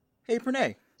Hey,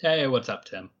 Pranay, Hey, what's up,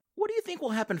 Tim? what do you think will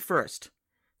happen first?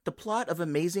 The plot of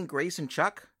Amazing Grace and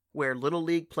Chuck, where Little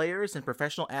League players and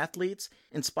professional athletes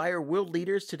inspire world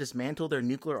leaders to dismantle their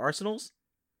nuclear arsenals?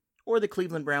 Or the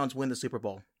Cleveland Browns win the Super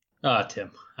Bowl?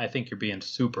 Tim, I think you're being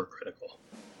super critical.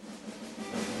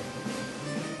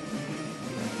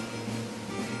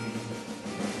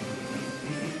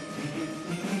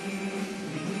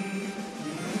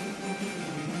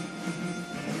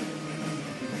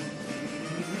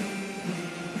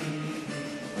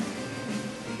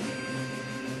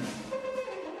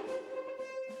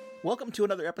 Welcome to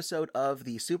another episode of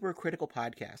the Super Critical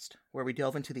Podcast, where we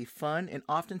delve into the fun and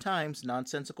oftentimes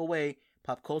nonsensical way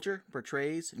pop culture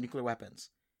portrays nuclear weapons.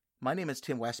 My name is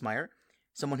Tim Westmeyer,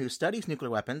 someone who studies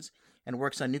nuclear weapons and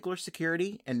works on nuclear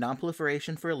security and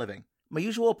nonproliferation for a living. My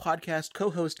usual podcast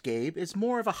co-host Gabe is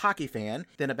more of a hockey fan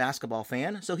than a basketball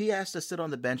fan, so he has to sit on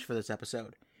the bench for this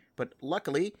episode. But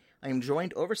luckily, I am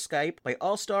joined over Skype by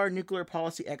all-star nuclear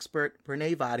policy expert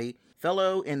Pranay Vadi,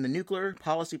 fellow in the Nuclear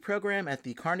Policy Program at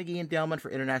the Carnegie Endowment for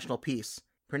International Peace.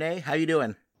 Pranay, how you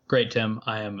doing? Great, Tim.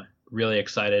 I am really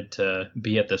excited to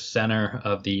be at the center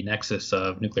of the nexus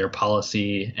of nuclear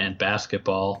policy and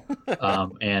basketball.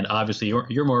 And obviously,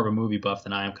 you're more of a movie buff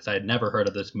than I am because I had never heard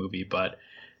of this movie. But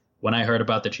when I heard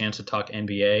about the chance to talk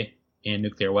NBA and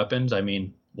nuclear weapons, I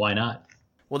mean, why not?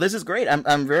 Well, this is great.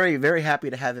 I'm very, very happy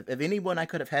to have it. If anyone I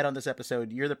could have had on this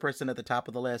episode, you're the person at the top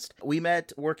of the list. We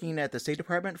met working at the State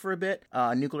Department for a bit,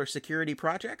 nuclear security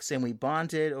projects, and we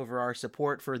bonded over our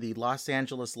support for the Los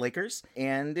Angeles Lakers.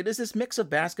 And it is this mix of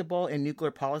basketball and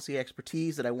nuclear policy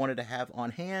expertise that I wanted to have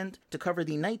on hand to cover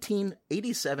the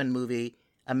 1987 movie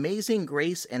Amazing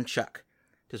Grace and Chuck.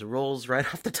 Just rolls right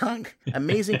off the tongue.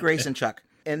 Amazing Grace and Chuck.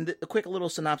 And a quick little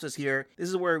synopsis here. This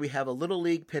is where we have a Little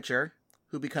League pitcher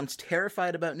who becomes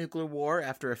terrified about nuclear war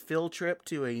after a field trip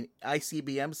to an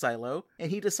ICBM silo, and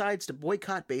he decides to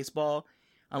boycott baseball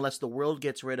unless the world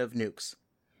gets rid of nukes.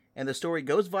 And the story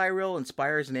goes viral,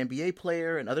 inspires an NBA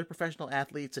player and other professional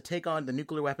athletes to take on the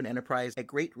nuclear weapon enterprise at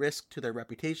great risk to their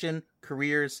reputation,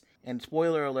 careers, and,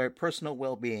 spoiler alert, personal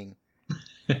well-being.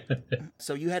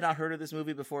 So you had not heard of this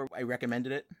movie before I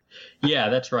recommended it? Yeah,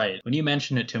 that's right. When you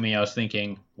mentioned it to me, I was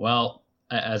thinking, well,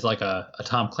 as like a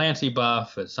Tom Clancy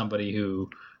buff, as somebody who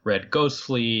read Ghost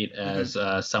Fleet, as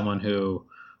someone who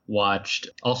watched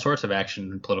all sorts of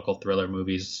action and political thriller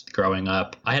movies growing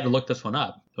up, I had to look this one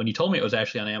up. When you told me it was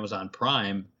actually on Amazon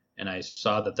Prime, and I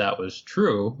saw that was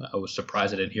true, I was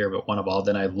surprised I didn't hear but one of all.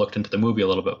 Then I looked into the movie a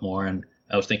little bit more, and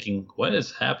I was thinking, what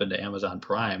has happened to Amazon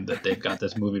Prime that they've got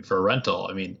this movie for rental?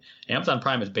 I mean, Amazon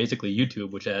Prime is basically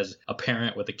YouTube, which has a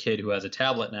parent with a kid who has a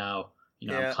tablet now,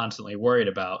 I'm constantly worried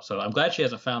about. So I'm glad she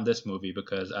hasn't found this movie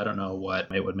because I don't know what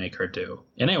it would make her do.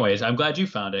 Anyways, I'm glad you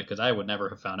found it because I would never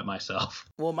have found it myself.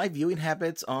 Well, my viewing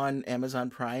habits on Amazon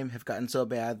Prime have gotten so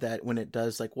bad that when it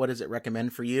does, like, what does it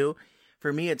recommend for you?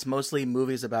 For me, it's mostly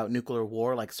movies about nuclear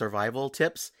war, like survival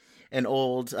tips and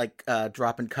old, like,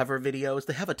 drop and cover videos.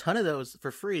 They have a ton of those for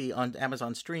free on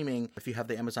Amazon streaming if you have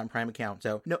the Amazon Prime account.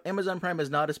 So, no, Amazon Prime is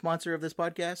not a sponsor of this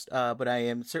podcast, but I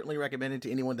am certainly recommending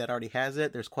to anyone that already has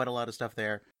it. There's quite a lot of stuff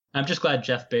there. I'm just glad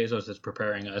Jeff Bezos is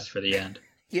preparing us for the end.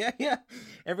 Yeah.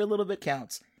 Every little bit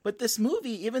counts. But this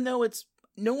movie, even though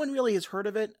no one really has heard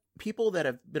of it, people that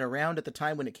have been around at the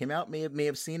time when it came out may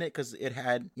have seen it because it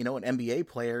had, an NBA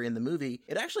player in the movie.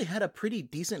 It actually had a pretty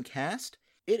decent cast.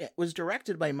 It was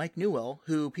directed by Mike Newell,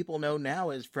 who people know now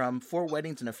is from 4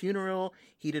 Weddings and a Funeral.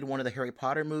 He did one of the Harry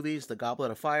Potter movies, The Goblet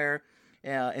of Fire,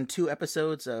 and 2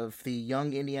 episodes of the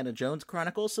Young Indiana Jones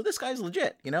Chronicles. So this guy's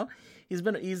legit,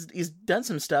 He's done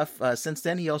some stuff since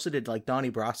then. He also did like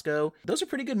Donnie Brasco. Those are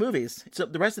pretty good movies. So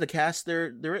the rest of the cast,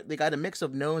 they got a mix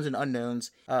of knowns and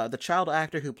unknowns. The child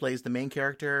actor who plays the main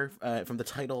character from the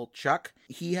title Chuck,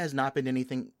 he has not been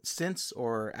anything since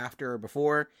or after or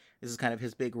before. This is kind of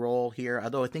his big role here,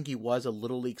 although I think he was a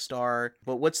Little League star.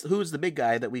 But who's the big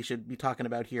guy that we should be talking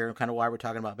about here, kind of why we're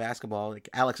talking about basketball? Like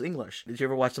Alex English. Did you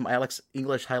ever watch some Alex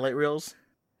English highlight reels?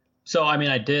 So, I mean,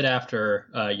 I did after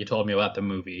you told me about the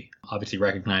movie. Obviously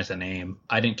recognize the name.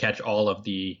 I didn't catch all of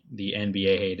the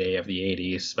NBA heyday of the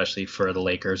 80s, especially for the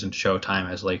Lakers and Showtime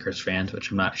as Lakers fans, which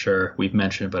I'm not sure we've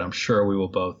mentioned, but I'm sure we will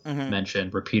both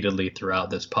mention repeatedly throughout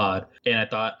this pod. And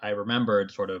I remembered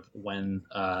sort of when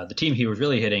the team he was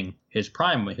really hitting his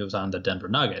prime when he was on the Denver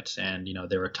Nuggets. And,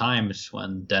 there were times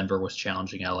when Denver was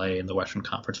challenging LA in the Western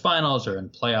Conference Finals or in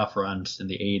playoff runs in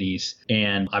the 80s.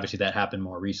 And obviously that happened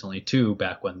more recently, too,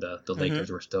 back when the Lakers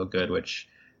were still good, which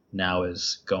now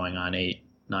is going on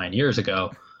 8-9 years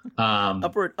ago.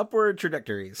 Upward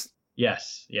trajectories.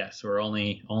 Yes. We're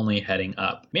only heading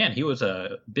up. Man, he was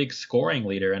a big scoring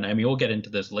leader. And I mean, we'll get into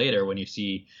this later when you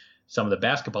see some of the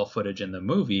basketball footage in the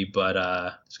movie, but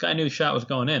this guy knew the shot was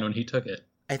going in when he took it.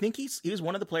 I think he was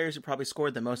one of the players who probably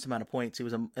scored the most amount of points. He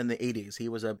was in the 80s. He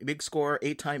was a big scorer,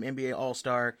 8-time NBA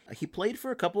All-Star. He played for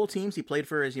a couple of teams. He played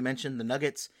for, as you mentioned, the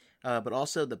Nuggets, but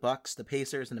also the Bucks, the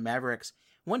Pacers, and the Mavericks.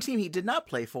 One team he did not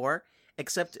play for,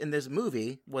 except in this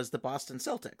movie, was the Boston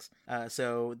Celtics.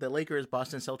 So the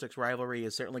Lakers-Boston Celtics rivalry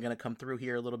is certainly going to come through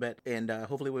here a little bit, and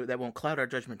hopefully that won't cloud our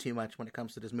judgment too much when it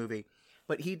comes to this movie.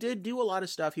 But he did do a lot of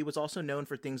stuff. He was also known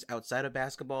for things outside of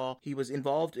basketball. He was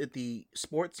involved at the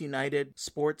Sports United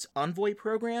Sports Envoy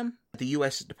program at the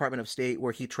U.S. Department of State,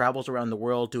 where he travels around the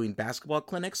world doing basketball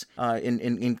clinics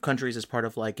in countries as part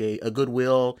of like a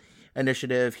goodwill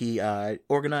initiative. He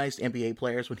organized NBA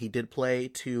players when he did play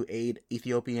to aid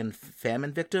Ethiopian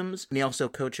famine victims. And he also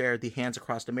co-chaired the Hands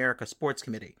Across America Sports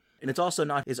Committee. And it's also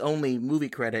not his only movie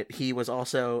credit. He was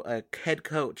also a head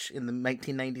coach in the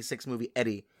 1996 movie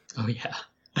Eddie. Oh, yeah.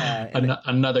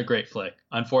 Another great flick.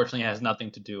 Unfortunately, it has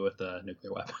nothing to do with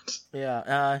nuclear weapons.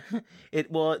 Yeah.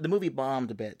 The movie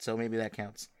bombed a bit, so maybe that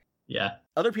counts. Yeah.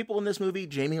 Other people in this movie,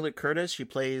 Jamie Lee Curtis, she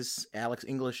plays Alex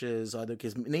English's,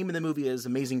 his name in the movie is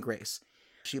Amazing Grace.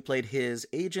 She played his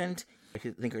agent. I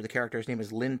think the character's name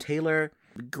is Lynn Taylor.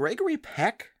 Gregory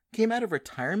Peck came out of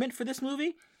retirement for this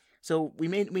movie. So we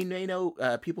may know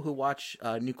people who watch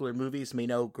nuclear movies may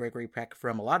know Gregory Peck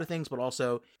from a lot of things, but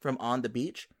also from On the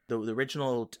Beach. The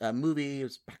original movie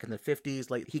was back in the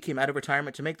 50s. Like, he came out of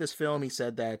retirement to make this film. He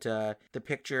said that the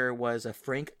picture was a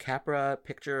Frank Capra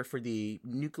picture for the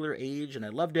nuclear age, and I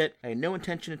loved it. I had no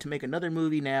intention to make another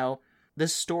movie now.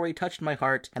 This story touched my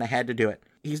heart, and I had to do it.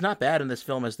 He's not bad in this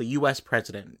film as the U.S.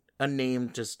 president.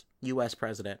 Unnamed, just U.S.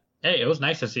 president. Hey, it was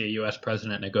nice to see a U.S.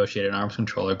 president negotiate an arms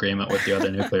control agreement with the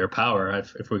other nuclear power.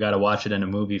 If we got to watch it in a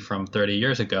movie from 30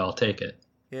 years ago, I'll take it.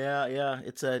 Yeah,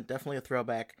 it's definitely a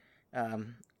throwback.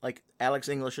 Like Alex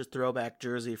English's throwback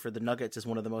jersey for the Nuggets is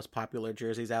one of the most popular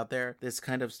jerseys out there. This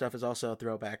kind of stuff is also a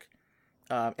throwback.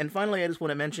 And finally, I just want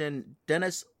to mention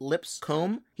Dennis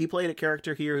Lipscomb. He played a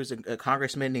character here who's a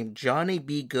congressman named Johnny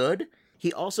B. Good.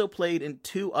 He also played in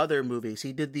 2 other movies.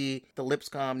 He did the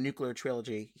Lipscomb nuclear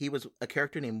trilogy. He was a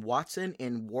character named Watson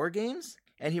in War Games,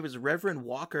 and he was Reverend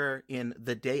Walker in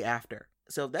The Day After.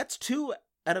 So that's 2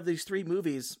 out of these 3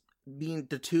 movies being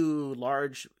the 2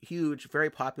 large, huge,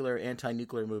 very popular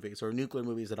anti-nuclear movies, or nuclear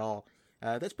movies at all.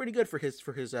 That's pretty good for his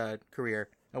career.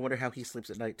 I wonder how he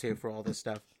sleeps at night, too, for all this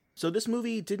stuff. So this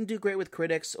movie didn't do great with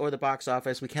critics or the box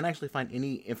office. We can't actually find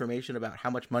any information about how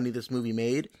much money this movie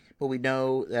made, but we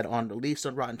know that at least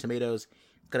on Rotten Tomatoes,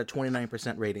 it's got a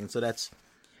 29% rating, so that's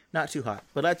not too hot.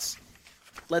 But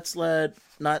let's let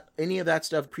not any of that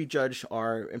stuff prejudge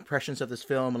our impressions of this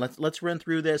film, and let's run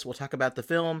through this. We'll talk about the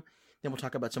film, then we'll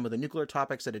talk about some of the nuclear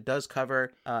topics that it does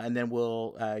cover, and then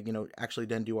we'll actually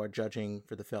then do our judging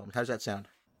for the film. How's that sound?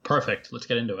 Perfect. Let's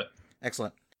get into it.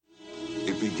 Excellent.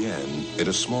 It began in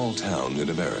a small town in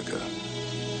America.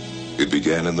 It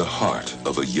began in the heart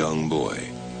of a young boy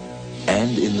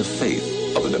and in the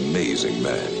faith of an amazing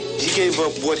man. He gave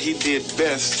up what he did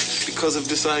best because of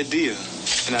this idea,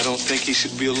 and I don't think he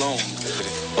should be alone.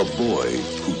 A boy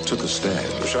who took a stand.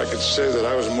 Wish I could say that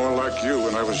I was more like you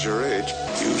when I was your age.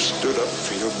 You stood up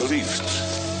for your beliefs.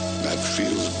 That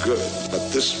feels good. But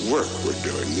this work we're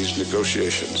doing, these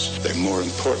negotiations, they're more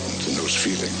important than those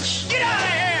feelings. Get out of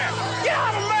here! Get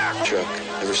out of America! Chuck,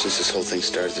 ever since this whole thing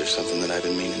started, there's something that I've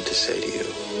been meaning to say to you.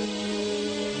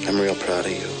 I'm real proud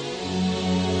of you.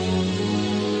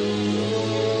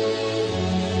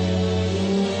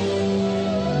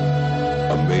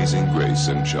 Amazing Grace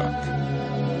and Chuck.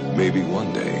 Maybe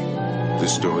one day,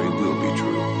 this story will be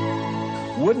true.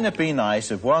 Wouldn't it be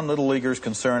nice if one little leaguer's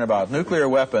concern about nuclear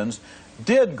weapons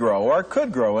did grow or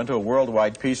could grow into a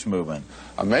worldwide peace movement?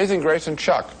 Amazing Grace and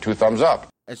Chuck, 2 thumbs up.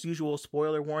 As usual,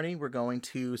 spoiler warning, we're going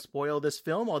to spoil this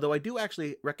film, although I do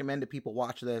actually recommend that people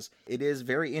watch this. It is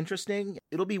very interesting.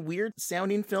 It'll be weird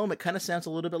sounding film. It kind of sounds a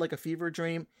little bit like a fever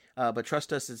dream, but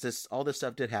trust us, all this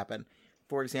stuff did happen.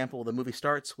 For example, the movie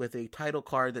starts with a title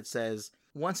card that says,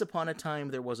 "Once upon a time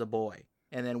there was a boy."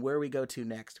 And then where we go to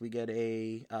next, we get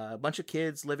a bunch of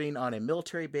kids living on a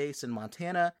military base in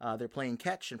Montana. They're playing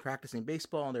catch and practicing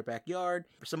baseball in their backyard.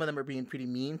 Some of them are being pretty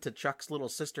mean to Chuck's little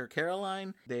sister,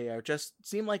 Caroline. They are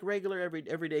seem like regular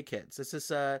everyday kids. Does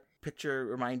this picture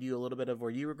remind you a little bit of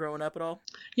where you were growing up at all?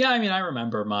 Yeah, I mean, I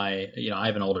remember I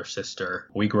have an older sister.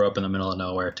 We grew up in the middle of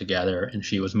nowhere together, and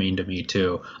she was mean to me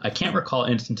too. I can't recall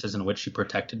instances in which she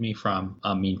protected me from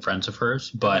mean friends of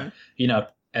hers, but,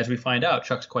 as we find out,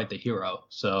 Chuck's quite the hero.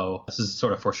 So this is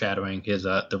sort of foreshadowing his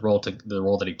the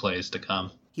role that he plays to come.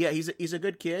 Yeah, he's a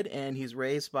good kid, and he's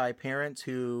raised by parents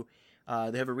who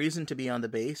They have a reason to be on the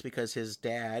base because his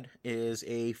dad is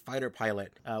a fighter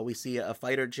pilot. We see a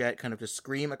fighter jet kind of just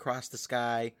scream across the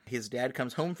sky. His dad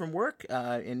comes home from work,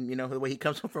 and the way he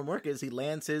comes home from work is he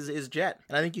lands his jet.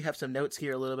 And I think you have some notes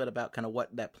here a little bit about kind of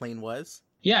what that plane was.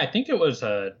 Yeah, I think it was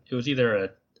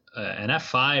either an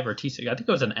F-5 or T-6. I think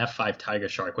it was an F-5 Tiger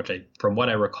Shark, which from what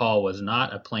I recall was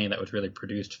not a plane that was really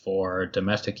produced for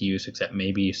domestic use, except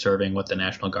maybe serving with the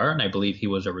National Guard. And I believe he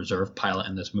was a reserve pilot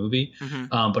in this movie.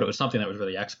 Mm-hmm. But it was something that was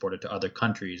really exported to other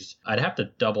countries. I'd have to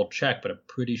double check, but I'm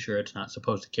pretty sure it's not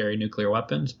supposed to carry nuclear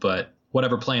weapons. But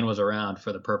whatever plane was around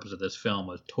for the purpose of this film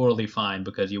was totally fine,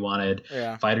 because you wanted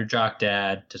fighter jock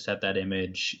dad to set that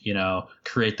image,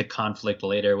 create the conflict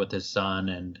later with his son,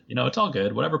 and it's all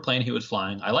good. Whatever plane he was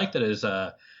flying, I liked that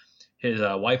his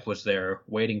wife was there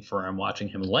waiting for him, watching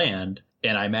him land.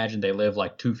 And I imagine they live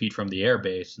like 2 feet from the air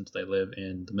base, since they live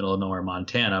in the middle of nowhere,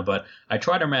 Montana. But I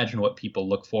try to imagine what people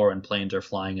look for when planes are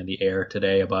flying in the air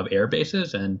today above air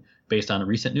bases. And based on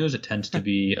recent news, it tends to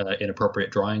be inappropriate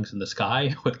drawings in the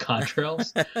sky with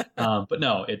contrails. But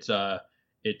no,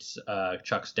 it's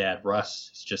Chuck's dad, Russ.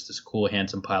 He's just this cool,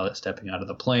 handsome pilot stepping out of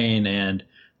the plane, and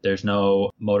there's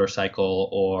no motorcycle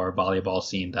or volleyball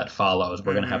scene that follows.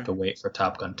 We're going to have to wait for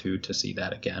Top Gun 2 to see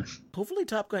that again. Hopefully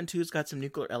Top Gun 2's got some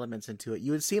nuclear elements into it.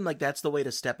 You would seem like that's the way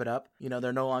to step it up.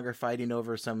 They're no longer fighting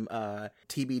over some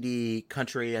TBD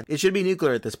country. It should be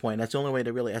nuclear at this point. That's the only way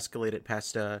to really escalate it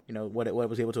past what it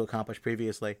was able to accomplish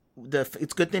previously.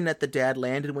 It's a good thing that the dad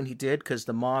landed when he did, because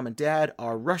the mom and dad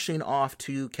are rushing off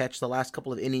to catch the last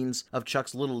couple of innings of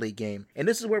Chuck's Little League game. And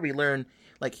this is where we learn,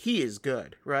 he is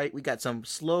good, right? We got some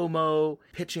slow-mo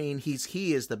pitching.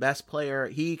 He is the best player.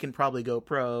 He can probably go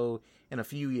pro in a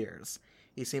few years.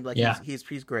 He seems like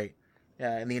he's great.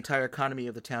 And the entire economy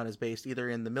of the town is based either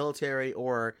in the military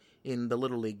or in the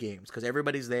Little League games, because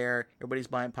everybody's there. Everybody's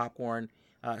buying popcorn.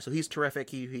 So he's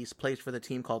terrific. He's plays for the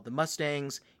team called the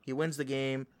Mustangs. He wins the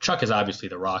game. Chuck is obviously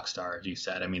the rock star, as you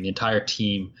said. I mean, the entire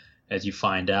team, as you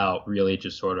find out, really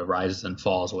just sort of rises and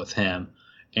falls with him.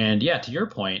 And yeah, to your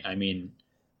point, I mean,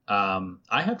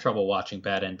 I have trouble watching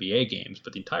bad NBA games,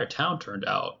 but the entire town turned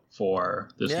out for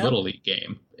this Little League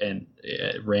game and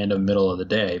random middle of the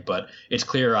day. But it's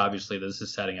clear, obviously, that this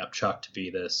is setting up Chuck to be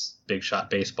this big shot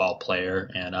baseball player.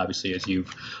 And obviously, as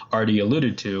you've already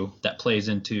alluded to, that plays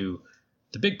into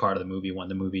the big part of the movie when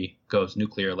the movie goes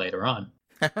nuclear later on.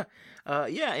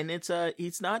 And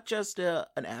he's not just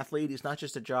an athlete. He's not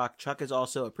just a jock. Chuck is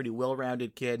also a pretty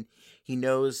well-rounded kid. He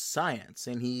knows science,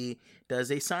 and he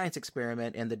does a science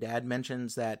experiment. And the dad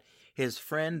mentions that his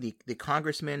friend, the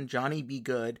congressman Johnny B.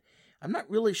 Good, I'm not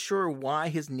really sure why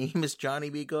his name is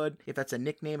Johnny B. Good. If that's a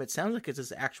nickname, it sounds like it's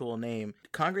his actual name.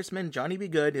 Congressman Johnny B.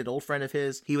 Good, an old friend of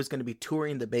his, he was going to be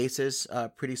touring the bases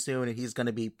pretty soon, and he's going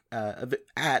to be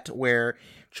at where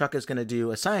Chuck is going to do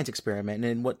a science experiment.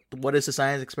 And what is the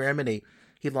science experiment?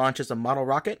 He launches a model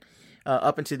rocket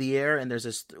up into the air, and there's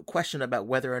this question about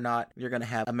whether or not you're going to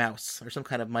have a mouse or some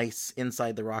kind of mice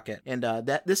inside the rocket. And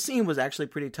this scene was actually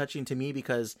pretty touching to me,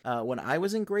 because when I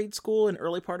was in grade school and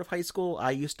early part of high school, I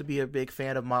used to be a big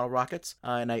fan of model rockets,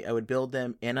 and I would build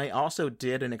them. And I also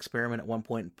did an experiment at one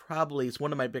point. Probably it's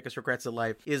one of my biggest regrets in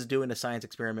life is doing a science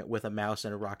experiment with a mouse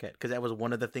and a rocket, because that was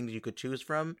one of the things you could choose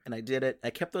from. And I did it. I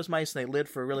kept those mice, and they lived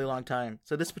for a really long time.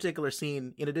 So this particular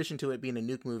scene, in addition to it being a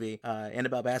nuke movie and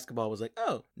about basketball, was like,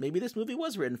 oh, maybe this movie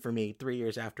was written for me 3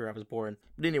 years after I was born.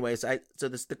 But anyways,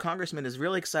 the congressman is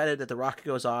really excited that the rocket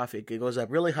goes off. It goes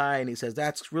up really high, and he says,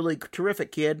 "That's really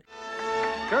terrific, kid."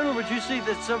 Colonel, would you see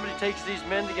that somebody takes these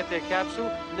men to get their capsule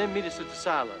and then meet us at the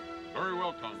silo? Very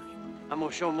well, Congressman. I'm gonna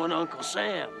show them one Uncle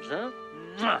Sam's, huh?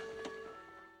 Mwah.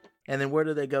 And then where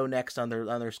do they go next on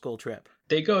their school trip?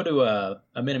 They go to a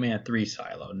Minuteman 3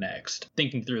 silo next.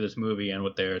 Thinking through this movie and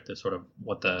what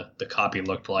the copy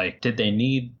looked like, did they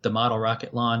need the model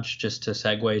rocket launch just to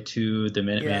segue to the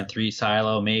Minuteman 3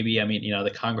 silo? Maybe. I mean,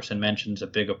 the congressman mentions a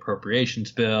big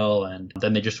appropriations bill, and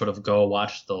then they just sort of go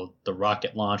watch the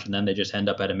rocket launch, and then they just end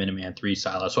up at a Minuteman 3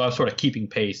 silo. So I was sort of keeping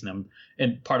pace,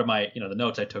 and part of my, the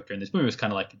notes I took during this movie was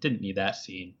kind of like, didn't need that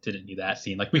scene.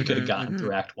 Like, we could have gotten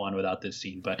through Act 1 without this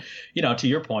scene. But, to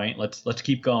your point, let's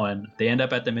keep going. They end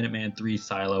up at the Minuteman 3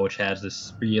 silo, which has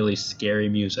this really scary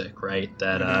music, right?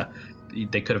 That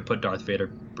they could have put Darth Vader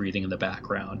breathing in the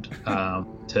background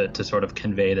to sort of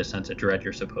convey the sense of dread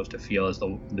you're supposed to feel as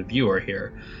the viewer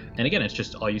here. And again, it's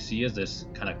just all you see is this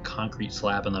kind of concrete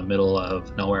slab in the middle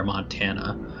of nowhere,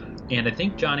 Montana. And I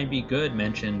think Johnny B. Good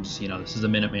mentions, this is a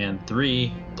Minuteman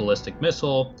 3 ballistic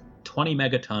missile, 20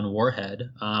 megaton warhead.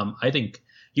 I think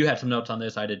you had some notes on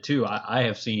this. I did too.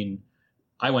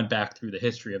 I went back through the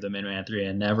history of the Minuteman 3,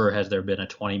 and never has there been a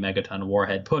 20 megaton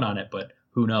warhead put on it. But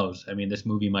who knows? I mean, this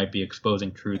movie might be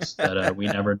exposing truths that we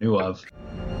never knew of.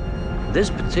 This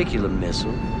particular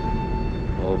missile,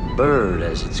 or bird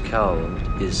as it's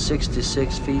called, is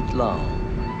 66 feet long.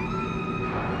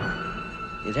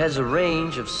 It has a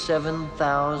range of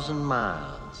 7,000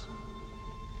 miles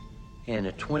and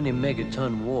a 20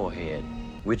 megaton warhead,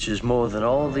 which is more than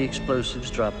all the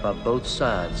explosives dropped by both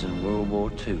sides in World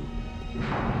War II.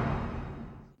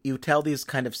 You tell these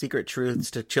kind of secret truths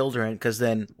to children, because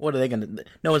then what are they going to...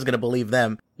 No one's going to believe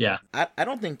them. Yeah. I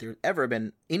don't think there's ever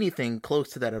been anything close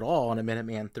to that at all on a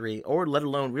Minuteman 3, or let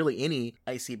alone really any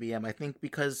ICBM. I think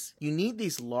because you need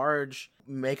these large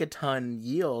megaton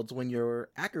yields when your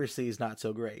accuracy is not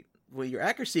so great. When your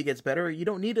accuracy gets better, you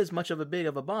don't need as much of a big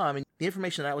of a bomb. And the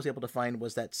information that I was able to find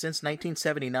was that since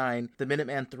 1979, the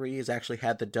Minuteman 3 has actually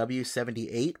had the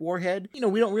W-78 warhead. You know,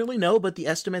 we don't really know, but the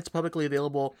estimates publicly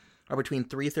available are between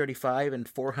 335 and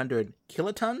 400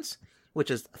 kilotons, which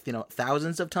is, you know,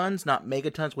 thousands of tons, not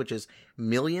megatons, which is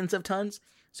millions of tons.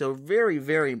 So very,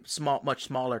 very small, much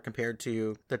smaller compared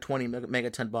to the 20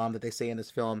 megaton bomb that they say in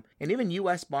this film. And even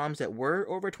U.S. bombs that were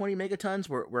over 20 megatons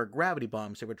were gravity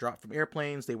bombs. They were dropped from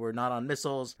airplanes. They were not on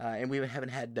missiles. And we haven't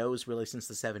had those really since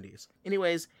the 70s.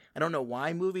 Anyways, I don't know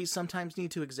why movies sometimes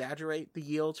need to exaggerate the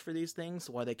yields for these things,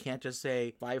 why they can't just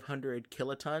say 500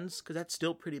 kilotons, because that's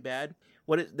still pretty bad.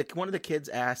 One of the kids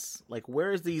asks, like,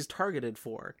 where is these targeted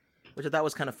for? Which I thought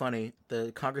was kind of funny.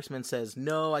 The congressman says,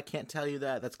 no, I can't tell you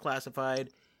that. That's classified.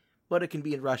 But it can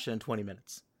be in Russia in 20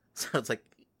 minutes. So it's like,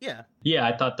 yeah. Yeah,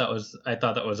 I thought that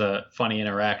was a funny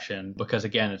interaction because,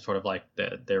 again, it's sort of like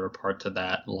there were parts of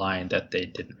that line that they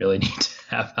didn't really need to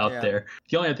have out there.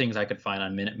 The only other things I could find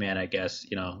on Minuteman, I guess,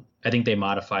 you know, I think they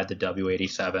modified the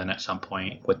W-87 at some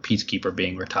point with Peacekeeper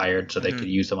being retired so they could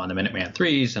use them on the Minuteman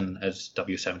 3s. And as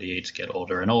W-78s get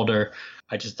older and older,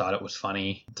 I just thought it was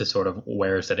funny to sort of,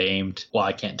 where is it aimed? Well,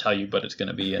 I can't tell you, but it's going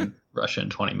to be in Russia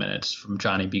in 20 minutes from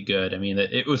Johnny Be Good. I mean,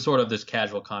 it was sort of this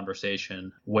casual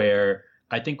conversation where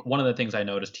I think one of the things I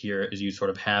noticed here is you sort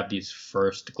of have these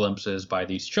first glimpses by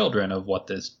these children of what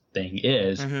this thing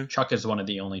is. Mm-hmm. Chuck is one of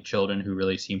the only children who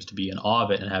really seems to be in awe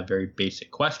of it and have very basic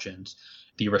questions.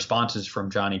 The responses from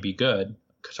Johnny Be Good,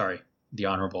 the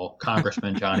Honorable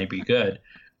Congressman Johnny Be Good,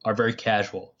 are very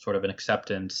casual, sort of an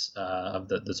acceptance of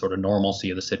the sort of normalcy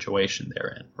of the situation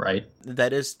they're in, right?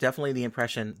 That is definitely the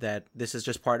impression that this is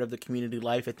just part of the community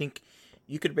life. I think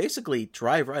you could basically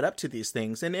drive right up to these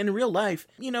things. And in real life,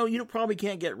 you know, you probably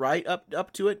can't get right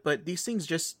up to it, but these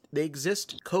things they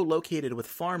exist co-located with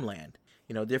farmland.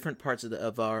 You know, different parts of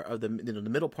the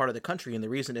middle part of the country, and the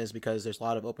reason is because there's a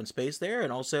lot of open space there,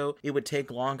 and also it would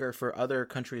take longer for other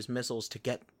countries' missiles to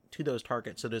get to those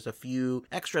targets. So there's a few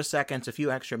extra seconds, a few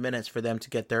extra minutes for them to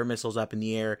get their missiles up in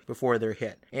the air before they're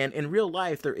hit. And in real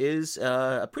life, there is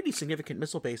a pretty significant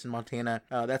missile base in Montana.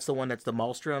 That's the one that's the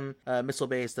Malmstrom missile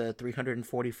base, the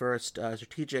 341st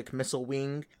Strategic Missile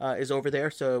Wing is over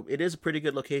there. So it is a pretty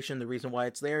good location. The reason why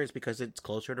it's there is because it's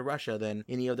closer to Russia than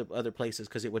any other places,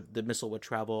 because the missile would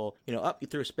travel, you know, up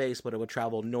through space, but it would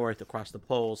travel north across the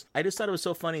poles. I just thought it was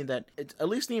so funny that at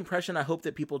least the impression I hope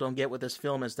that people don't get with this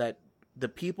film is that the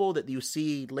people that you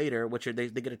see later, which are they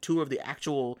get a tour of the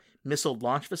actual missile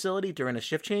launch facility during a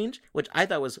shift change, which I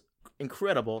thought was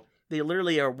incredible. They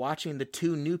literally are watching the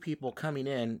two new people coming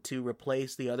in to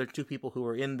replace the other two people who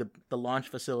were in the launch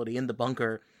facility, in the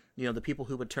bunker, you know, the people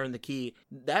who would turn the key.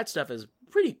 That stuff is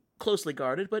pretty closely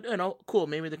guarded, but, you know, cool.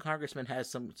 Maybe the congressman has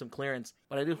some clearance,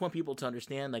 but I just want people to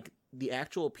understand, like, the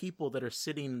actual people that are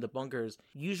sitting in the bunkers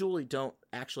usually don't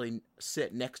actually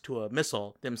sit next to a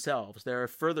missile themselves. They're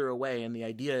further away, and the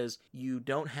idea is you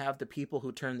don't have the people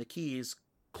who turn the keys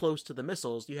close to the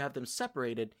missiles. You have them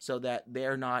separated so that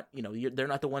they're not, you know, they're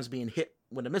not the ones being hit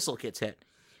when a missile gets hit.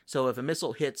 So if a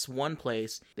missile hits one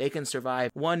place, they can survive.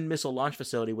 One missile launch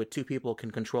facility with two people can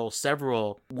control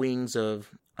several wings of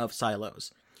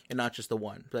silos, and not just the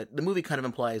one. But the movie kind of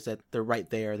implies that they're right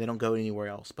there. They don't go anywhere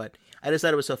else. But I just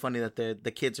thought it was so funny that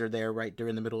the kids are there right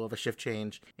during the middle of a shift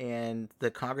change. And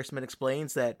the congressman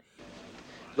explains that,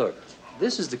 look,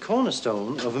 this is the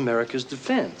cornerstone of America's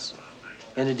defense.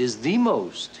 And it is the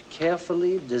most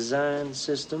carefully designed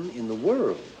system in the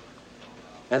world.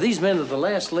 Now, these men are the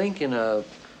last link in a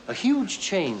huge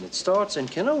chain that starts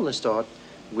and can only start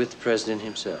with the president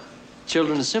himself.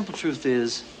 Children, the simple truth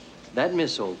is that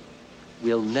missile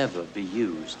will never be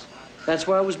used. That's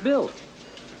why it was built.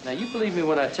 Now, you believe me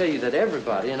when I tell you that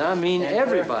everybody, and I mean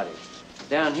everybody,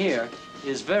 down here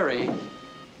is very,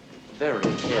 very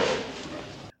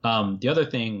careful. The other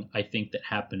thing I think that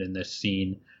happened in this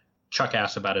scene, Chuck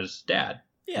asked about his dad.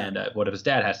 Yeah. And what if his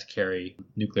dad has to carry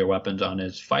nuclear weapons on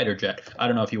his fighter jet? I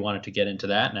don't know if you wanted to get into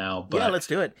that now. But... Yeah, let's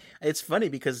do it. It's funny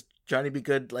because Johnny Be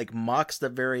Good like mocks the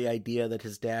very idea that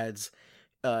his dad's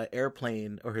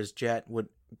airplane or his jet would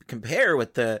compare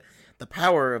with the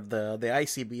power of the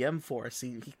ICBM force.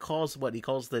 He calls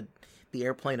the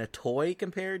airplane a toy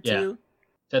compared to.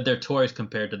 That they're toys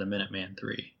compared to the Minuteman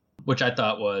III, which I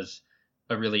thought was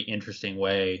a really interesting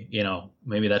way.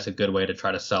 Maybe that's a good way to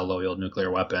try to sell low-yield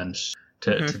nuclear weapons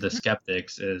to the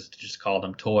skeptics, is to just call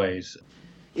them toys.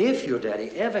 If your daddy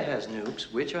ever has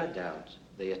nukes, which I doubt,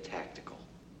 they are tactical.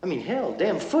 I mean, hell,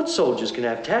 damn foot soldiers can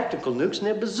have tactical nukes and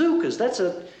they're bazookas. That's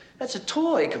a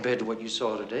toy compared to what you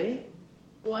saw today.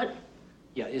 What?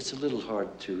 Yeah, it's a little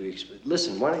hard to explain.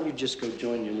 Listen, why don't you just go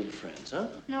join your little friends, huh?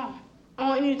 No. I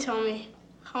want you to tell me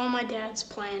how my dad's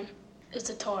plane is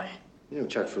a toy.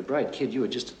 Chuck, for a bright kid, you were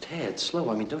just a tad slow.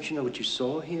 I mean, don't you know what you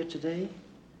saw here today?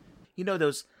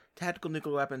 Those tactical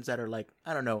nuclear weapons that are like,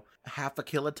 I don't know, half a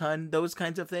kiloton, those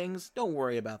kinds of things? Don't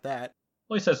worry about that.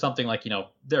 Well, he says something like,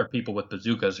 there are people with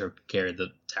bazookas who carry the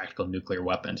tactical nuclear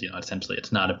weapons. Essentially,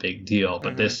 it's not a big deal.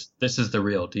 But this is the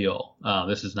real deal.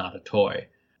 This is not a toy.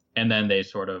 And then they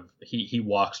sort of, he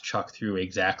walks Chuck through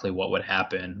exactly what would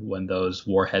happen when those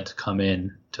warheads come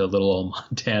in to little old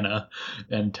Montana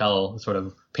and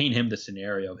paint him the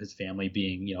scenario of his family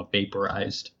being,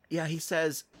 vaporized. Yeah, he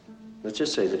says, let's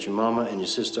just say that your mama and your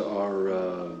sister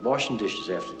are washing dishes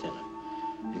after dinner,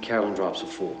 and Carolyn drops a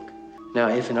fork. Now,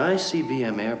 if an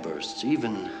ICBM airbursts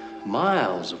even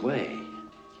miles away,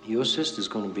 your sister's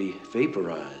going to be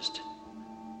vaporized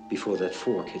before that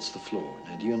fork hits the floor.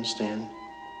 Now, do you understand?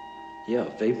 Yeah,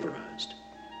 vaporized.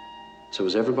 So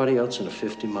is everybody else in a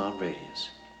 50-mile radius.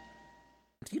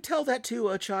 Do you tell that to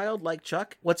a child like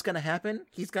Chuck? What's going to happen?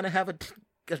 He's going to have a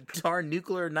darn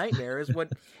nuclear nightmare,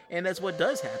 and that's what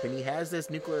does happen. He has this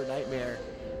nuclear nightmare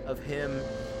of him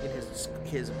in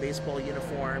his baseball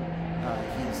uniform.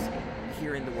 He's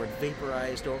hearing the word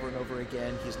vaporized over and over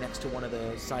again. He's next to one of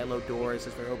the silo doors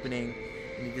as they're opening,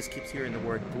 and he just keeps hearing the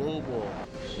word global.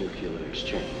 Nuclear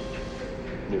exchange.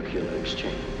 Nuclear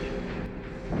exchange.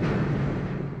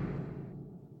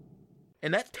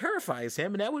 And that terrifies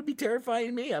him, and that would be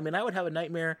terrifying me. I mean, I would have a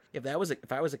nightmare if I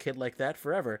was a kid like that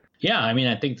forever. Yeah, I mean,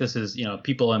 I think this is,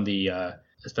 people in the,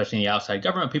 especially in the outside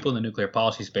government, people in the nuclear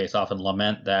policy space often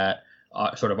lament that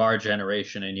sort of our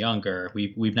generation and younger,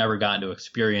 we've never gotten to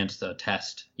experience the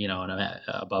test, an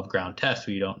above ground test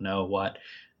where you don't know what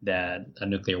that a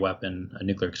nuclear weapon, a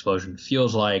nuclear explosion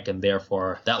feels like, and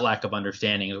therefore that lack of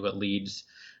understanding is what leads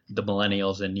the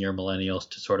millennials and near millennials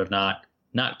to sort of not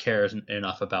care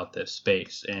enough about this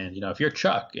space. And, if you're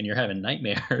Chuck and you're having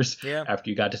nightmares after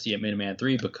you got to see a Minuteman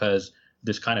III because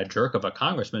this kind of jerk of a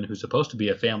congressman who's supposed to be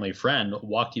a family friend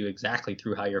walked you exactly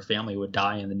through how your family would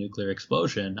die in the nuclear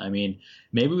explosion. I mean,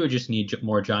 maybe we just need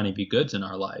more Johnny Be Goods in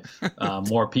our life,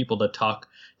 more people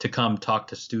to come talk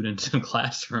to students in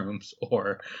classrooms,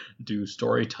 or do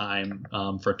story time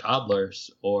for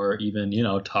toddlers, or even,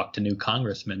 talk to new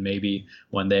congressmen maybe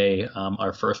when they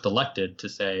are first elected, to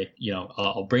say,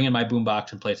 I'll bring in my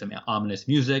boombox and play some ominous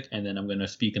music, and then I'm going to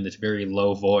speak in this very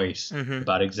low voice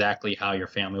about exactly how your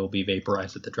family will be vaporized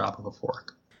at the drop of a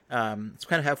fork. It's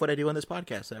kind of half what I do on this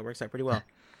podcast, so it works out pretty well.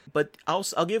 But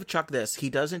I'll give Chuck this. He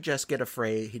doesn't just get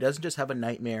afraid. He doesn't just have a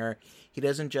nightmare. He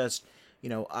doesn't just,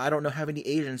 I don't have any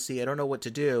agency. I don't know what to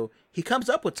do. He comes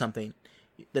up with something.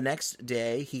 The next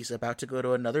day, he's about to go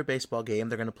to another baseball game.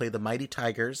 They're going to play the Mighty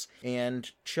Tigers.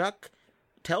 And Chuck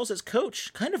tells his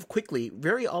coach kind of quickly,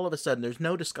 very all of a sudden, there's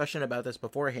no discussion about this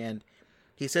beforehand.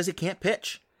 He says he can't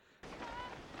pitch.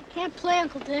 Can't play,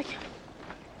 Uncle Dick.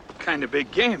 Kind of big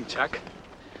game, Chuck.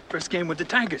 First game with the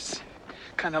Tigers.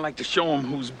 Kind of like to show them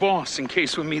who's boss in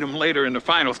case we meet them later in the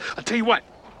finals. I'll tell you what,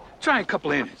 try a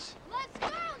couple innings. Let's go,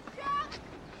 Chuck!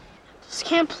 Just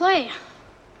can't play.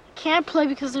 Can't play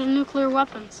because there's nuclear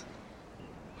weapons.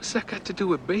 What's that got to do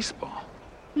with baseball?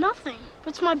 Nothing.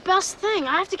 But it's my best thing.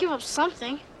 I have to give up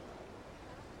something.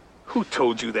 Who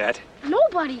told you that?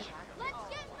 Nobody. Let's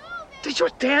get moving. Does your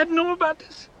dad know about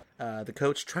this? The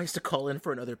coach tries to call in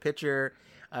for another pitcher.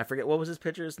 I forget, what was his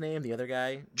pitcher's name? The other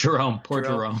guy? Jerome. Poor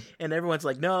Jerome. And everyone's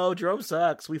like, no, Jerome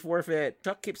sucks. We forfeit.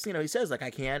 Chuck keeps, he says, like,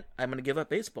 I'm going to give up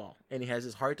baseball. And he has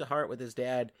his heart-to-heart with his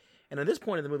dad. And at this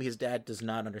point in the movie, his dad does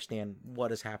not understand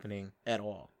what is happening at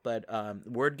all. But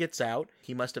word gets out.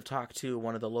 He must have talked to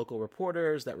one of the local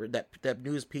reporters. That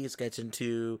news piece gets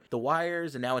into the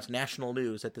wires, and now it's national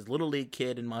news that this little league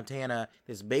kid in Montana,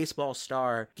 this baseball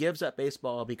star, gives up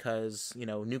baseball because,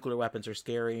 nuclear weapons are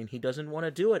scary, and he doesn't want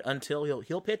to do it until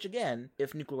he'll pitch again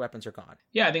if nuclear weapons are gone.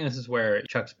 Yeah, I think this is where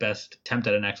Chuck's best attempt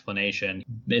at an explanation,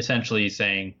 essentially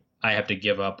saying, I have to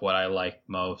give up what I like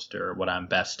most or what I'm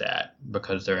best at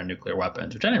because there are nuclear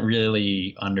weapons, which I didn't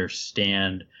really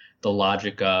understand the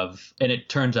logic of, and it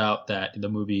turns out that the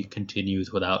movie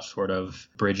continues without sort of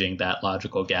bridging that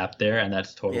logical gap there, and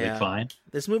that's totally fine.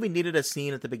 This movie needed a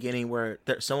scene at the beginning where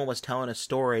someone was telling a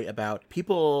story about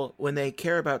people, when they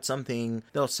care about something,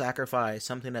 they'll sacrifice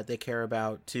something that they care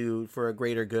about for a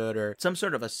greater good, or some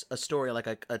sort of a story, like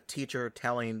a teacher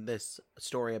telling this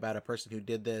story about a person who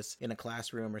did this in a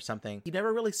classroom or something. He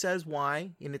never really says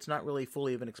why, and it's not really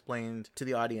fully even explained to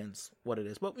the audience what it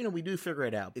is. But, we do figure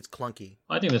it out. It's clunky.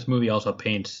 I think this movie also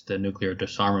paints the nuclear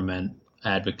disarmament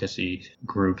advocacy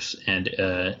groups and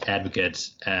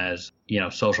advocates as,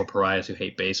 social pariahs who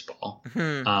hate baseball.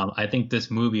 I think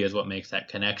this movie is what makes that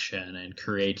connection and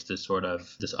creates this sort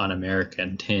of this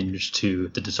un-American tinge to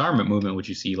the disarmament movement, which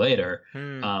you see later.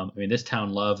 This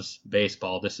town loves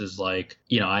baseball. This is like,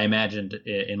 I imagined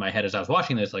in my head as I was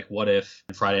watching this, like, what if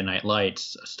in Friday Night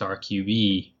Lights, Star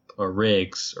QB or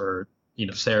Riggs or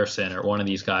Saracen or one of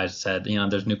these guys said,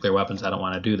 there's nuclear weapons, I don't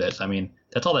want to do this.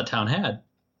 That's all that town had.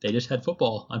 They just had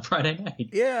football on Friday night.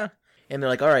 Yeah. And they're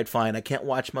like, all right, fine, I can't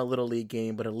watch my Little League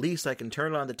game, but at least I can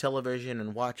turn on the television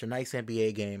and watch a nice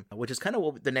NBA game, which is kind of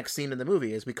what the next scene in the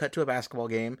movie is. We cut to a basketball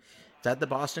game. It's at the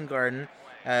Boston Garden.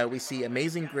 We see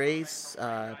Amazing Grace,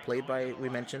 played by, we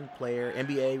mentioned, player,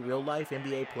 real-life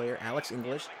NBA player, Alex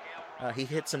English. He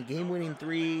hit some game-winning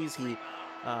threes.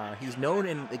 He's known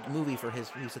in the movie for he's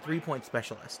a three-point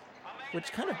specialist,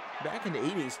 which kind of, back in the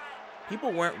 80s,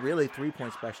 people weren't really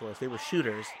three-point specialists. They were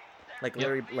shooters, like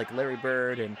Larry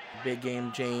Bird and Big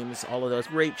Game James, all of those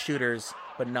great shooters,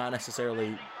 but not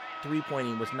necessarily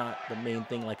three-pointing was not the main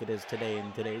thing like it is today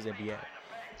in today's NBA.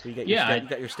 So you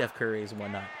got your Steph Currys and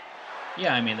whatnot.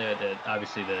 Yeah,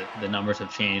 obviously the numbers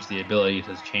have changed, the abilities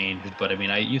has changed, but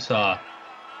you saw,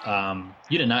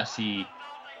 you did not see,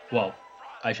 well,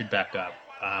 I should back up.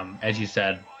 As you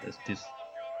said, these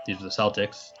are the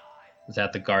Celtics. It's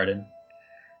at the Garden.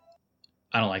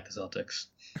 I don't like the Celtics.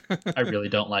 I really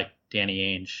don't like Danny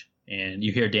Ainge. And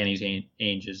you hear Danny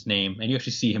Ainge's name, and you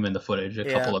actually see him in the footage a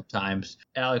couple of times.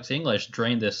 Alex English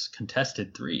drained this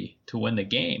contested three to win the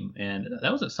game, and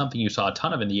that wasn't something you saw a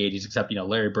ton of in the 80s, except,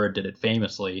 Larry Bird did it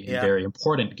famously in very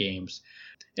important games.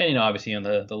 And, obviously on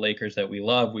the Lakers that we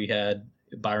love, we had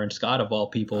Byron Scott, of all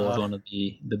people, was one of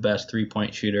the best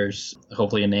three-point shooters.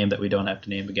 Hopefully a name that we don't have to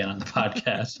name again on the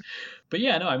podcast. But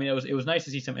it was nice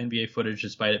to see some NBA footage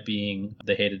despite it being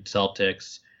the hated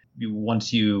Celtics.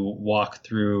 Once you walk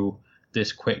through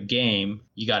this quick game,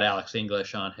 you got Alex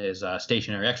English on his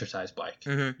stationary exercise bike.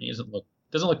 Mm-hmm. He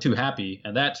doesn't look too happy,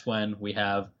 and that's when we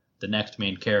have the next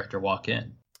main character walk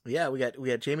in. Yeah, we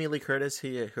got Jamie Lee Curtis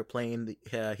here playing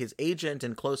his agent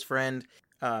and close friend.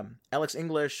 Alex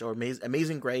English, or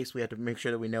Amazing Grace. We have to make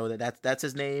sure that we know that's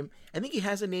his name. I think he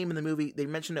has a name in the movie. They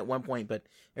mentioned it at one point, but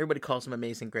everybody calls him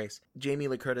Amazing Grace. Jamie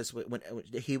Lee Curtis, when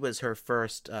he was her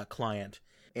first client,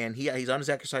 and he's on his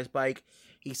exercise bike.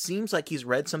 He seems like he's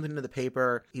read something in the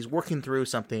paper. He's working through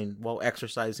something while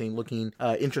exercising, looking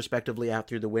introspectively out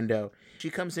through the window. She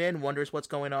comes in, wonders what's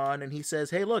going on, and he says,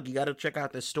 "Hey, look, you got to check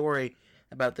out this story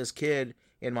about this kid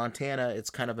in Montana. It's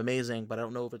kind of amazing, but I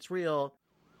don't know if it's real."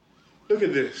 Look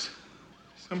at this.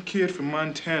 Some kid from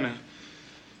Montana.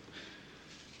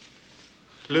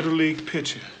 Little League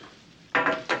pitcher.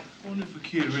 I wonder if a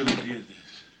kid really did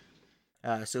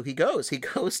this. So he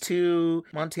goes to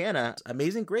Montana.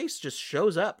 Amazing Grace just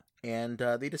shows up, and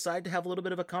they decide to have a little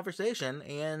bit of a conversation,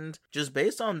 and just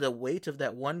based on the weight of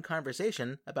that one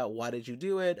conversation about why did you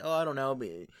do it, I don't know,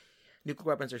 nuclear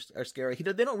weapons are scary.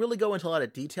 They don't really go into a lot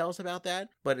of details about that,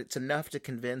 but it's enough to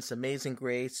convince Amazing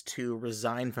Grace to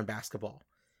resign from basketball.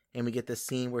 And we get this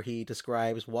scene where he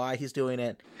describes why he's doing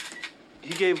it.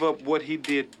 He gave up what he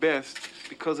did best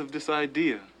because of this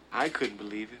idea. I couldn't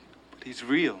believe it, but he's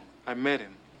real. I met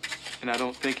him, and I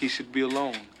don't think he should be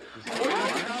alone.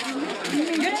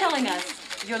 You're telling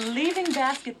us you're leaving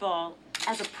basketball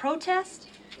as a protest?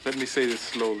 Let me say this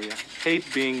slowly. I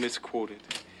hate being misquoted.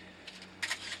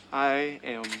 I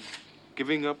am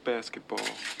giving up basketball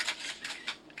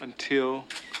until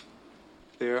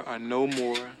there are no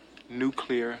more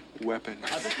nuclear weapons.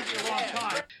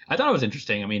 I thought it was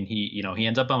interesting. He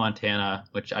ends up on Montana,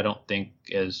 which I don't think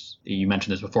is, you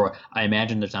mentioned this before, I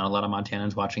imagine there's not a lot of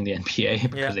Montanans watching the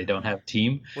NBA because they don't have a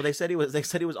team. Well, they said he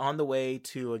was on the way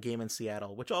to a game in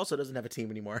Seattle, which also doesn't have a team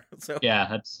anymore. So yeah,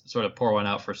 that's sort of pour one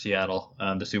out for Seattle,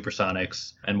 the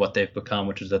Supersonics, and what they've become,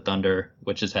 which is the Thunder,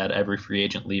 which has had every free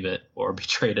agent leave it or be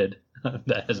traded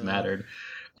that has mattered.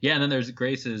 Yeah, and then there's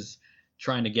Grace's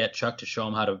trying to get Chuck to show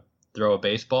him how to throw a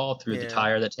baseball through the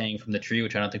tire that's hanging from the tree,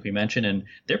 which I don't think we mentioned, and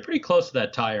they're pretty close to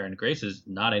that tire, and Grace is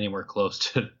not anywhere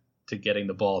close to getting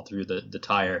the ball through the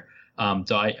tire.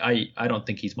 So I don't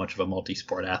think he's much of a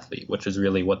multi-sport athlete, which is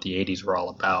really what the 80s were all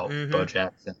about. Bo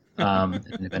Jackson, and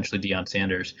eventually Deion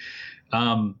Sanders.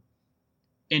 And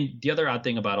the other odd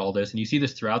thing about all this, and you see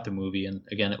this throughout the movie, and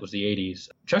again, it was the 80s,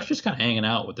 Chuck's just kind of hanging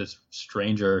out with this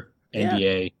stranger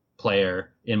NBA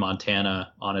player in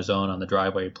Montana on his own on the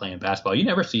driveway playing basketball. You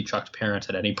never see Chuck's parents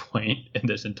at any point in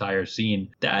this entire scene.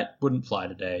 That wouldn't fly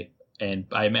today. And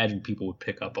I imagine people would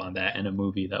pick up on that in a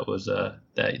movie that was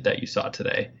that you saw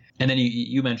today. And then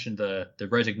you mentioned the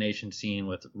resignation scene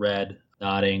with Red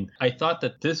nodding. I thought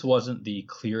that this wasn't the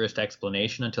clearest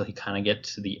explanation until he kind of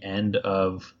gets to the end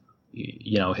of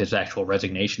his actual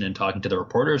resignation and talking to the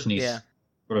reporters, and he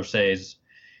sort of says,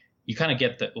 you kind of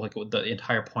get that, like, the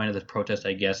entire point of this protest,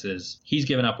 I guess, is he's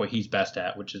given up what he's best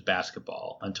at, which is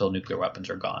basketball, until nuclear weapons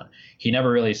are gone. He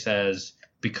never really says,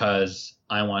 because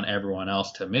I want everyone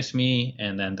else to miss me,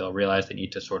 and then they'll realize they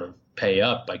need to sort of pay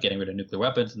up by getting rid of nuclear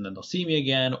weapons, and then they'll see me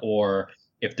again, or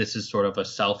if this is sort of a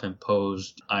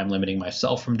self-imposed, I'm limiting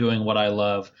myself from doing what I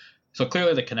love. So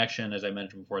clearly the connection, as I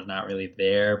mentioned before, is not really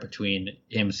there between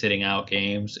him sitting out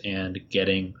games and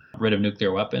getting rid of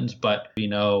nuclear weapons. But we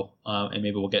know, and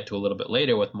maybe we'll get to a little bit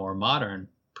later with more modern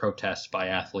protests by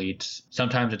athletes,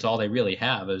 sometimes it's all they really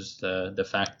have is the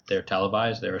fact that they're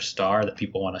televised, they're a star, that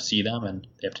people want to see them, and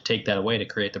they have to take that away to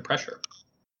create the pressure.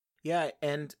 Yeah,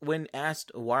 and when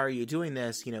asked, why are you doing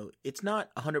this, it's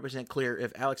not 100% clear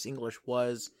if Alex English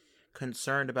was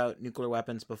concerned about nuclear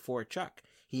weapons before Chuck.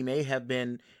 He may have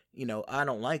been, I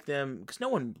don't like them, because no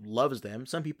one loves them.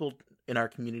 Some people in our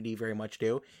community very much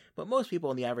do, but most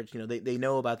people on the average, they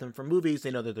know about them from movies,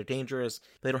 they know that they're dangerous,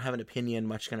 they don't have an opinion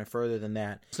much kind of further than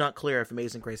that. It's not clear if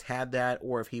Amazing Grace had that,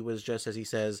 or if he was just, as he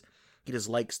says, he just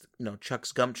likes,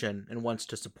 Chuck's gumption and wants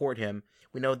to support him.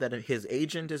 We know that his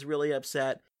agent is really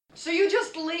upset. So you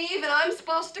just leave and I'm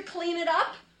supposed to clean it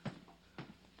up?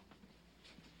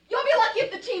 You'll be lucky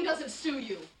if the team doesn't sue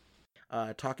you.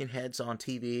 Talking heads on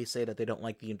TV say that they don't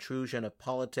like the intrusion of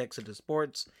politics into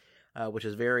sports, which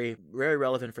is very, very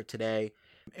relevant for today.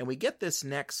 And we get this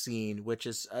next scene, which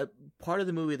is a part of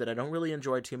the movie that I don't really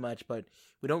enjoy too much, but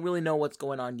we don't really know what's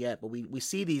going on yet. But we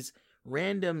see these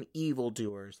random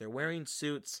evildoers. They're wearing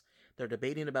suits. They're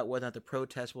debating about whether or not the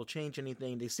protest will change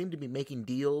anything. They seem to be making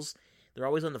deals. They're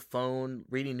always on the phone,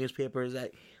 reading newspapers.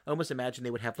 I almost imagine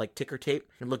they would have, like, ticker tape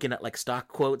and looking at, like, stock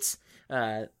quotes.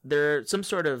 They're some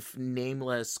sort of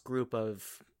nameless group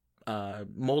of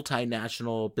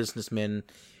multinational businessmen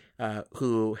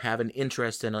who have an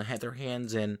interest and have their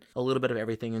hands in a little bit of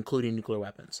everything, including nuclear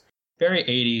weapons. Very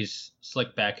 80s,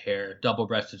 slick back hair,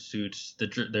 double-breasted suits.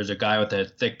 There's a guy with a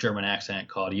thick German accent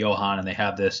called Johann, and they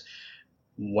have this,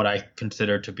 what I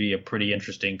consider to be a pretty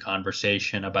interesting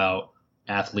conversation about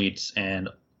athletes and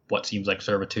what seems like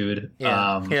servitude.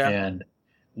 And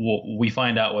we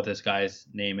find out what this guy's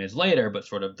name is later, but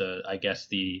sort of the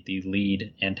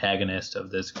lead antagonist of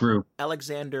this group.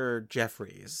 Alexander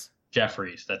Jeffries.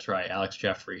 That's right, Alex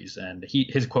Jeffries. And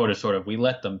his quote is sort of, we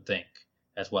let them think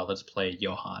as well as play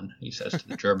Johann, he says to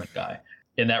the German guy.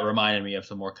 And that reminded me of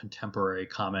some more contemporary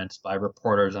comments by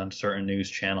reporters on certain news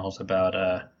channels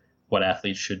about what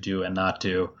athletes should do and not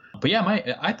do. But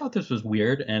yeah, I thought this was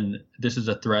weird, and this is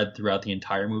a thread throughout the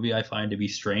entire movie I find to be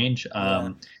strange.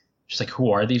 Just like,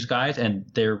 who are these guys? And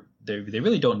they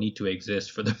really don't need to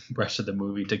exist for the rest of the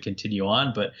movie to continue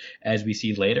on, but as we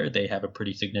see later, they have a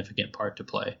pretty significant part to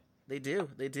play. They do.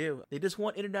 They just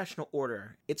want international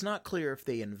order. It's not clear if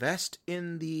they invest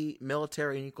in the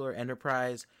military nuclear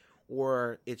enterprise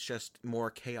or it's just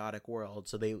more chaotic world.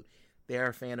 So they are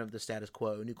a fan of the status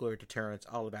quo, nuclear deterrence,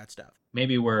 all of that stuff.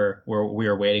 Maybe we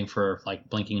are waiting for like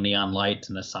blinking neon lights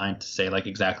and a sign to say like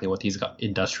exactly what these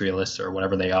industrialists or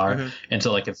whatever they are. Mm-hmm. And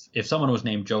so like if someone was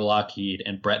named Joe Lockheed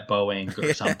and Brett Boeing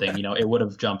or something, it would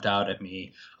have jumped out at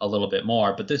me a little bit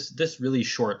more. But this really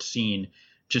short scene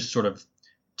just sort of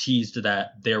teased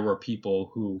that there were people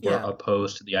who were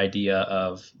opposed to the idea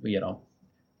of,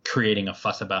 creating a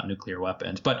fuss about nuclear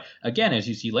weapons. But again, as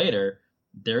you see later,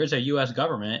 there is a U.S.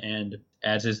 government, and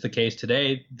as is the case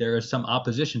today, there is some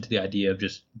opposition to the idea of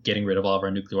just getting rid of all of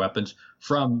our nuclear weapons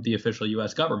from the official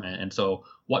U.S. government. And so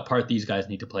what part these guys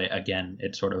need to play, again,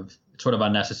 it's sort of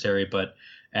unnecessary, but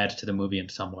adds to the movie in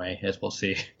some way, as we'll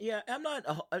see. Yeah,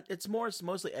 it's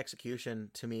mostly execution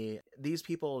to me. These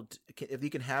people, if you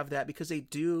can have that, because they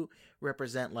do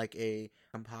represent like a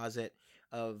composite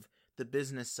of the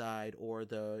business side or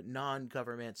the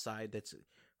non-government side that's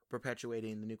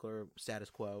perpetuating the nuclear status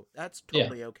quo, that's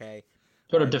totally okay.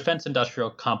 sort of defense industrial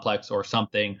complex or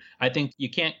something. I think you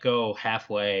can't go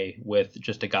halfway with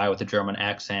just a guy with a German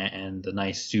accent and the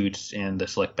nice suits and the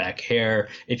slick back hair.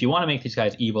 If you want to make these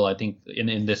guys evil, I think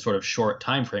in this sort of short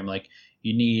time frame, like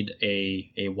you need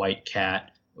a white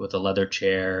cat with a leather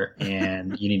chair,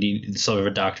 and you need sort of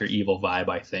a Dr. Evil vibe.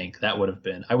 I think I would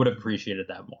have appreciated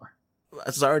that more.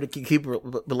 Sorry to keep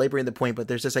belaboring the point, but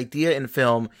there's this idea in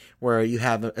film where you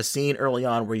have a scene early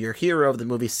on where your hero of the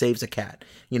movie saves a cat.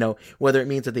 You know, whether it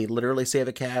means that they literally save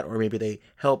a cat or maybe they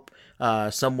help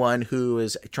someone who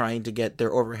is trying to get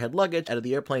their overhead luggage out of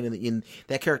the airplane, and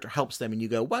that character helps them, and you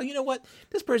go, well, you know what?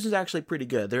 This person's actually pretty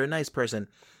good. They're a nice person.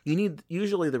 You need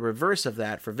usually the reverse of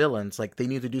that for villains. Like, they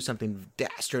need to do something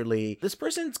dastardly. This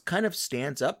person kind of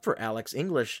stands up for Alex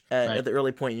English at the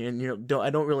early point. And, I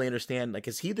don't really understand. Like,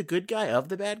 is he the good guy of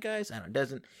the bad guys? I don't know. It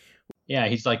doesn't. Yeah,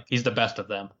 he's the best of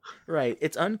them. Right.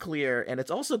 It's unclear. And it's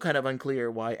also kind of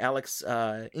unclear why Alex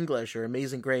English or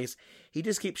Amazing Grace, he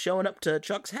just keeps showing up to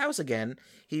Chuck's house again.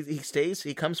 He stays.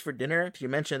 He comes for dinner. You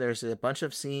mentioned there's a bunch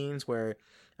of scenes where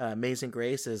Amazing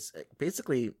Grace is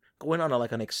basically going on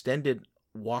an extended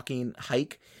walking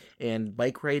hike and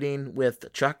bike riding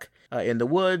with Chuck in the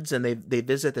woods, and they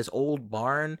visit this old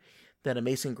barn that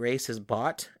Amazing Grace has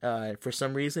bought for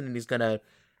some reason, and he's gonna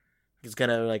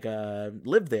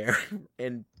live there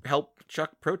and help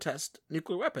Chuck protest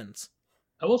nuclear weapons.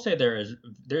 I will say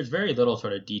there's very little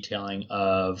sort of detailing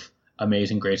of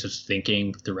Amazing Grace's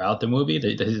thinking throughout the movie.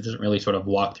 He doesn't really sort of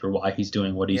walk through why he's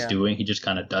doing what he's doing. He just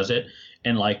kind of does it,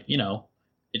 and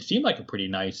it seemed like a pretty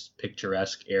nice,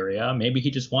 picturesque area. Maybe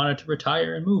he just wanted to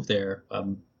retire and move there.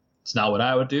 It's not what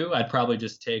I would do. I'd probably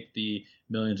just take the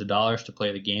millions of dollars to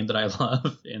play the game that I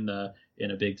love in a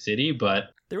big city.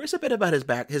 But there is a bit about his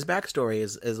backstory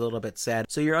is a little bit sad.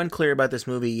 So you're unclear about this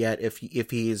movie yet. If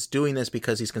he's doing this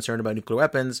because he's concerned about nuclear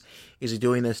weapons, is he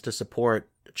doing this to support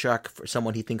Chuck for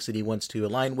someone he thinks that he wants to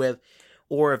align with?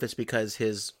 Or if it's because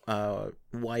his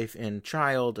wife and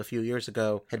child a few years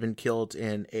ago had been killed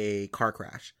in a car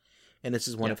crash. And this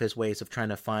is one of his ways of trying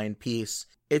to find peace.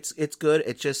 It's good.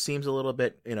 It just seems a little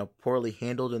bit, poorly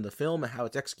handled in the film and how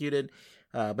it's executed.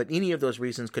 But any of those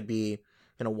reasons could be,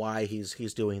 why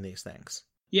he's doing these things.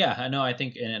 Yeah, I know. I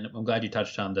think, and I'm glad you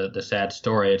touched on the sad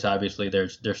story. It's obviously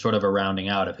there's sort of a rounding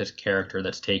out of his character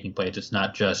that's taking place. It's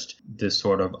not just this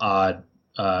sort of odd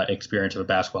experience of a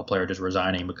basketball player just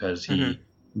resigning because he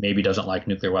maybe doesn't like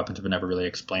nuclear weapons, but never really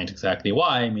explains exactly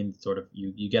why. I mean, sort of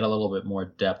you get a little bit more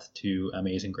depth to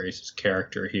Amazing Grace's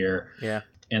character here. Yeah.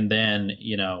 And then,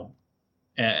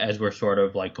 as we're sort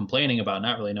of like complaining about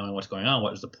not really knowing what's going on,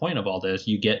 what is the point of all this?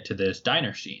 You get to this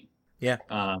diner scene. Yeah.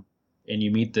 And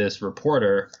you meet this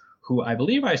reporter who I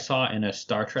believe I saw in a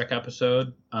Star Trek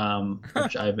episode,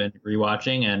 which I've been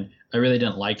rewatching, and I really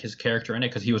didn't like his character in it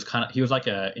because he was like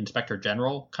a Inspector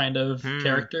General kind of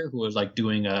character who was like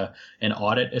doing an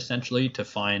audit essentially to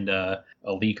find a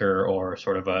leaker or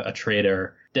sort of a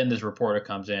traitor. Then this reporter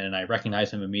comes in, and I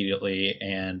recognize him immediately,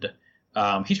 and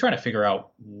he's trying to figure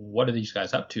out what are these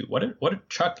guys up to? What are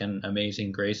Chuck and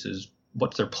Amazing Grace's?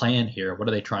 What's their plan here? What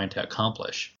are they trying to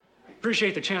accomplish?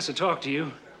 Appreciate the chance to talk to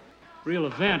you. Real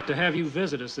event to have you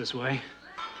visit us this way.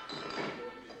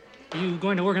 You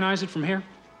going to organize it from here?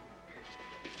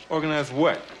 Organize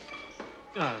what?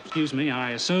 Excuse me,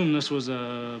 I assume this was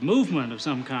a movement of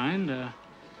some kind.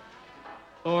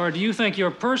 Or do you think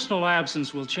your personal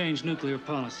absence will change nuclear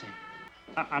policy?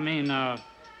 You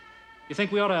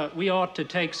think we ought to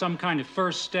take some kind of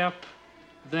first step,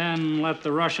 then let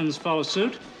the Russians follow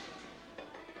suit?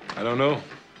 I don't know.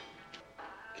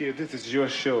 Kid, this is your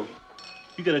show.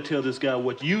 You gotta tell this guy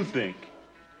what you think.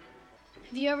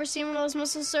 Have you ever seen one of those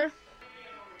missiles, sir?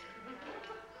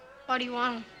 Why do you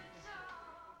want them?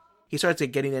 He starts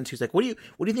getting into, he's like, what do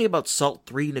you think about SALT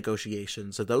III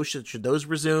negotiations? So those should those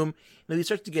resume? He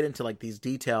starts to get into like these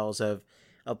details of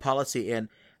policy, and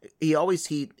he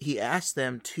asks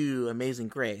them to Amazing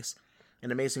Grace,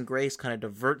 and Amazing Grace kind of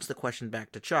diverts the question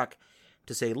back to Chuck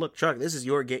to say, look, Chuck, this is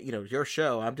your your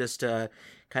show. I'm just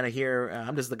kind of here.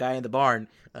 I'm just the guy in the barn.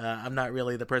 I'm not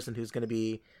really the person who's going to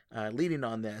be leading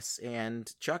on this.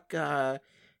 And Chuck,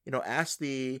 asked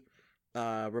the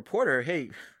reporter, hey,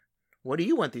 what do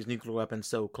you want these nuclear weapons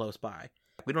so close by?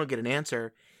 We don't get an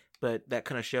answer, but that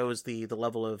kind of shows the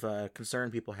level of concern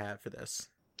people have for this.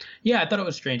 Yeah, I thought it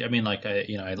was strange. I mean, like,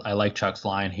 I like Chuck's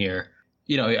line here.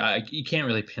 You can't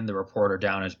really pin the reporter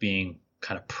down as being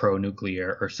kind of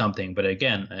pro-nuclear or something. But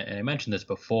again, and I mentioned this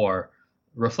before,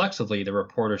 reflexively, the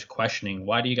reporter's questioning,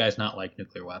 why do you guys not like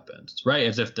nuclear weapons? Right?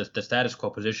 As if the status quo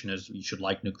position is you should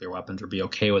like nuclear weapons or be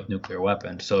okay with nuclear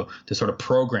weapons. So the sort of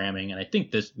programming, and I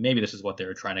think maybe this is what they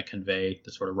were trying to convey,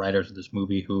 the sort of writers of this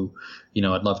movie who,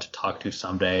 I'd love to talk to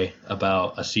someday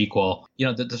about a sequel.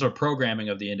 The sort of programming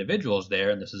of the individuals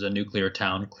there, and this is a nuclear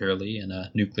town clearly in a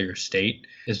nuclear state,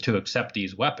 is to accept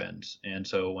these weapons. And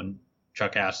so when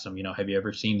Chuck asks them, have you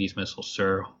ever seen these missiles,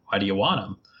 sir? Why do you want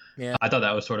them? Yeah. I thought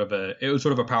that was sort of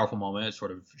a powerful moment. It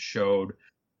sort of showed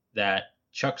that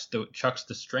Chuck's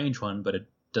the strange one, but it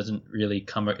doesn't really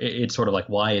come. It's sort of like,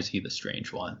 why is he the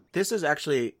strange one? This is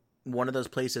actually one of those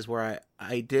places where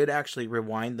I did actually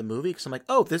rewind the movie because I'm like,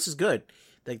 oh, this is good.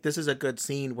 Like, this is a good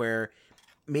scene where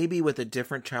maybe with a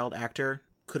different child actor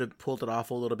could have pulled it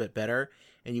off a little bit better,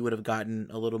 and you would have gotten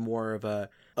a little more of a,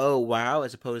 oh, wow,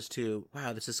 as opposed to,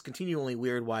 wow, this is continually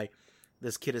weird why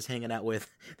this kid is hanging out with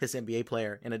this NBA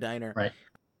player in a diner. Right.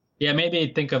 Yeah,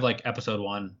 maybe think of like episode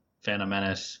 1, Phantom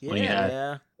Menace, when you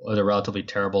had was a relatively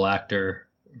terrible actor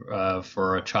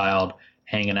for a child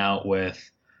hanging out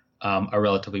with a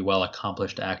relatively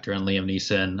well-accomplished actor in Liam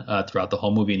Neeson throughout the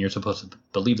whole movie, and you're supposed to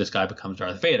believe this guy becomes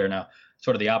Darth Vader. Now,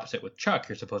 sort of the opposite with Chuck,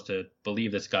 you're supposed to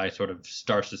believe this guy sort of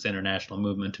starts this international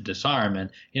movement to disarm, and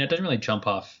it doesn't really jump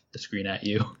off the screen at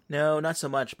you. No, not so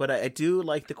much, but I do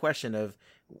like the question of,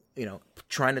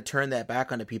 trying to turn that back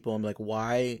onto people. I'm like,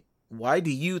 why do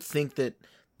you think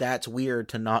that's weird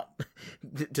to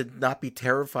not be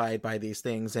terrified by these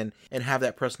things and have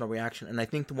that personal reaction? And I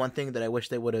think the one thing that I wish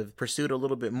they would have pursued a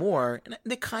little bit more, and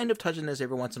they kind of touch on this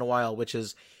every once in a while, which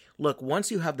is, look, once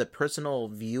you have the personal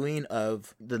viewing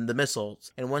of the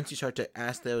missiles, and once you start to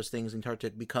ask those things and start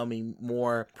to becoming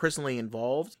more personally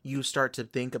involved, you start to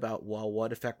think about, well,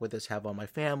 what effect would this have on my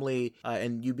family?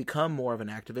 And you become more of an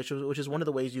activist, which is one of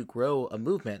the ways you grow a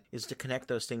movement, is to connect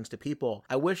those things to people.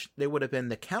 I wish there would have been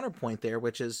the counterpoint there,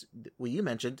 which is what you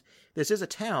mentioned. This is a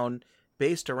town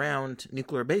based around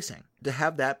nuclear basing. To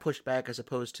have that pushed back as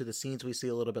opposed to the scenes we see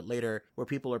a little bit later where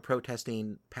people are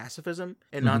protesting pacifism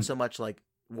and not so much like,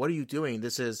 what are you doing?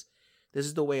 This is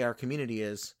the way our community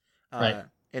is. Right.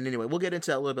 And anyway, we'll get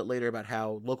into that a little bit later about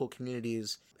how local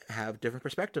communities have different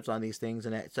perspectives on these things,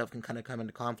 and that stuff can kind of come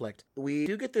into conflict. We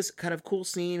do get this kind of cool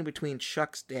scene between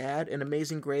Chuck's dad and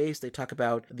Amazing Grace. They talk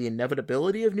about the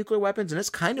inevitability of nuclear weapons, and it's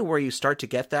kind of where you start to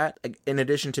get that. In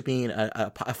addition to being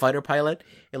a fighter pilot,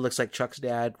 it looks like Chuck's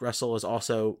dad, Russell, is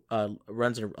also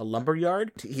runs a lumber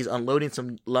yard. He's unloading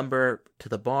some lumber to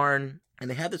the barn, and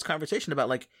they have this conversation about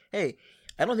like, hey,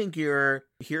 I don't think you're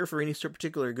here for any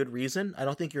particular good reason. I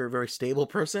don't think you're a very stable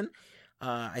person.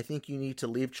 I think you need to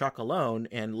leave Chuck alone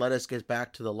and let us get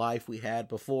back to the life we had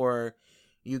before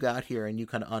you got here and you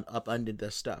kind of upended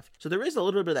this stuff. So there is a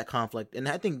little bit of that conflict. And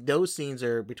I think those scenes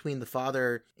are between the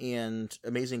father and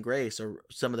Amazing Grace are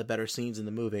some of the better scenes in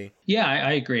the movie. Yeah,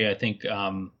 I agree. I think,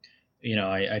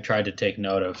 I tried to take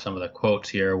note of some of the quotes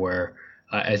here where,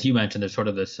 as you mentioned, there's sort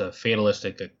of this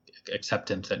fatalistic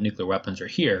acceptance that nuclear weapons are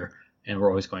here and we're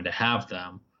always going to have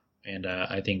them. And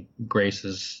I think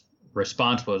Grace's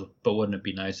response was, but wouldn't it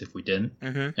be nice if we didn't?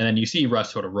 Mm-hmm. And then you see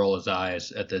Russ sort of roll his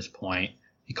eyes at this point.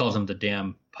 He calls him the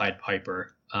damn Pied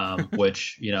Piper,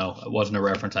 which, wasn't a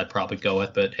reference I'd probably go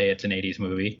with, but hey, it's an 80s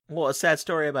movie. Well, a sad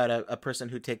story about a person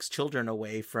who takes children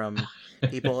away from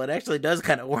people. It actually does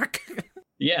kind of work.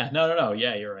 Yeah, no.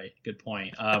 Yeah, you're right. Good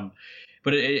point.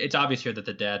 But it's obvious here that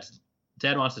the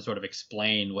dad wants to sort of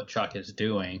explain what Chuck is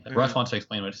doing. Mm-hmm. Russ wants to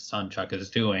explain what his son Chuck is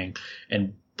doing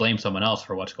and blame someone else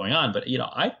for what's going on. But,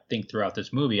 I think throughout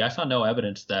this movie, I saw no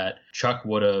evidence that Chuck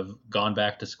would have gone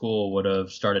back to school, would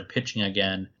have started pitching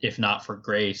again, if not for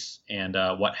Grace and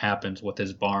what happens with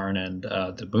his barn and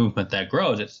the movement that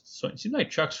grows. It seems like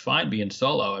Chuck's fine being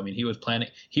solo. I mean, he was going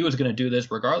to do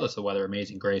this regardless of whether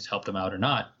Amazing Grace helped him out or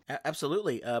not.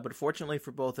 Absolutely. But fortunately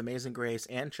for both Amazing Grace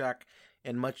and Chuck,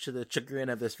 and much to the chagrin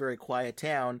of this very quiet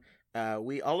town,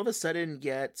 we all of a sudden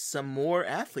get some more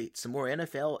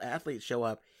NFL athletes show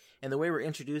up. And the way we're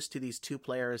introduced to these two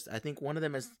players, I think one of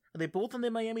them are they both on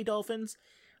the Miami Dolphins?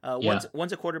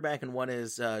 One's a quarterback and one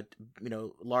is,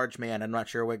 large man. I'm not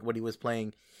sure what he was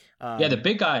playing. The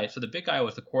big guy. So the big guy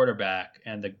was the quarterback,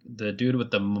 and the dude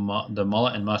with the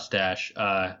mullet and mustache,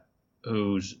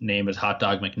 whose name is Hot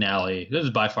Dog McNally. This is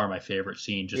by far my favorite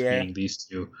scene, just meeting these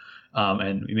two.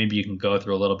 And maybe you can go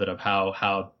through a little bit of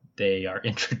how they are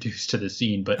introduced to the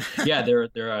scene. But yeah,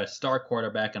 they're a star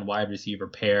quarterback and wide receiver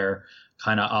pair,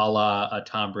 kind of a la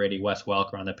Tom Brady, Wes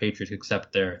Welker on the Patriots,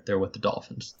 except they're with the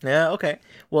Dolphins. Yeah, okay.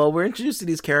 Well, we're introduced to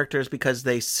these characters because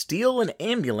they steal an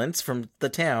ambulance from the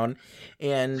town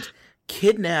and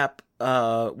kidnap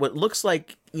what looks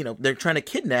like, they're trying to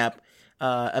kidnap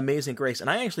Amazing Grace. And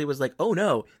I actually was like, oh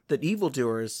no, the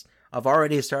evildoers have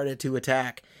already started to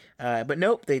attack. But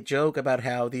nope, they joke about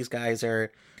how these guys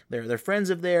they're friends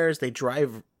of theirs. They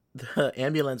drive the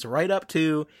ambulance right up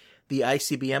to the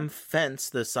ICBM fence,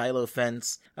 the silo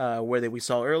fence, where we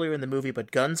saw earlier in the movie,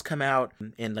 but guns come out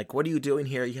and like, what are you doing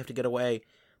here? You have to get away.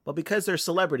 Well, because they're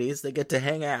celebrities, they get to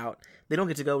hang out. They don't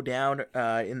get to go down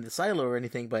in the silo or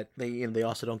anything, but they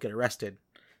also don't get arrested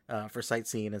for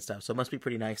sightseeing and stuff. So it must be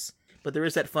pretty nice. But there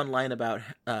is that fun line about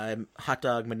Hot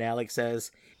Dog Manalik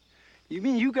says, "You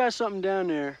mean you got something down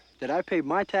there that I paid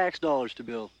my tax dollars to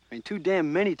build? I mean, too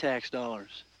damn many tax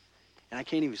dollars. And I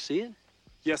can't even see it?"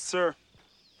 "Yes, sir."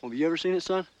 "Well, have you ever seen it,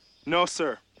 son?" "No,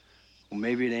 sir." "Well,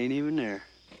 maybe it ain't even there."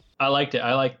 I liked it.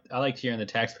 I liked hearing the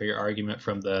taxpayer argument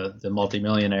from the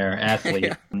multimillionaire athlete.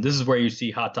 Yeah. This is where you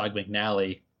see Hot Dog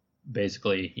McNally.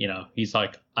 Basically, he's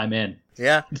like, I'm in.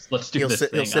 Yeah. Let's do this thing.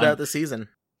 He'll sit out the season.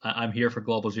 I'm here for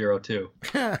Global Zero too.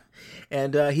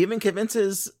 And he even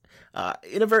convinces,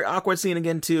 in a very awkward scene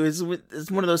again too, it's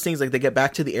one of those things like they get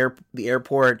back to the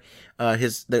airport.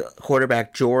 The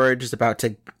quarterback George is about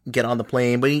to get on the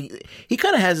plane, but he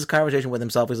kind of has this conversation with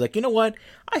himself. He's like, you know what?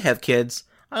 I have kids.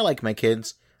 I like my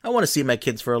kids. I want to see my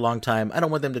kids for a long time. I don't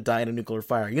want them to die in a nuclear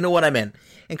fire. You know what I'm in?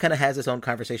 And kind of has his own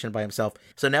conversation by himself.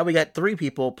 So now we got 3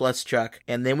 people plus Chuck.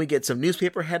 And then we get some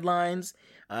newspaper headlines.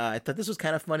 I thought this was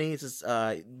kind of funny. There's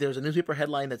a newspaper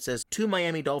headline that says, 2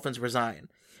 Miami Dolphins resign.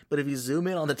 But if you zoom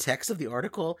in on the text of the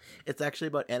article, it's actually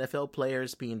about NFL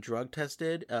players being drug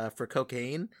tested for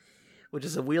cocaine, which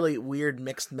is a really weird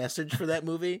mixed message for that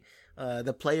movie.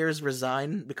 The players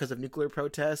resign because of nuclear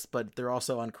protests, but they're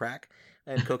also on crack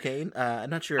and cocaine.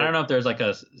 I'm not sure. I don't know if there's like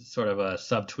a sort of a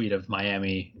subtweet of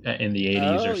Miami in the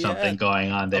 80s or something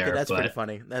going on there. Okay, that's pretty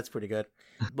funny. That's pretty good.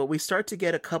 But we start to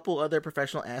get a couple other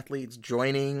professional athletes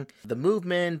joining the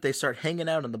movement. They start hanging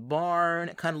out in the barn.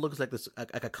 It kind of looks like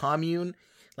like a commune.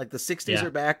 Like the 60s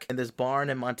are back in this barn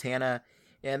in Montana.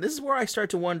 And this is where I start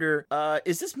to wonder,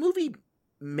 is this movie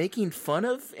making fun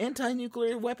of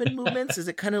anti-nuclear weapon movements? Is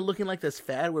it kind of looking like this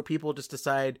fad where people just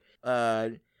decide,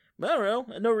 I don't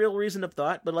know, no real reason of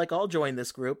thought, but like, I'll join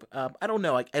this group. I don't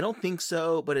know. I don't think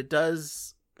so, but it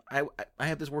does. I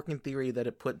have this working theory that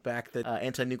it put back the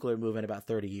anti-nuclear movement about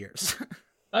 30 years.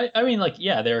 I mean, like,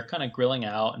 yeah, they're kind of grilling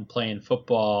out and playing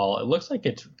football. It looks like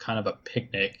it's kind of a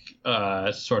picnic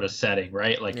sort of setting,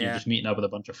 right? Like you're just meeting up with a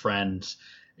bunch of friends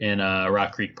in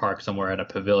Rock Creek Park somewhere at a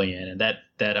pavilion, and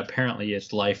that apparently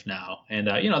is life now. And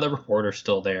the reporter's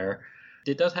still there.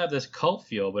 It does have this cult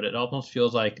feel, but it almost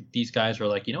feels like these guys are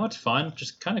like, what's fun?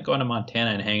 Just kind of going to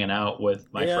Montana and hanging out with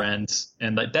my friends.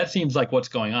 And that seems like what's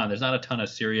going on. There's not a ton of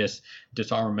serious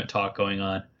disarmament talk going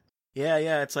on.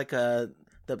 Yeah. It's like the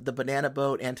banana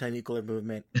boat anti-nuclear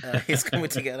movement is coming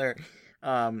together.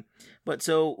 But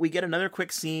so we get another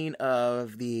quick scene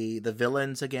of the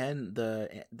villains again,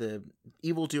 the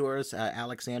evildoers,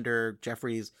 Alexander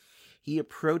Jeffries. He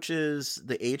approaches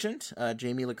the agent,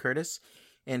 Jamie Lee Curtis,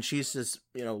 and she's just,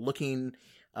 looking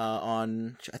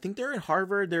on. I think they're in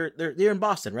Harvard. They're in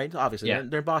Boston, right? Obviously,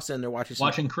 they're in Boston. They're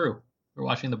watching crew. They're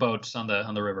watching the boats on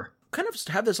the river. Kind of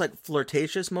have this like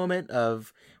flirtatious moment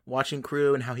of watching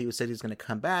crew and how he said he's going to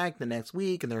come back the next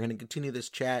week and they're going to continue this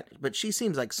chat. But she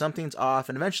seems like something's off,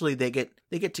 and eventually they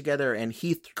get together, and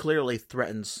he clearly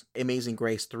threatens Amazing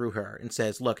Grace through her and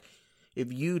says, "Look,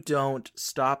 if you don't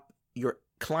stop your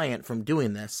client from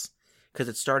doing this, because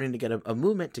it's starting to get a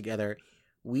movement together,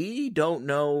 we don't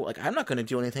know, like, I'm not going to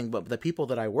do anything, but the people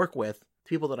that I work with, the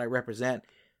people that I represent,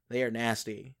 they are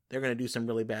nasty. They're going to do some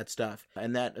really bad stuff."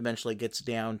 And that eventually gets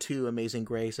down to Amazing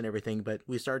Grace and everything, but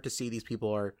we start to see these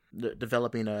people are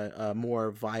developing a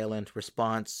more violent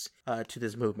response to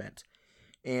this movement.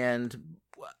 And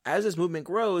as this movement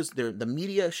grows, the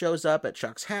media shows up at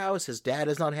Chuck's house. His dad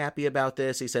is not happy about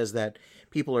this. He says that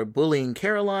people are bullying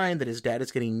Caroline, that his dad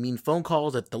is getting mean phone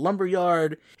calls at the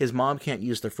lumberyard. His mom can't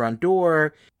use the front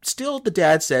door. Still, the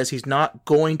dad says he's not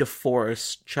going to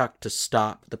force Chuck to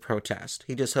stop the protest.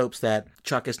 He just hopes that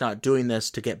Chuck is not doing this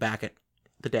to get back at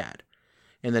the dad,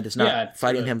 and that it's not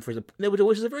fighting him for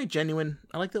which is a very genuine.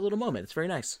 I like that little moment. It's very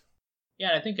nice.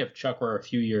 Yeah, I think if Chuck were a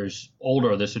few years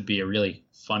older, this would be a really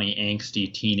funny,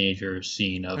 angsty teenager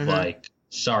scene of like,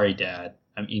 "Sorry, Dad,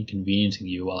 I'm inconveniencing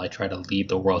you while I try to lead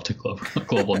the world to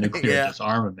global nuclear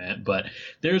disarmament." But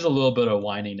there's a little bit of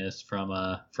whininess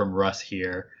from Russ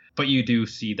here. But you do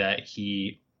see that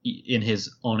he, in his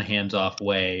own hands-off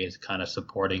way, is kind of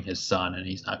supporting his son, and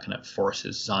he's not going to force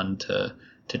his son to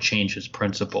change his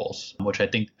principles, which I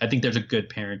think there's a good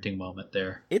parenting moment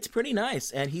there. It's pretty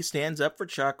nice, and he stands up for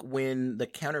Chuck when the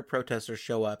counter protesters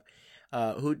show up,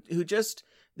 who just,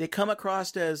 they come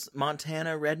across as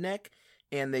Montana redneck,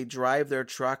 and they drive their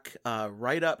truck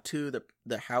right up to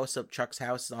the house of Chuck's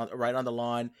house, right on the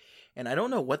lawn. And I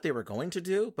don't know what they were going to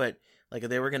do, but like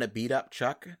they were going to beat up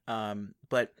Chuck.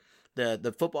 But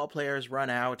the football players run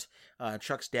out.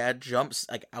 Chuck's dad jumps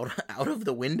like out of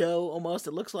the window almost.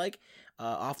 It looks like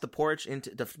off the porch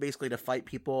basically to fight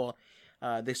people.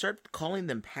 They start calling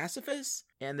them pacifists,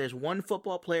 and there's one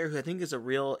football player who I think is a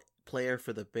real player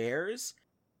for the Bears.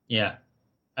 Yeah.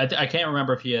 I can't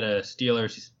remember if he had a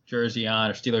Steelers jersey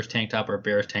on or Steelers tank top or a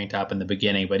Bears tank top in the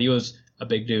beginning, but he was a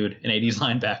big dude, an 80s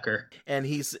linebacker. And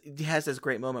he has this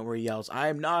great moment where he yells,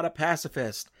 "I'm not a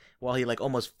pacifist," while he like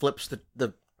almost flips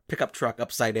the pickup truck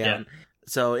upside down. Yeah.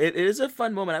 So it is a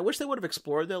fun moment. I wish they would have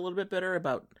explored that a little bit better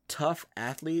about tough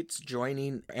athletes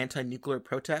joining anti-nuclear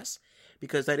protests,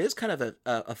 because that is kind of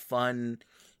a fun,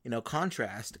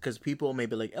 contrast, because people may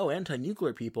be like, oh,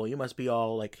 anti-nuclear people, you must be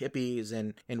all like hippies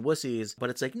and wussies. But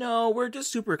it's like, no, we're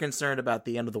just super concerned about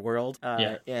the end of the world.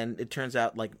 And it turns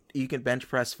out like you can bench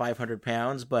press 500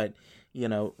 pounds, but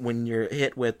when you're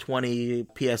hit with 20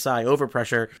 PSI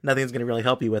overpressure, nothing's going to really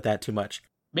help you with that too much.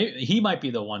 Maybe he might be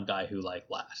the one guy who like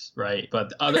lasts, right?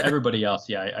 But everybody else,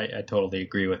 I totally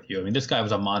agree with you. I mean, this guy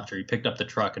was a monster. He picked up the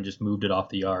truck and just moved it off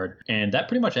the yard, and that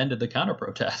pretty much ended the counter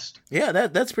protest. Yeah,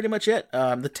 that's pretty much it.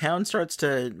 The town starts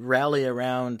to rally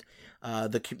around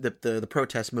the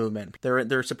protest movement.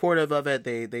 They're supportive of it.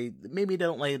 They maybe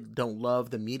don't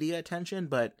love the media attention,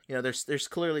 but there's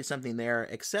clearly something there.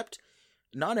 Except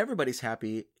not everybody's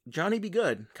happy. Johnny B.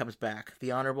 Good comes back.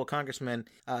 The honorable congressman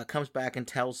comes back and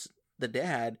tells the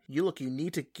dad, you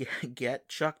need to get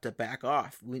Chuck to back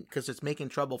off because it's making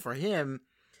trouble for him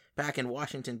back in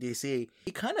Washington, D.C.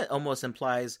 He kind of almost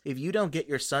implies, if you don't get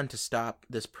your son to stop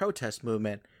this protest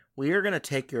movement, we are going to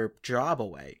take your job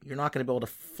away. You're not going to be able to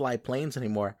fly planes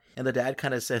anymore. And the dad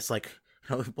kind of says, like,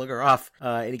 bugger off.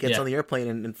 And he gets on the airplane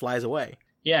and flies away.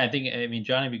 Yeah, I mean,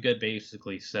 Johnny B. Good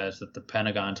basically says that the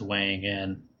Pentagon's weighing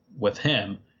in with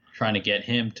him, trying to get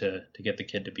him to get the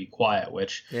kid to be quiet,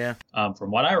 which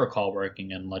from what I recall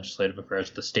working in legislative affairs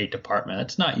at the State Department,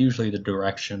 it's not usually the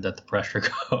direction that the pressure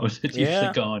goes. It's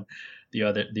usually going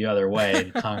the other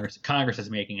way. Congress is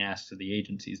making asks of the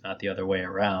agencies, not the other way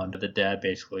around. The dad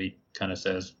basically kind of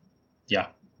says, yeah,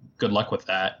 good luck with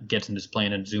that, gets in his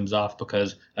plane and zooms off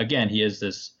because, again, he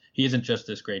isn't just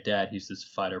this great dad, he's this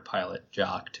fighter pilot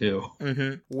jock too.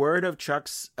 Mm-hmm. Word of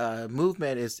Chuck's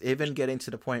movement is even getting to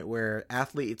the point where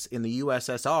athletes in the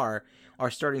USSR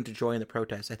are starting to join the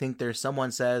protest. I think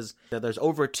someone says that there's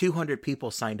over 200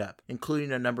 people signed up,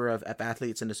 including a number of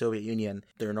athletes in the Soviet Union.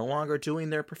 They're no longer doing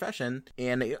their profession.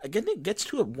 And again, it gets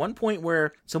to one point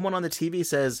where someone on the TV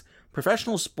says,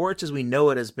 professional sports as we know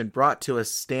it has been brought to a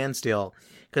standstill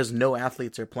because no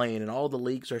athletes are playing and all the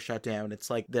leagues are shut down. It's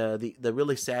like the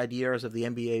really sad years of the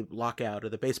NBA lockout or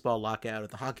the baseball lockout or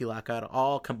the hockey lockout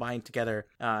all combined together.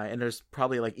 And there's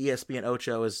probably like ESPN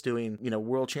Ocho is doing,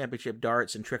 world championship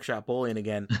darts and trick shot bowling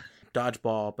again,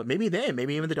 dodgeball. But maybe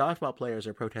even the dodgeball players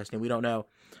are protesting. We don't know.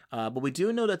 But we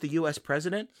do know that the U.S.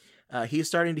 president, he's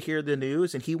starting to hear the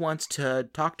news and he wants to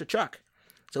talk to Chuck.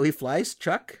 So he flies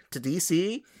Chuck to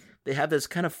D.C. They have this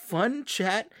kind of fun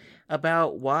chat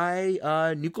about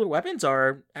why nuclear weapons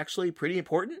are actually pretty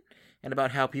important and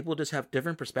about how people just have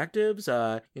different perspectives.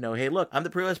 Hey, look, I'm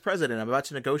the U.S. president. I'm about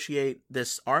to negotiate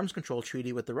this arms control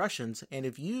treaty with the Russians. And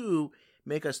if you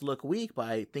make us look weak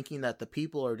by thinking that the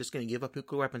people are just going to give up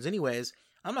nuclear weapons anyways,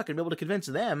 I'm not going to be able to convince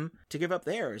them to give up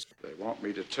theirs. They want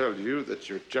me to tell you that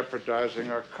you're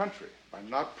jeopardizing our country by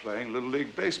not playing Little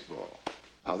League Baseball.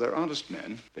 Now, they're honest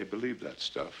men. They believe that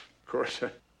stuff. Of course,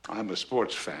 I'm a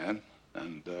sports fan,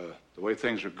 and the way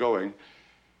things are going,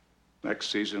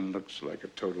 next season looks like a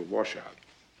total washout.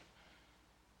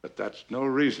 But that's no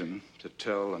reason to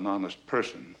tell an honest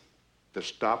person to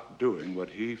stop doing what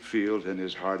he feels in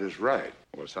his heart is right.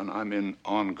 Well, son, I'm in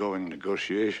ongoing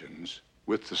negotiations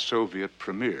with the Soviet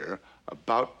premier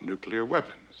about nuclear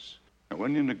weapons. And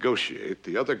when you negotiate,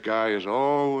 the other guy is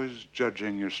always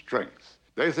judging your strength.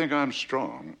 They think I'm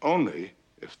strong only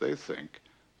if they think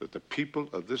that the people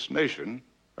of this nation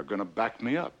are going to back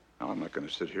me up. Now, I'm not going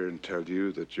to sit here and tell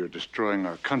you that you're destroying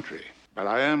our country, but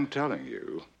I am telling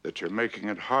you that you're making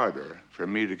it harder for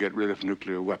me to get rid of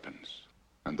nuclear weapons.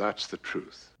 And that's the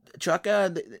truth. Chuck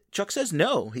says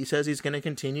no. He says he's going to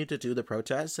continue to do the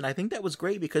protests. And I think that was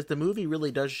great because the movie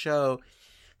really does show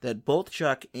that both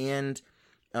Chuck and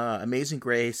Amazing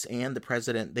Grace and the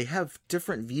president, they have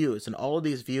different views. And all of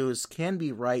these views can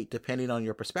be right depending on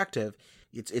your perspective.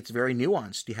 It's very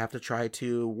nuanced. You have to try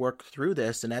to work through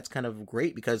this. And that's kind of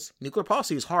great because nuclear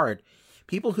policy is hard.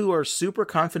 People who are super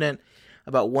confident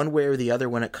about one way or the other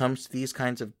when it comes to these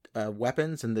kinds of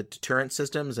weapons and the deterrent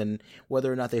systems and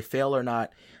whether or not they fail or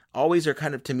not always are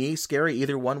kind of, to me, scary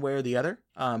either one way or the other.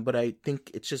 But I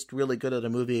think it's just really good that a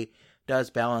movie does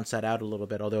balance that out a little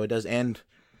bit, although it does end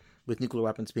with nuclear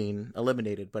weapons being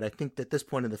eliminated. But I think at this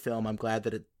point in the film, I'm glad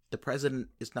that the president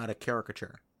is not a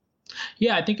caricature.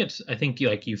 Yeah, I think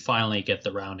like you finally get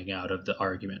the rounding out of the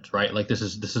argument, right? Like this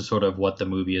is sort of what the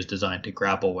movie is designed to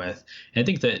grapple with. And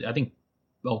I think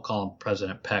I'll call him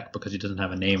President Peck because he doesn't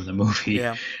have a name in the movie.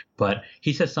 Yeah. But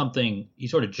he says something, he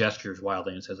sort of gestures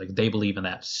wildly and says like they believe in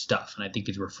that stuff. And I think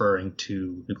he's referring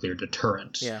to nuclear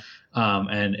deterrence. Yeah.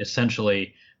 And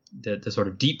essentially the sort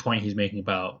of deep point he's making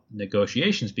about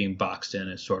negotiations being boxed in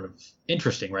is sort of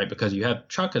interesting, right? Because you have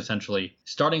Chuck essentially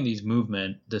starting this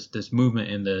movement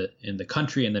in the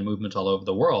country and then movements all over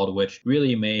the world, which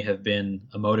really may have been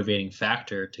a motivating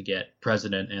factor to get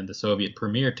President and the Soviet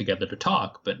premier together to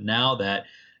talk. But now that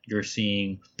you're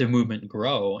seeing the movement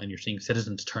grow and you're seeing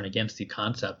citizens turn against the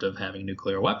concept of having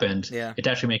nuclear weapons, it's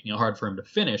actually making it hard for him to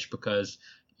finish because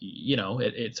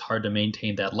it's hard to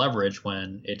maintain that leverage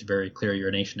when it's very clear your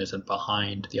nation isn't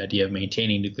behind the idea of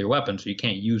maintaining nuclear weapons. So you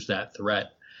can't use that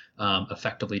threat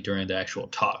effectively during the actual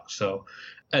talk. So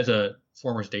as a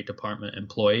former State Department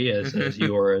employee, as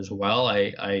you are as well,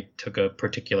 I took a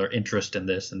particular interest in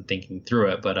this and thinking through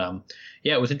it. But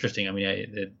it was interesting. I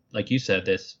mean, like you said,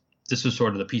 this was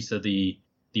sort of the piece of the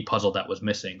puzzle that was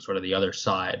missing, sort of the other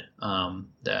side. And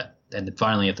then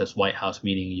finally at this White House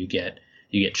meeting, you get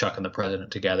Chuck and the president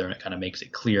together, and it kind of makes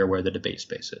it clear where the debate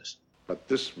space is. But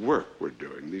this work we're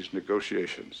doing, these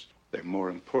negotiations, they're more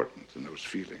important than those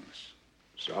feelings.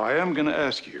 So I am going to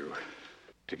ask you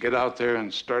to get out there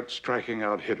and start striking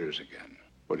out hitters again.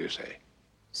 What do you say?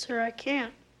 Sir, I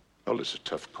can't. Well, it's a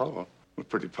tough call. We're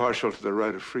pretty partial to the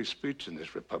right of free speech in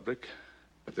this republic.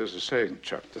 But there's a saying,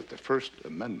 Chuck, that the First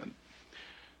Amendment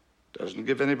doesn't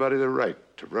give anybody the right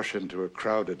to rush into a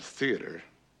crowded theater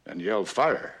and yell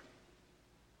fire.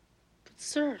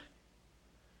 Sir,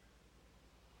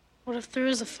 what if there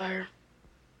is a fire?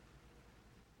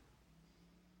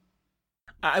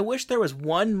 I wish there was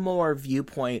one more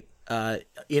viewpoint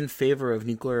in favor of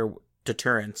nuclear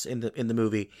deterrence in the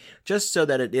movie, just so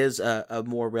that it is a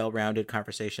more well-rounded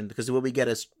conversation, because what we get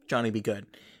is Johnny Be Good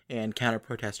and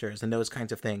counter-protesters and those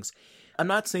kinds of things. I'm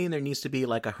not saying there needs to be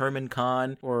like a Herman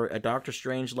Kahn or a Dr.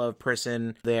 Strangelove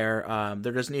person there.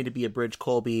 There doesn't need to be a Bridge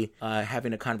Colby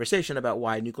having a conversation about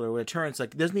why nuclear deterrence.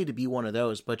 Like, there doesn't need to be one of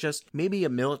those, but just maybe a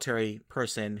military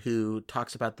person who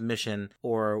talks about the mission,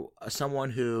 or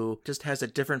someone who just has a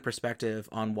different perspective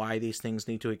on why these things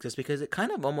need to exist. Because it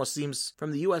kind of almost seems,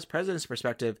 from the U.S. president's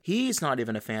perspective, he's not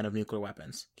even a fan of nuclear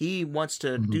weapons. He wants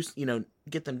to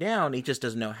get them down. He just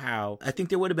doesn't know how. I think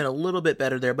there would have been a little bit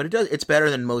better there, but it's better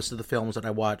than most of the films that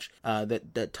I watch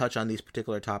that touch on these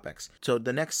particular topics. So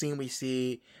the next scene we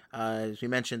see, as we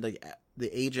mentioned,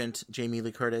 the agent Jamie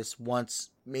Lee Curtis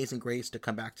wants Amazing Grace to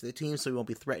come back to the team so he won't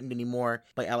be threatened anymore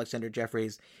by Alexander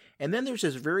Jeffries. And then there's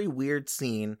this very weird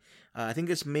scene, I think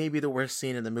this may be the worst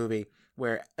scene in the movie,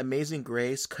 where Amazing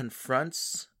Grace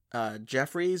confronts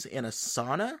Jeffries in a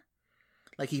sauna.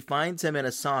 Like, he finds him in a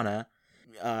sauna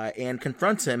and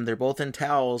confronts him. They're both in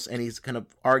towels, and he's kind of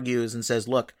argues and says,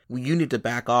 look, you need to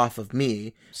back off of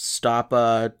me. Stop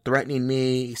threatening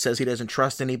me. He says he doesn't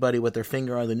trust anybody with their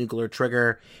finger on the nuclear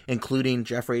trigger, including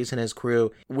Jeffries and his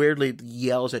crew. Weirdly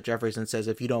yells at Jeffries and says,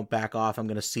 if you don't back off, I'm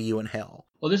going to see you in hell.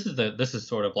 Well, this is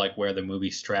sort of like where the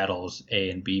movie straddles A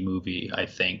and B movie, I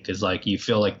think, is like you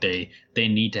feel like they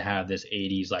need to have this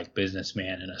 80s like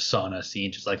businessman in a sauna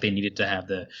scene, just like they needed to have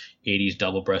the 80s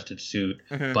double-breasted suit,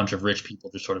 bunch of rich people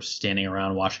just sort of standing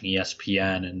around watching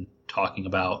ESPN and talking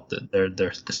about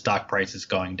the stock prices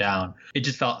going down. It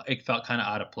felt kind of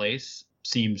out of place.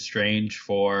 Seemed strange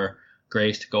for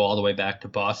Grace to go all the way back to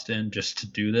Boston just to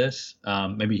do this.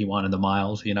 Maybe he wanted the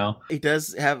miles, He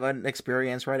does have an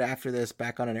experience right after this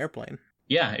back on an airplane.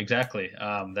 Yeah, exactly.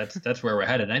 That's where we're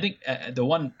headed. And I think the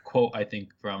one quote I think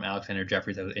from Alexander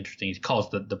Jeffries that was interesting, he calls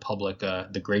the public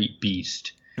the great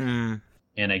beast. And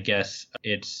I guess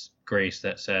it's Grace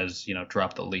that says,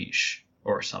 drop the leash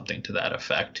or something to that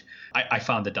effect. I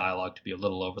found the dialogue to be a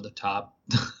little over the top.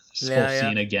 This whole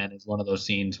scene, again, is one of those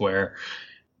scenes where,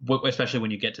 especially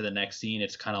when you get to the next scene,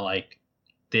 it's kind of like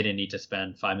they didn't need to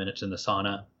spend 5 minutes in the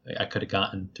sauna. I could have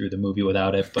gotten through the movie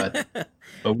without it, but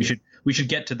we should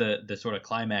get to the sort of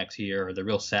climax here, or the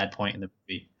real sad point in the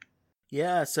movie.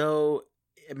 Yeah, so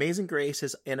Amazing Grace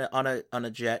is on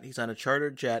a jet. He's on a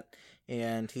chartered jet,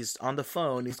 and he's on the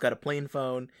phone. He's got a plane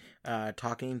phone,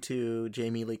 talking to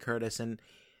Jamie Lee Curtis, and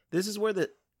this is where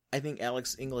I think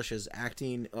Alex English's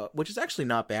acting, which is actually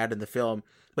not bad in the film,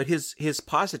 but his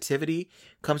positivity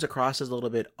comes across as a little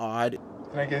bit odd.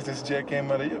 I guess this jet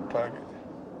came out of your pocket.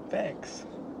 Thanks.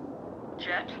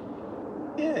 Jet?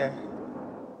 Yeah.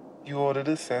 You ordered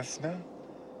a Cessna.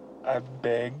 I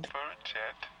begged for a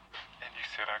jet, and you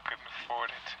said I couldn't afford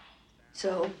it.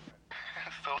 So?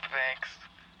 So thanks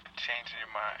for changing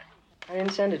your mind. I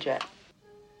didn't send a jet.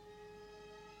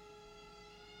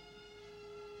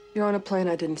 You're on a plane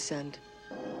I didn't send.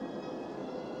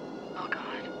 Oh,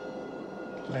 God.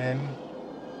 Lynn,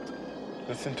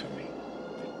 listen to me.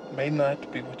 It may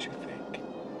not be what you think.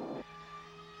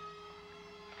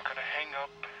 I'm gonna hang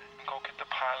up and go get the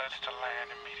pilots to land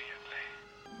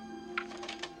immediately.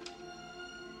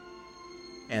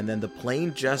 And then the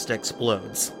plane just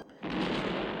explodes.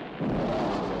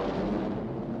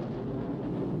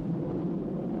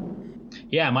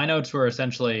 Yeah, my notes were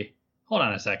essentially, hold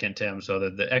on a second, Tim. So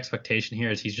the expectation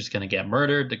here is he's just going to get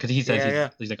murdered, because he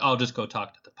says he's like, I'll just go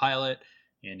talk to the pilot,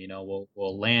 and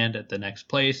we'll land at the next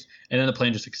place, and then the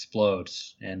plane just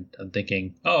explodes. And I'm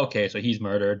thinking, oh, okay, so he's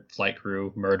murdered, flight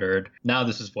crew murdered. Now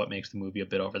this is what makes the movie a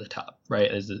bit over the top,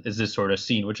 right? Is this sort of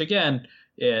scene, which again,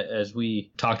 as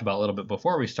we talked about a little bit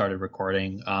before we started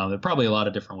recording, there are probably a lot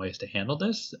of different ways to handle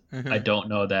this. Mm-hmm. I don't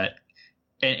know that.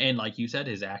 And like you said,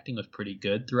 his acting was pretty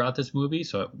good throughout this movie,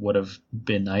 so it would have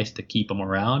been nice to keep him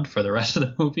around for the rest of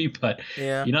the movie. But,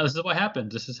 this is what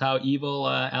happens. This is how evil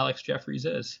Alex Jeffries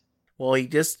is. Well,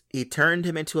 he turned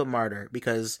him into a martyr,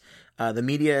 because the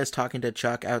media is talking to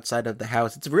Chuck outside of the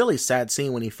house. It's a really sad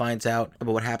scene when he finds out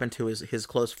about what happened to his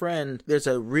close friend. There's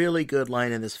a really good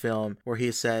line in this film where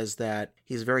he says that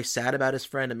he's very sad about his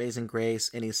friend, Amazing Grace,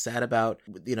 and he's sad about,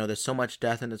 there's so much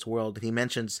death in this world. And he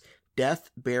mentions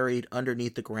death buried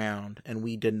underneath the ground, and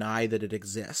we deny that it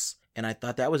exists. And I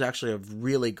thought that was actually a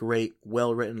really great,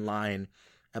 well-written line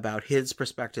about his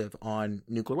perspective on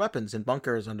nuclear weapons and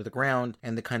bunkers under the ground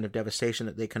and the kind of devastation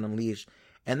that they can unleash.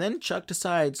 And then Chuck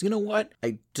decides, you know what?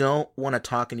 I don't want to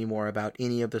talk anymore about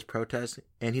any of this protest.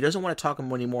 And he doesn't want to talk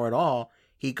anymore at all.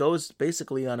 He goes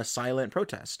basically on a silent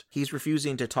protest. He's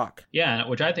refusing to talk. Yeah,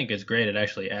 which I think is great. It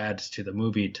actually adds to the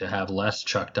movie to have less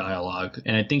Chuck dialogue.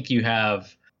 And I think you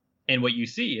have... And what you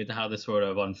see and how this sort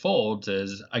of unfolds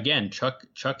is, again, Chuck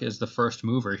is the first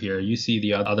mover here. You see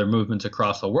the other movements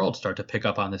across the world start to pick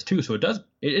up on this too. So it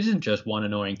isn't just one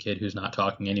annoying kid who's not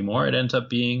talking anymore. It ends up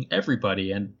being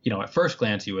everybody. And, at first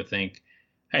glance, you would think,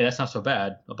 hey, that's not so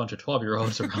bad. A bunch of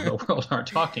 12-year-olds around the world aren't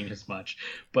talking as much.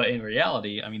 But in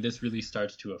reality, I mean, this really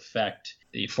starts to affect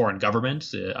the foreign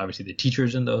governments, obviously the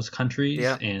teachers in those countries,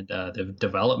 and the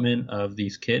development of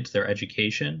these kids, their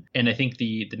education. And I think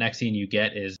the next scene you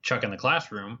get is Chuck in the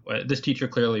classroom. This teacher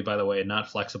clearly, by the way, not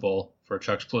flexible for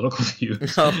Chuck's political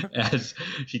views, as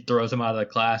she throws him out of the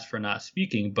class for not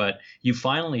speaking. But you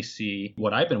finally see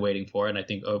what I've been waiting for, and I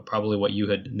think probably what you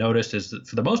had noticed is that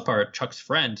for the most part, Chuck's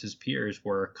friends, his peers,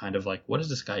 were kind of like, what is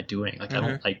this guy doing? Like, I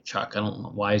don't like Chuck. I don't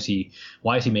know. Why is he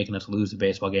making us lose the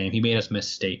baseball game? He made us miss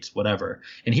states, whatever.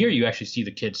 And here you actually see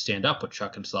the kids stand up with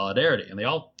Chuck in solidarity, and they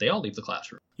all leave the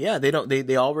classroom. Yeah,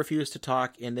 they all refuse to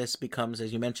talk, and this becomes,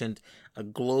 as you mentioned, a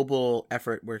global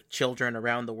effort where children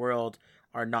around the world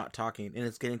are not talking, and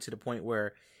it's getting to the point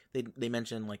where they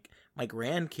mention, like, my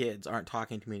grandkids aren't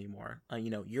talking to me anymore.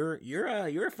 You're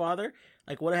a father.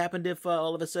 Like, what happened if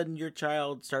all of a sudden your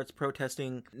child starts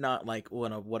protesting, not like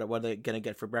what are they gonna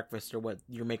get for breakfast or what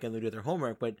you're making them do their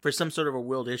homework, but for some sort of a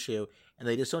world issue, and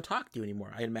they just don't talk to you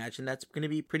anymore? I imagine that's going to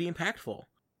be pretty impactful.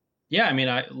 Yeah, I mean,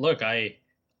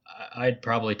 I'd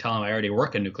probably tell him I already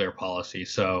work in nuclear policy,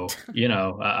 so,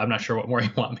 I'm not sure what more you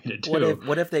want me to do.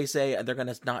 What if they say they're going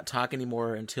to not talk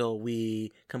anymore until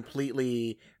we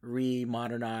completely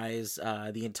re-modernize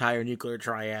the entire nuclear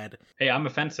triad? Hey, I'm a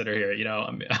fence sitter here,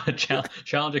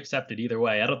 challenge accepted either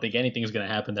way. I don't think anything's going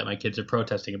to happen that my kids are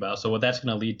protesting about, so what that's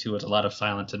going to lead to is a lot of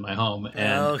silence in my home,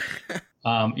 and...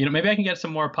 maybe I can get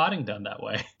some more potting done that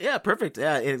way. Yeah, perfect.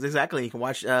 Yeah, exactly. You can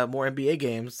watch more NBA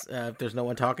games if there's no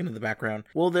one talking in the background.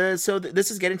 Well, this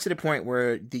is getting to the point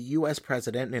where the U.S.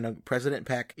 president, President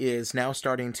Peck, is now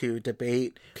starting to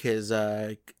debate his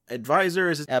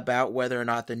advisors about whether or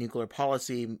not the nuclear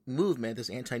policy movement, this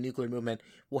anti-nuclear movement,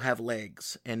 will have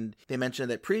legs. And they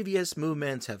mentioned that previous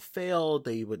movements have failed.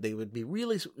 They would be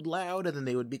really loud and then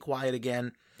they would be quiet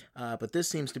again. But this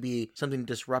seems to be something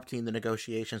disrupting the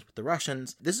negotiations with the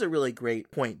Russians. This is a really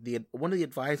great point. One of the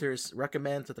advisors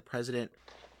recommends that the president...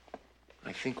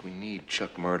 I think we need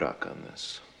Chuck Murdoch on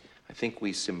this. I think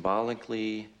we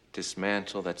symbolically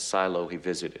dismantle that silo he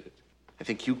visited. I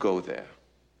think you go there.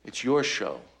 It's your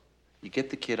show. You get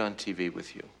the kid on TV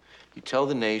with you. You tell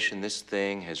the nation this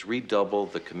thing has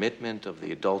redoubled the commitment of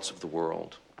the adults of the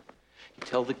world.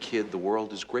 Tell the kid the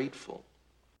world is grateful.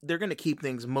 They're going to keep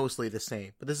things mostly the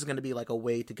same, but this is going to be like a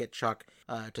way to get Chuck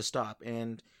to stop.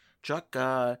 And Chuck,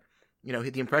 the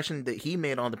impression that he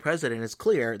made on the president is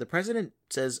clear. The president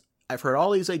says, I've heard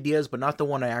all these ideas, but not the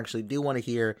one I actually do want to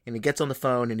hear. And he gets on the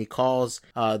phone and he calls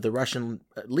the Russian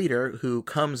leader, who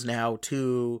comes now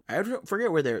to, I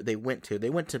forget where they went to. They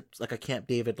went to like a Camp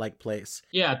David-like place.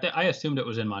 Yeah, I assumed it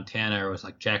was in Montana, or it was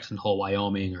like Jackson Hole,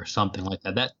 Wyoming, or something like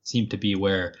that. That seemed to be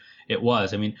where it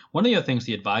was. I mean, one of the other things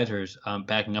the advisors,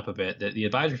 backing up a bit, the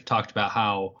advisors talked about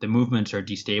how the movements are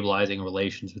destabilizing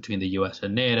relations between the U.S.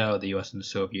 and NATO, the U.S. and the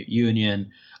Soviet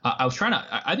Union. I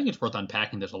think it's worth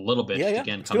unpacking this a little bit,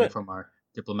 again, coming from our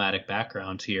diplomatic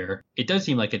backgrounds here. It does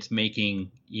seem like it's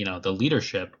making, the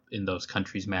leadership in those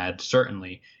countries mad,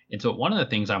 certainly. And so one of the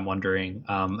things I'm wondering,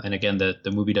 and again,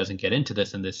 the movie doesn't get into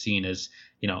this in this scene, is,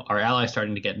 are allies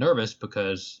starting to get nervous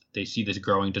because they see this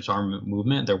growing disarmament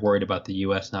movement? They're worried about the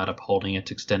U.S. not upholding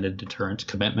its extended deterrence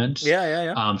commitments.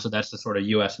 Yeah. So that's the sort of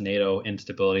U.S.-NATO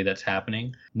instability that's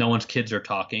happening. No one's kids are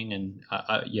talking, and,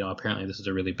 apparently this is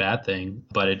a really bad thing,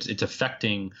 but it's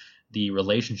affecting the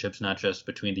relationships, not just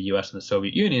between the U.S. and the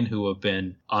Soviet Union, who have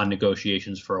been on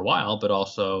negotiations for a while, but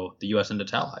also the U.S. and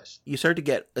its allies. You start to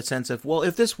get a sense of, well,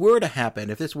 if this were to happen,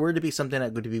 if this were to be something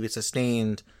that would be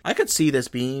sustained, I could see this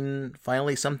being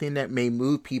finally something that may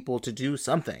move people to do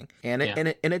something. And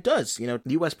it does. The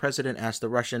U.S. president asked the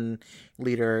Russian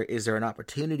leader, is there an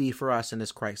opportunity for us in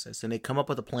this crisis? And they come up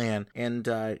with a plan.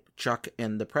 And Chuck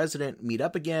and the president meet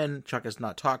up again. Chuck is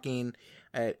not talking.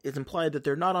 It's implied that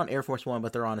they're not on Air Force One,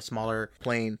 but they're on a smaller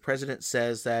plane. President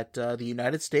says that the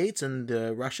United States and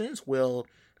the Russians will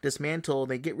dismantle,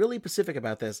 they get really specific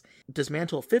about this,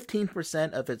 dismantle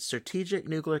 15% of its strategic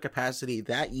nuclear capacity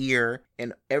that year,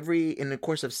 and in the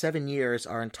course of 7 years,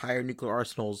 our entire nuclear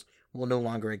arsenals will no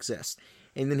longer exist.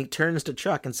 And then he turns to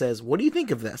Chuck and says, what do you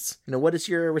think of this? What is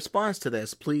your response to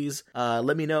this? Please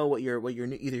let me know what your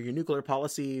either your nuclear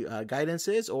policy guidance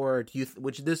is, or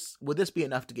would this be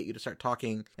enough to get you to start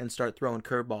talking and start throwing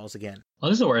curveballs again? Well,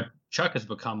 this is where Chuck has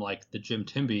become like the Jim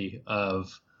Timby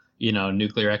of,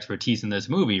 nuclear expertise in this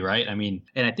movie, right? I mean,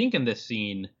 and I think in this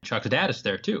scene, Chuck's dad is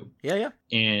there too. Yeah.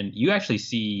 And you actually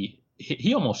see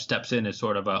he almost steps in as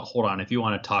sort of a, hold on, if you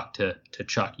want to talk to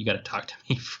Chuck, you got to talk to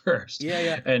me first.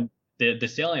 Yeah. And the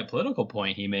salient political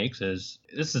point he makes is,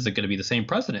 this isn't going to be the same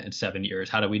president in 7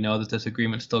 years. How do we know that this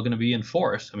agreement's still going to be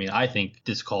enforced? I mean, I think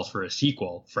this calls for a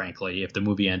sequel, frankly, if the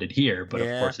movie ended here, but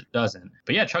of course it doesn't.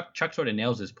 But yeah, Chuck sort of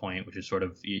nails this point, which is sort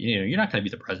of, you're not going to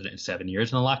be the president in 7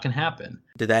 years, and a lot can happen.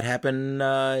 Did that happen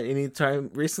any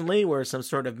time recently where some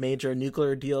sort of major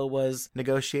nuclear deal was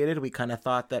negotiated? We kind of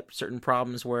thought that certain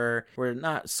problems were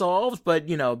not solved, but,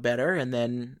 better, and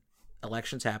then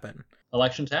elections happen.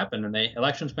 Elections happen, and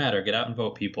elections matter. Get out and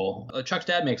vote, people. Chuck's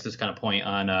dad makes this kind of point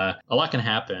on a lot can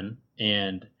happen,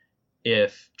 and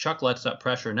if Chuck lets up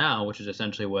pressure now, which is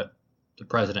essentially what the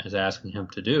president is asking him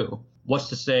to do, what's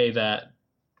to say that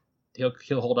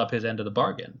he'll hold up his end of the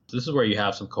bargain? So this is where you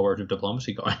have some coercive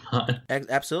diplomacy going on.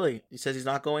 Absolutely. He says he's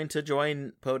not going to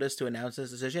join POTUS to announce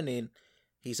his decision, and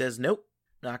he says, nope,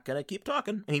 not going to keep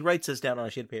talking. And he writes this down on a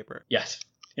sheet of paper. Yes.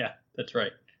 Yeah, that's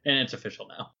right. And it's official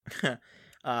now.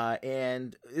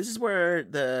 And this is where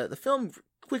the film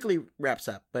quickly wraps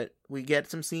up, but we get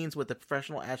some scenes with the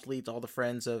professional athletes, all the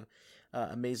friends of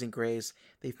Amazing Grace.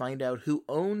 They find out who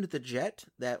owned the jet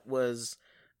that was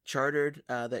chartered,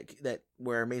 that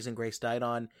where Amazing Grace died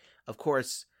on. Of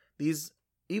course, these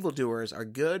evildoers are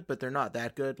good, but they're not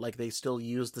that good. Like, they still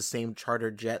use the same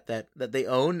chartered jet that they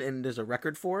own and there's a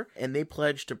record for, and they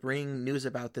pledge to bring news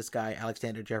about this guy,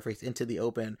 Alexander Jeffries, into the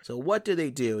open. So what do?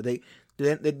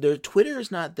 Their Twitter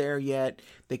is not there yet.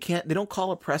 They don't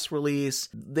call a press release.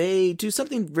 They do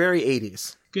something very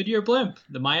 80s. Goodyear blimp.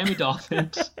 The Miami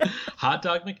Dolphins. Hot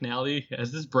Dog McNally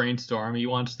has this brainstorm. He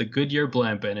wants the Goodyear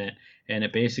blimp in it. And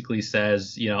it basically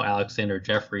says, Alexander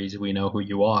Jeffries, we know who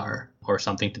you are, or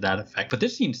something to that effect. But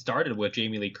this scene started with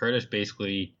Jamie Lee Curtis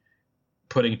basically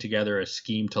putting together a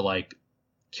scheme to, like,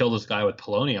 kill this guy with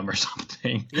polonium or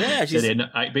something. Yeah.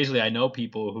 I know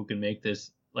people who can make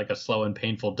this like a slow and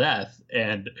painful death.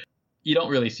 And you don't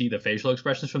really see the facial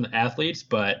expressions from the athletes,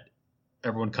 but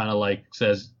everyone kind of like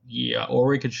says, yeah, or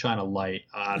we could shine a light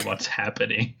on what's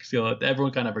happening. So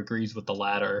everyone kind of agrees with the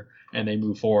latter, and they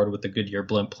move forward with the Goodyear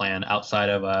blimp plan outside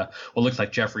of what looks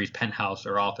like Jeffrey's penthouse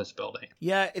or office building.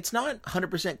 Yeah, it's not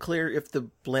 100% clear if the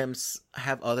blimps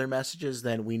have other messages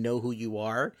than we know who you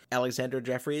are, Alexander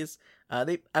Jeffries. I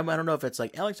don't know if it's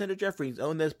like, Alexander Jeffries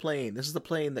owned this plane. This is the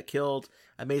plane that killed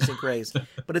Amazing Grace.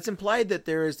 But it's implied that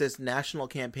there is this national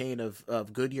campaign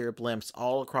of Goodyear blimps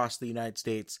all across the United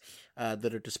States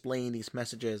that are displaying these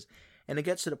messages. and it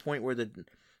gets to the point where the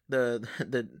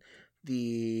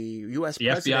U.S. The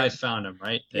president, FBI's found him,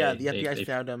 right? the FBI's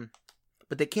found him,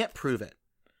 but they can't prove it.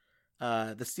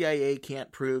 The CIA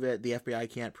can't prove it. The FBI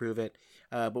can't prove it.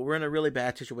 But we're in a really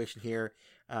bad situation here.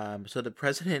 So the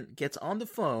president gets on the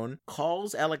phone,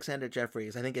 calls Alexander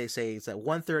Jeffries. I think they say it's at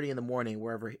 1:30 in the morning,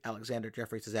 wherever Alexander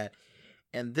Jeffries is at.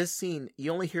 And this scene,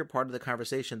 you only hear part of the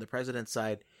conversation, the president's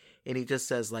side, and he just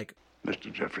says, like,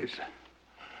 Mr. Jeffries,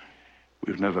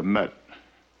 we've never met.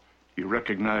 You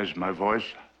recognize my voice?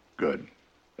 Good.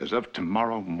 As of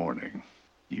tomorrow morning,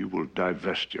 you will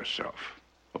divest yourself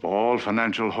of all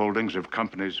financial holdings of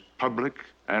companies public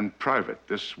and private.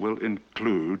 This will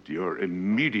include your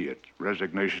immediate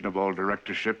resignation of all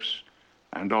directorships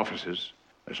and offices,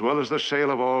 as well as the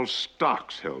sale of all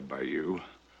stocks held by you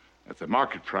at the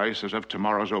market price as of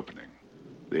tomorrow's opening.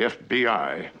 The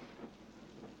FBI,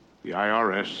 the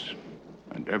IRS,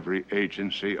 and every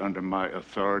agency under my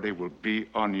authority will be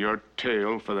on your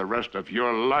tail for the rest of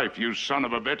your life, you son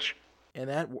of a bitch. And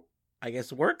that, I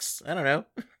guess, works. I don't know.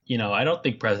 You know, I don't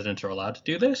think presidents are allowed to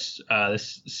do this.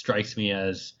 This strikes me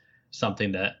as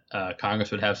something that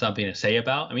Congress would have something to say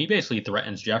about. I mean, he basically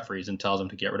threatens Jeffries and tells him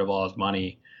to get rid of all his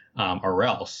money or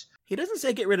else. He doesn't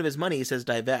say get rid of his money. He says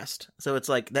divest. So it's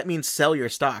like, that means sell your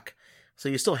stock. So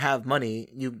you still have money.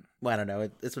 I don't know.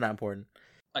 It's not important.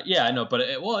 Yeah, I know. But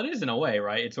it is in a way,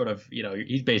 right? It's sort of, you know,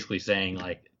 he's basically saying,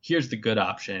 like, here's the good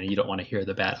option and you don't want to hear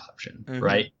the bad option,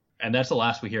 right? And that's the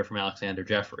last we hear from Alexander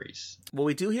Jeffries. Well,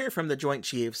 we do hear from the Joint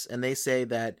Chiefs, and they say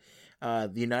that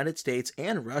the United States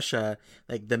and Russia,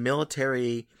 like the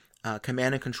military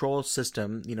command and control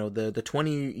system, you know, the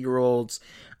 20-year-olds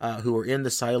who are in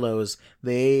the silos,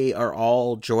 they are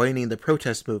all joining the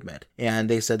protest movement. And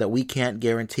they said that we can't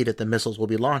guarantee that the missiles will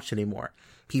be launched anymore.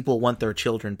 People want their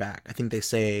children back, I think they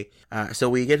say.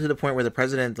 So we get to the point where the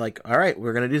president, like, all right,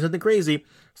 we're going to do something crazy.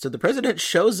 So the president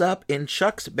shows up in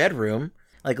Chuck's bedroom,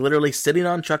 like literally sitting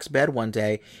on Chuck's bed one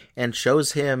day, and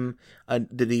shows him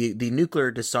the nuclear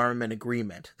disarmament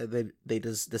agreement. They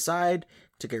just decide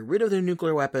to get rid of their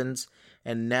nuclear weapons,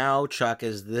 and now Chuck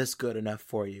is this good enough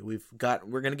for you.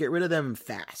 We're going to get rid of them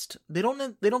fast. They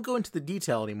don't go into the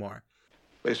detail anymore.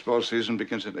 Baseball season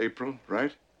begins in April,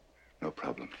 right? No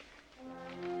problem.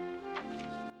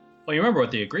 Well, you remember what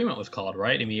the agreement was called,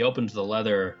 right? I mean, he opens the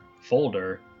leather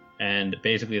folder, and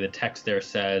basically the text there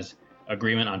says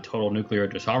Agreement on Total Nuclear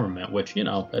Disarmament, which, you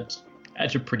know, that's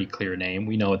a pretty clear name.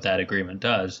 We know what that agreement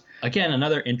does. Again,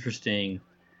 another interesting,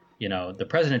 you know, the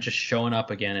president just showing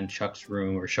up again in Chuck's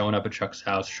room, or showing up at Chuck's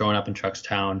house, showing up in Chuck's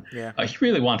town. Yeah. He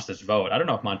really wants this vote. I don't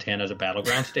know if Montana is a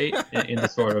battleground state in the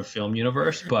sort of film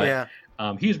universe, but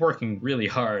he's working really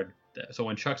hard. So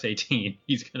when Chuck's 18,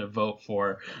 he's going to vote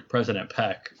for President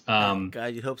Peck.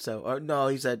 God, you'd hope so. Or no,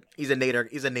 he's a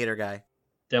Nader guy.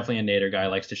 Definitely a Nader guy,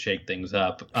 likes to shake things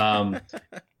up.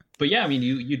 But yeah, I mean,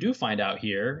 you do find out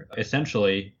here,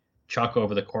 essentially, Chuck,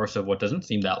 over the course of what doesn't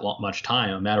seem that much time,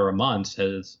 a matter of months,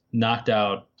 has knocked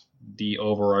out the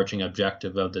overarching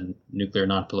objective of the Nuclear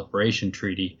Non-Proliferation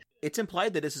Treaty. It's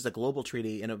implied that this is a global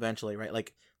treaty, and eventually, right,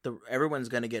 like everyone's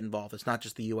going to get involved. It's not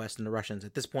just the U.S. and the Russians.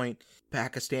 At this point,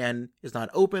 Pakistan is not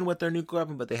open with their nuclear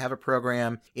weapon, but they have a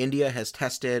program. India has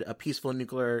tested a peaceful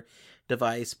nuclear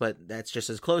device, but that's just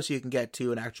as close you can get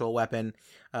to an actual weapon.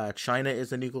 China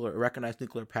is a recognized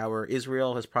nuclear power.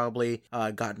 Israel has probably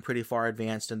gotten pretty far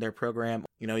advanced in their program.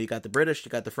 You know, you got the British, you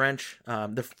got the French.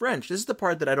 The French, this is the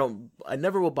part that I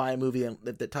never will buy a movie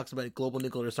that talks about global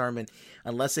nuclear disarmament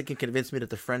unless it can convince me that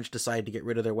the French decide to get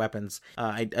rid of their weapons.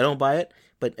 I don't buy it,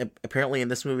 but apparently in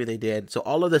this movie they did. So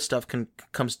all of this stuff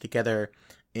comes together,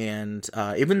 and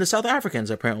even the South Africans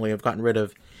apparently have gotten rid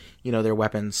of, you know, their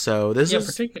weapons. So this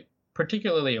is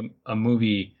particularly a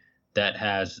movie that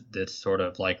has this sort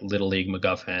of like Little League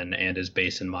MacGuffin and is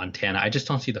based in Montana. I just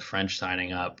don't see the French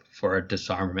signing up for a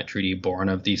disarmament treaty born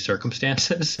of these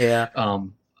circumstances. Yeah.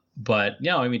 But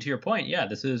no, I mean, to your point, yeah,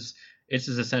 this is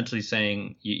essentially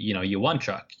saying, you know, you won,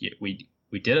 Chuck.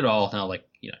 We did it all. Now, like,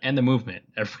 you know, end the movement.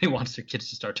 Everybody wants their kids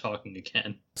to start talking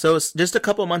again. So it's just a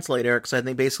couple months later, because I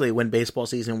think basically when baseball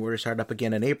season were to start up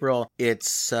again in April,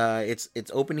 it's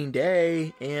opening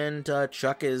day, and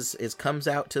Chuck comes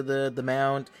out to the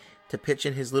mound to pitch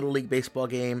in his Little League baseball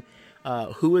game.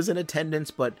 Who is in attendance?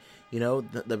 But, you know,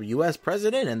 the U.S.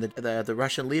 president and the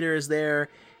Russian leader is there.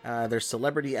 There's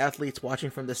celebrity athletes watching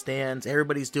from the stands.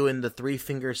 Everybody's doing the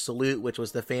 3-finger salute, which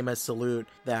was the famous salute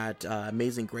that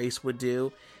Amazing Grace would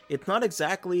do. It's not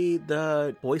exactly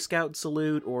the Boy Scout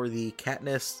salute or the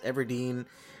Katniss Everdeen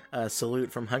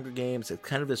salute from Hunger Games. It's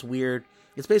kind of this weird.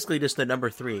 It's basically just the number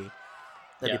 3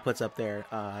 that he puts up there.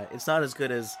 It's not as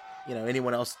good as, you know,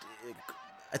 anyone else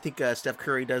I think Steph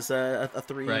Curry does a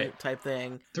three type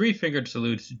thing. Three-fingered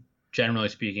salutes, generally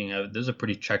speaking, there's a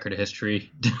pretty checkered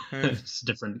history. It's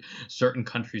different. Certain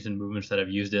countries and movements that have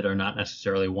used it are not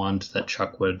necessarily ones that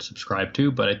Chuck would subscribe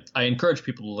to, but I encourage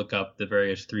people to look up the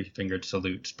various three-fingered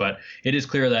salutes. But it is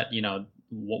clear that,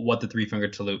 what the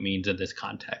three-fingered salute means in this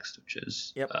context, which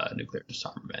is nuclear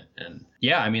disarmament. And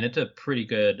yeah, I mean, it's a pretty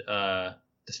good,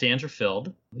 the stands are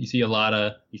filled. You saw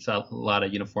a lot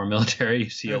of uniformed military. You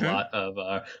see a lot of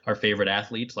our favorite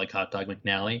athletes like Hot Dog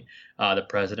McNally, the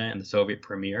president, and the Soviet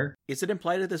premier. Is it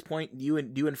implied at this point, do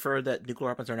you infer that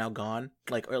nuclear weapons are now gone?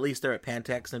 Like, or at least they're at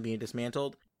Pantex and being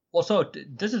dismantled? Well, so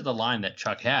this is the line that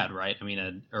Chuck had, right? I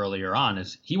mean, earlier on,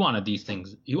 is he wanted these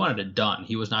things, he wanted it done.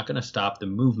 He was not going to stop the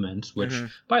movements, which,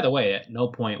 by the way, at no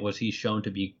point was he shown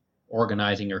to be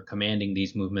organizing or commanding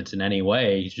these movements in any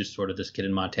way. He's just sort of this kid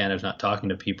in Montana who's not talking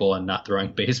to people and not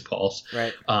throwing baseballs.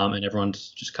 Right. And everyone's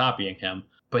just copying him.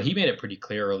 But he made it pretty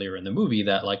clear earlier in the movie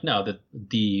that, like, no, that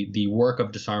the work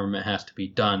of disarmament has to be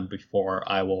done before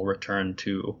I will return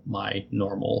to my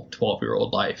normal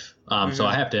 12-year-old life. So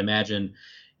I have to imagine,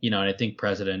 and I think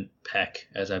President Peck,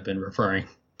 as I've been referring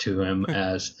to him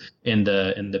as in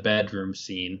the bedroom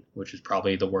scene, which is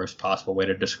probably the worst possible way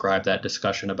to describe that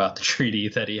discussion about the treaty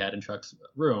that he had in Chuck's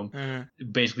room,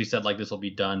 basically said, like, this will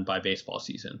be done by baseball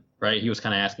season, right? He was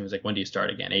kind of asking, he was like, when do you start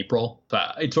again? April?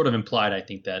 But it sort of implied, I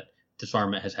think, that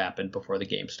disarmament has happened before the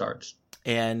game starts.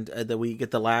 And that we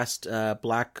get the last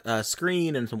black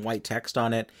screen and some white text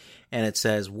on it, and it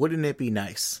says, "Wouldn't it be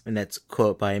nice?" And that's a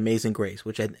quote by Amazing Grace,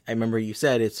 which I remember you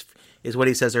said is what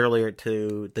he says earlier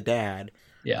to the dad.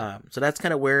 Yeah. So that's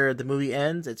kind of where the movie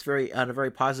ends. It's on a very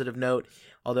positive note,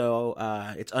 although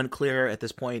it's unclear at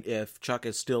this point if Chuck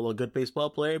is still a good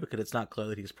baseball player, because it's not clear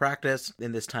that he's practiced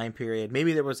in this time period.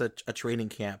 Maybe there was a training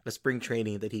camp, a spring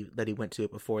training that he went to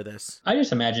before this. I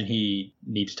just imagine he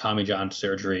needs Tommy John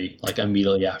surgery like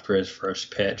immediately after his first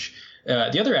pitch.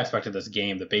 The other aspect of this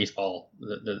game, the baseball,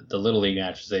 the Little League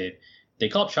matches, they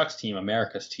call Chuck's team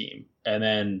America's team, and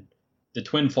then the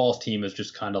Twin Falls team is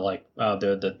just kind of like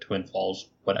the Twin Falls,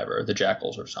 whatever, the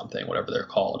Jackals or something, whatever they're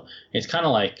called. It's kind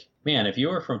of like, man, if you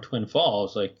were from Twin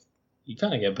Falls, like, you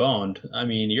kind of get boned. I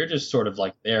mean, you're just sort of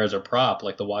like there as a prop,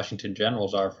 like the Washington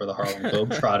Generals are for the Harlem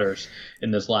Globetrotters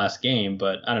in this last game.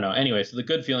 But I don't know. Anyway, so the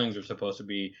good feelings are supposed to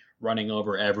be running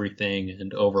over everything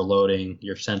and overloading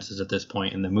your senses at this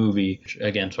point in the movie, which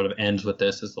again sort of ends with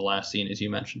this as the last scene, as you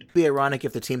mentioned. It'd be ironic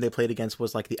if the team they played against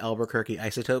was like the Albuquerque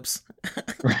Isotopes.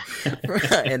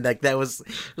 And like that was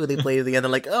who they played at the end.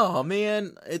 They're like, oh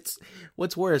man, it's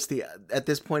what's worse, at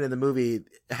this point in the movie,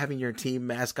 having your team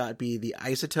mascot be the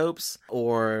Isotopes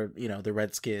or, the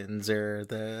Redskins or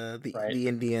the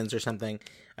Indians or something.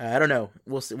 I don't know.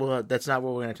 We'll see. Well, that's not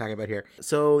what we're going to talk about here.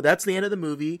 So that's the end of the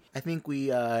movie. I think we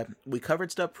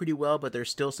covered stuff pretty well, but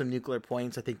there's still some nuclear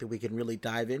points I think that we can really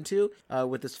dive into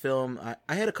with this film.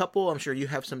 I had a couple. I'm sure you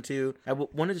have some too. I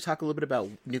wanted to talk a little bit about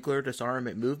nuclear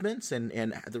disarmament movements and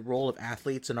the role of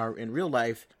athletes in real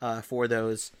life for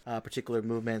those particular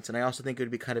movements. And I also think it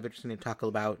would be kind of interesting to talk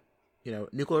about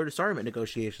nuclear disarmament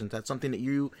negotiations. That's something that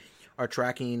you are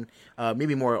tracking,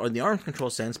 maybe more in the arms control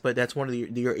sense, but that's one of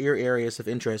your areas of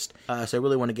interest. So I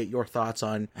really want to get your thoughts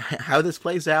on how this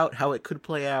plays out, how it could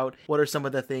play out. What are some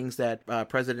of the things that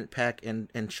President Peck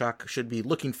and Chuck should be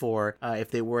looking for if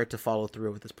they were to follow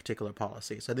through with this particular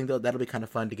policy? So I think that'll be kind of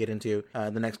fun to get into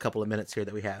the next couple of minutes here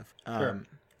that we have. Sure.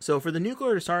 So for the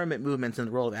nuclear disarmament movements and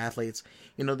the role of athletes,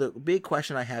 the big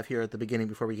question I have here at the beginning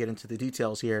before we get into the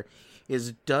details here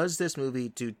is, does this movie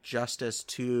do justice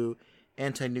to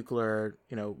anti-nuclear,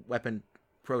 weapon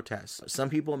protests?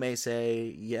 Some people may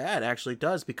say, yeah, it actually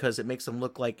does, because it makes them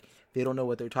look like they don't know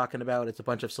what they're talking about. It's a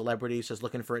bunch of celebrities just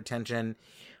looking for attention.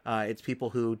 It's people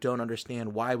who don't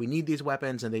understand why we need these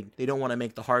weapons, and they don't want to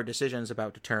make the hard decisions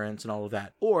about deterrence and all of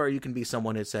that. Or you can be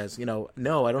someone who says,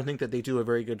 no, I don't think that they do a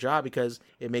very good job, because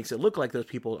it makes it look like those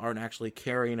people aren't actually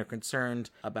caring or concerned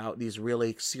about these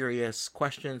really serious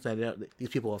questions. And these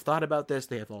people have thought about this.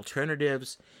 They have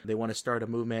alternatives. They want to start a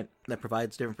movement that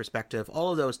provides different perspective.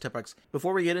 All of those topics.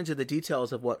 Before we get into the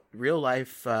details of what real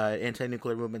life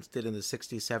anti-nuclear movements did in the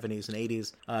 60s, 70s, and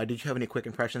 80s, did you have any quick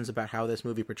impressions about how this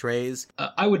movie portrays?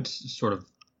 I would sort of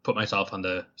put myself on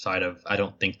the side of, I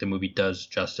don't think the movie does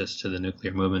justice to the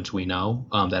nuclear movements we know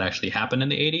that actually happened in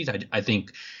the 80s. I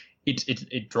think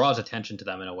it draws attention to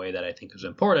them in a way that I think is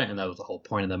important, and that was the whole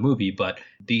point of the movie. But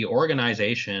the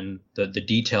organization, the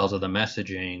details of the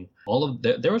messaging,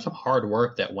 there was some hard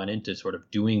work that went into sort of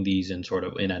doing these in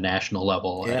a national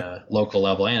level, at a local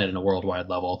level, and at a worldwide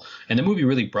level. And the movie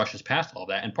really brushes past all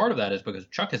that. And part of that is because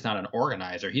Chuck is not an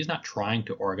organizer. He's not trying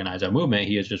to organize a movement.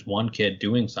 He is just one kid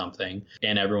doing something,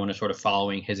 and everyone is sort of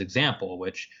following his example,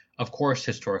 which, of course,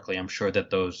 historically, I'm sure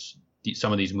that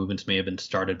some of these movements may have been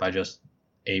started by just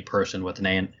a person with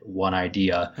one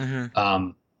idea. Mm-hmm.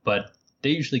 But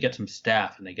they usually get some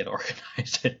staff and they get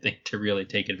organized, I think, to really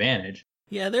take advantage.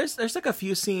 Yeah, there's like a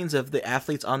few scenes of the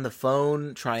athletes on the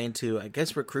phone trying to, I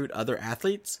guess, recruit other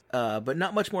athletes, but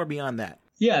not much more beyond that.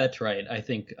 Yeah, that's right. I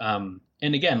think, and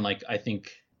again, like, I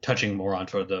think touching more on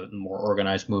sort of the more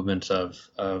organized movements of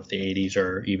the 80s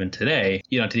or even today,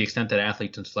 to the extent that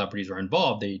athletes and celebrities are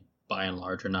involved, they, by and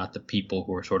large, are not the people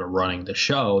who are sort of running the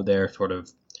show. They're sort of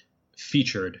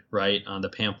featured, right, on the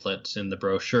pamphlets and the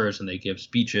brochures, and they give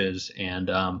speeches,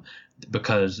 and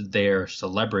because their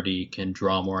celebrity can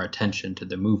draw more attention to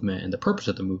the movement and the purpose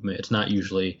of the movement, it's not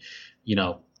usually,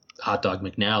 Hot Dog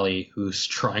McNally who's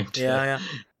trying to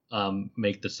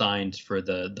make the signs for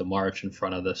the march in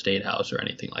front of the State House or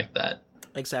anything like that.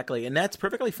 Exactly, and that's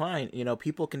perfectly fine.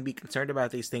 People can be concerned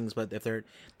about these things, but if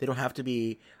they don't have to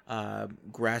be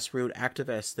grassroots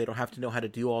activists. They don't have to know how to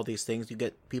do all these things. You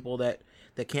get people that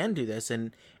can do this,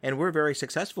 and we're very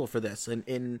successful for this. And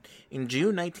in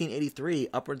June 1983,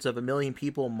 upwards of 1 million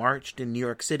people marched in New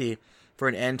York City for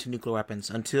an end to nuclear weapons.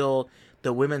 Until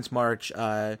the Women's March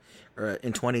in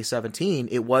 2017,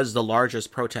 it was the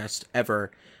largest protest ever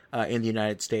in the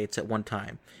United States at one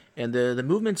time. And the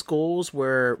movement's goals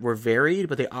were varied,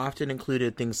 but they often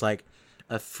included things like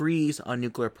a freeze on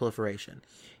nuclear proliferation,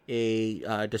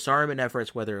 a disarmament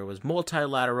efforts, whether it was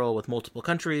multilateral with multiple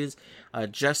countries,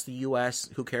 just the U.S.,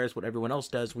 who cares what everyone else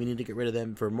does, we need to get rid of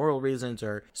them for moral reasons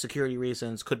or security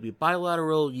reasons, could be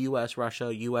bilateral, U.S.,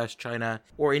 Russia, U.S., China,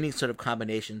 or any sort of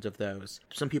combinations of those.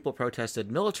 Some people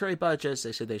protested military budgets.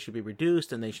 They said they should be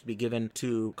reduced and they should be given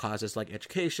to causes like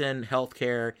education,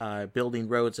 healthcare, building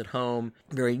roads at home,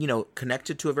 very,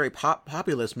 connected to a very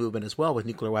populist movement as well with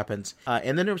nuclear weapons.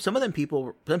 And then there were some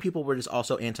people were just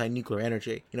also anti-nuclear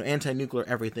energy, anti-nuclear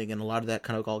everything, and a lot of that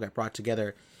kind of all got brought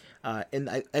together. And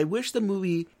I wish the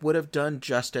movie would have done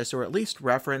justice, or at least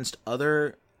referenced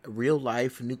other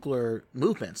real-life nuclear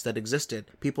movements that existed.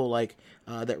 People like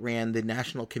that ran the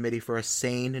National Committee for a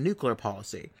Sane Nuclear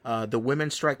Policy, the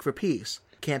Women's Strike for Peace,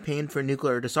 Campaign for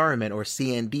Nuclear Disarmament, or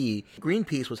CND.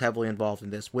 Greenpeace was heavily involved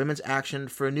in this. Women's Action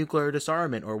for Nuclear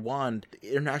Disarmament, or WAND.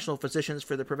 The International Physicians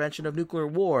for the Prevention of Nuclear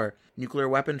War. Nuclear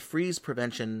Weapon Freeze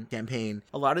Prevention Campaign.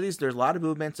 There's a lot of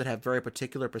movements that have very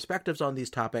particular perspectives on these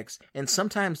topics, and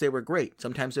sometimes they were great.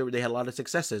 Sometimes they had a lot of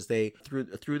successes.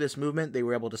 Through this movement, they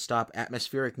were able to stop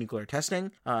atmospheric nuclear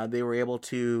testing. They were able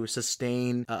to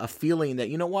sustain a feeling that,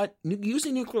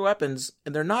 using nuclear weapons,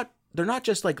 and they're not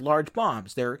just like large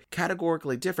bombs. They're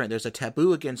categorically different. There's a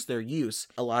taboo against their use.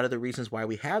 A lot of the reasons why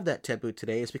we have that taboo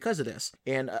today is because of this.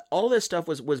 And all this stuff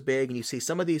was big, and you see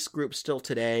some of these groups still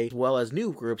today, as well as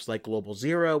new groups like Global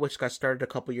Zero, which got started a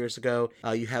couple years ago.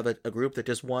 You have a group that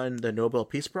just won the Nobel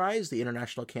Peace Prize, the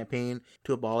International Campaign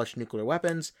to Abolish Nuclear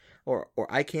Weapons, or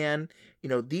ICAN.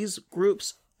 These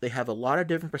groups, they have a lot of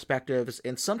different perspectives,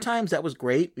 and sometimes that was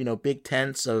great, big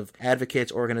tents of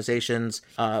advocates, organizations,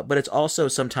 but it's also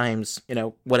sometimes,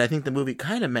 what I think the movie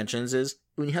kind of mentions is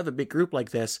when you have a big group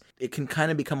like this, it can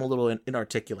kind of become a little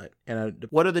inarticulate. And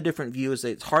what are the different views?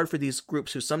 It's hard for these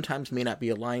groups who sometimes may not be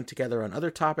aligned together on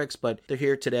other topics, but they're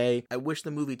here today. I wish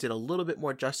the movie did a little bit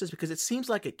more justice, because it seems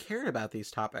like it cared about these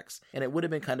topics, and it would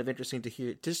have been kind of interesting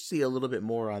to see a little bit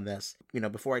more on this.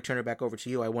 Before I turn it back over to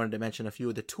you, I wanted to mention a few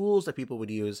of the tools that people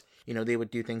would use. They would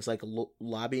do things like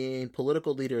lobbying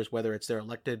political leaders, whether it's their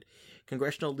elected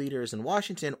congressional leaders in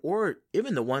Washington, or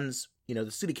even the ones, the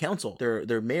city council,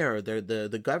 their mayor,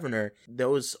 the governor,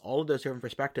 all of those different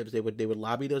perspectives, they would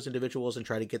lobby those individuals and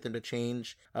try to get them to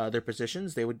change their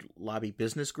positions. They would lobby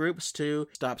business groups to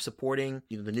stop supporting,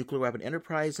 the nuclear weapon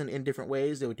enterprise in different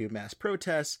ways. They would do mass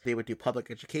protests. They would do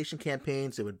public education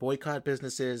campaigns. They would boycott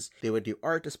businesses. They would do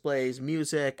art displays,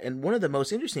 music, and one of the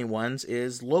most interesting ones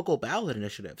is local ballot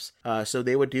initiatives. So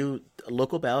they would do a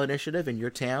local ballot initiative in your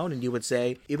town, and you would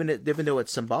say, even though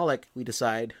it's symbolic, we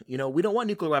decide, we don't want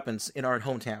nuclear weapons in our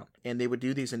hometown. And they would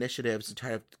do these initiatives to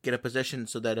try to get a position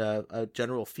so that a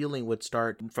general feeling would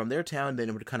start from their town, then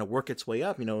it would kind of work its way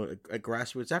up, you know, a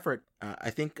grassroots effort.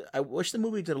 I wish the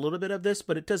movie did a little bit of this,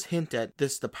 but it does hint at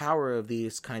the power of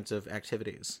these kinds of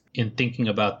activities. In thinking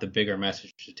about the bigger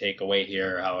message to take away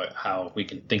here, how we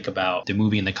can think about the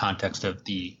movie in the context of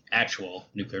the actual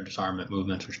nuclear disarmament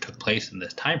movements which took place in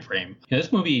this time frame. You know,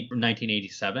 this movie from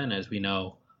 1987, as we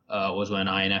know, was when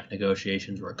INF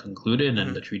negotiations were concluded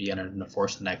and the treaty entered into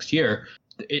force the next year.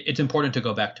 It's important to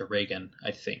go back to Reagan,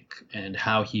 I think, and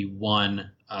how he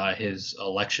won his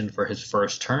election for his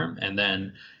first term, and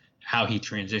then how he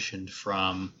transitioned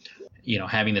from, you know,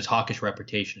 having this hawkish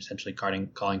reputation, essentially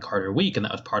calling Carter weak, and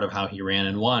that was part of how he ran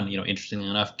and won. You know, interestingly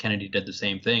enough, Kennedy did the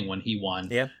same thing when he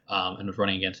won, and was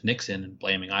running against Nixon and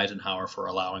blaming Eisenhower for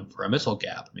allowing for a missile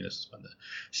gap. I mean, this is when the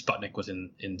Sputnik was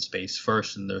in space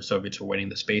first, and the Soviets were winning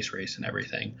the space race and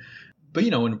everything. But,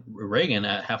 you know, when Reagan,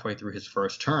 halfway through his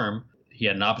first term, he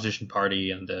had an opposition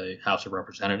party in the House of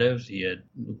Representatives. He had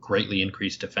greatly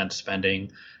increased defense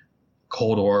spending.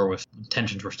 Cold War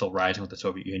tensions were still rising with the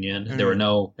Soviet Union. There were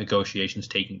no negotiations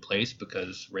taking place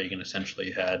because Reagan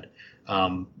essentially had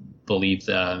believed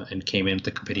and came into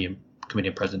the committee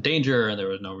of present danger, and there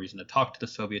was no reason to talk to the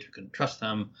Soviets. We couldn't trust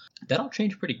them. That all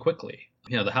changed pretty quickly.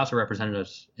 You know, the House of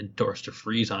Representatives endorsed a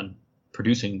freeze on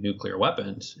producing nuclear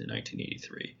weapons in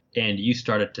 1983, and you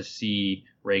started to see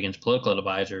Reagan's political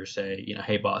advisors say, you know,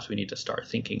 hey boss, we need to start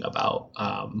thinking about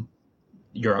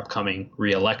your upcoming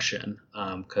re-election,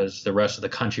 because the rest of the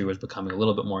country was becoming a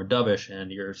little bit more dovish, and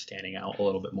you're standing out a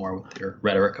little bit more with your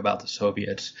rhetoric about the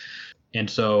Soviets. And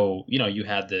so, you know, you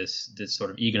had this sort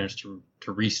of eagerness to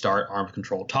restart arms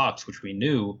control talks, which we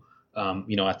knew,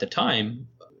 you know, at the time,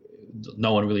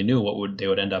 no one really knew they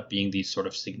would end up being these sort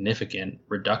of significant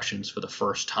reductions for the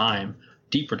first time,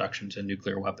 deep reductions in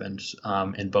nuclear weapons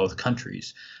in both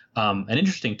countries. An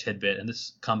interesting tidbit, and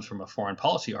this comes from a foreign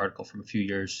policy article from a few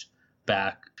years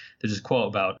back. There's this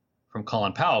quote from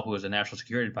Colin Powell, who was a national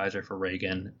security advisor for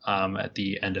Reagan at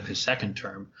the end of his second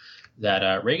term,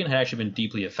 that Reagan had actually been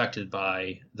deeply affected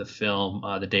by the film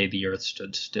The Day the Earth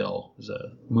Stood Still. It was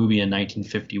a movie in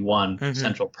 1951.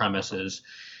 Central premise is,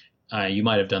 you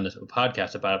might have done this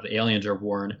podcast about it, the aliens are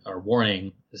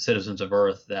warning the citizens of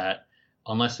Earth that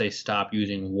unless they stop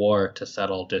using war to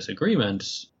settle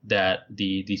disagreements, that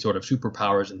the sort of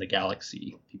superpowers in the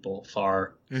galaxy, people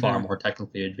far more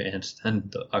technically advanced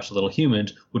than us little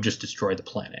humans, would just destroy the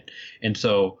planet. And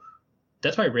so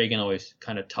that's why Reagan always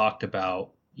kind of talked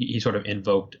about, he sort of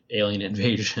invoked alien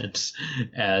invasions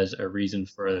as a reason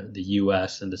for the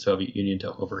U.S. and the Soviet Union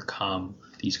to overcome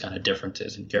these kind of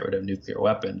differences and get rid of nuclear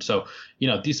weapons. So, you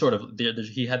know, these sort of,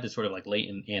 he had this sort of like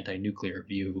latent anti-nuclear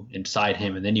view inside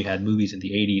him. And then you had movies in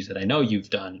the 80s that I know you've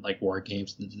done, like War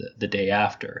Games, the Day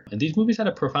After. And these movies had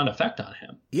a profound effect on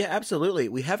him. Yeah, absolutely.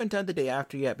 We haven't done The Day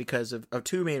After yet because of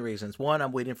two main reasons. One,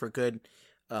 I'm waiting for a good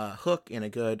hook and a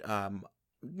good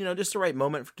you know, just the right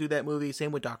moment to do that movie.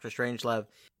 Same with Dr. Strangelove,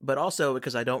 but also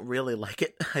because I don't really like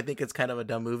it. I think it's kind of a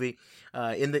dumb movie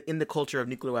in the culture of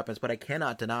nuclear weapons, but I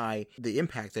cannot deny the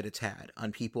impact that it's had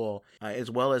on people,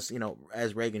 as well as, you know,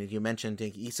 as Reagan, as you mentioned,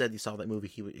 he said he saw that movie,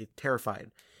 he was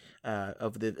terrified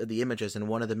of the images. And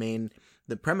one of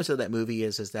the premise of that movie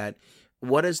is that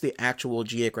what is the actual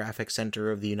geographic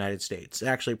center of the United States?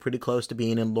 Actually pretty close to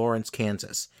being in Lawrence,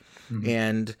 Kansas.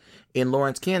 And in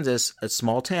Lawrence, Kansas, a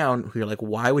small town, who you're like,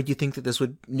 why would you think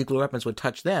that nuclear weapons would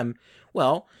touch them?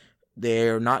 Well,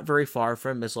 they're not very far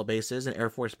from missile bases and Air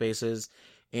Force bases.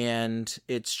 And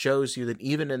it shows you that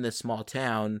even in this small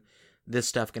town, this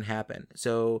stuff can happen.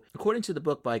 So according to the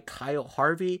book by Kyle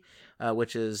Harvey,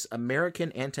 which is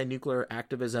American Anti-Nuclear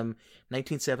Activism,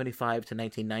 1975 to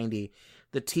 1990,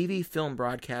 the TV film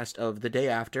broadcast of The Day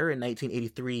After in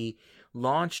 1983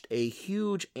 launched a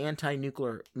huge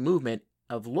anti-nuclear movement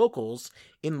of locals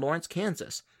in Lawrence,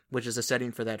 Kansas, which is a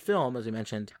setting for that film, as we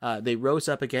mentioned. They rose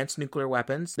up against nuclear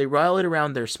weapons. They rallied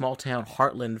around their small-town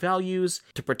heartland values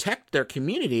to protect their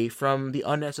community from the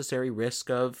unnecessary risk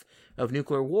of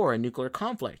nuclear war and nuclear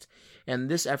conflict. And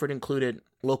this effort included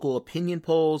local opinion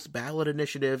polls, ballot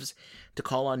initiatives to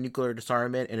call on nuclear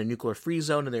disarmament and a nuclear-free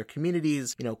zone in their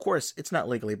communities. You know, of course, it's not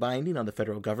legally binding on the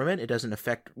federal government. It doesn't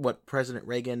affect what President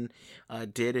Reagan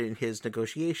did in his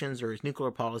negotiations or his nuclear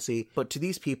policy. But to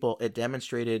these people, it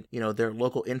demonstrated, you know, their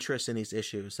local interest in these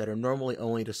issues that are normally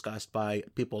only discussed by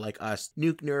people like us,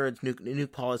 nuke nerds,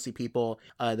 nuke policy people,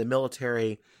 the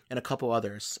military, and a couple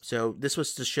others. So this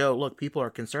was to show, look, people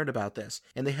are concerned about this.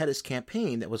 And they had this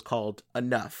campaign that was called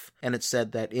Enough. And it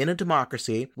said that in a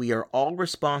democracy, we are all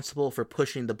responsible for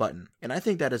pushing the button. And I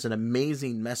think that is an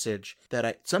amazing message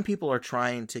that some people are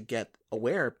trying to get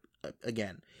aware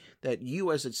again, that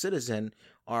you as a citizen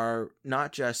are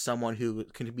not just someone who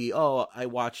can be, oh, I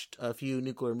watched a few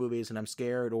nuclear movies and I'm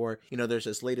scared, or, there's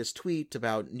this latest tweet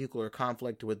about nuclear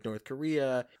conflict with North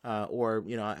Korea, or,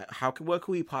 what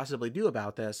could we possibly do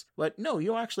about this? But no,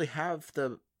 you actually have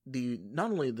the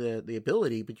not only the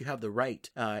ability, but you have the right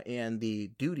and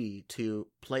the duty to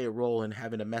play a role in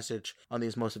having a message on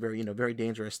these most very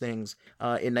dangerous things.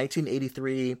 In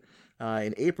 1983,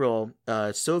 in April,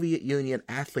 Soviet Union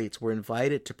athletes were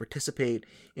invited to participate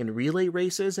in relay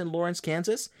races in Lawrence,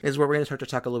 Kansas. This is where we're going to start to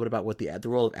talk a little bit about what the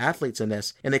role of athletes in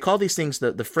this. And they call these things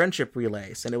the friendship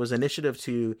relays. And it was an initiative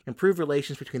to improve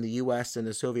relations between the U.S. and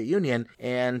the Soviet Union.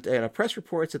 And press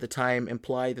reports at the time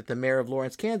implied that the mayor of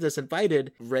Lawrence, Kansas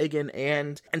invited Reagan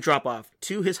and Andropov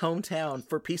to his hometown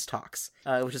for peace talks,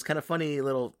 which is kind of funny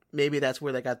little. Maybe that's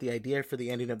where they got the idea for the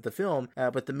ending of the film.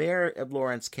 But the mayor of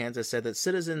Lawrence, Kansas said that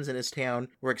citizens in his town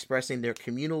were expressing their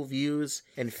communal views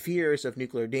and fears of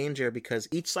nuclear danger because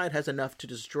each side has enough to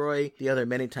destroy the other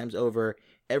many times over.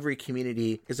 Every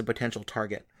community is a potential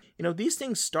target. These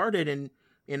things started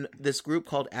in this group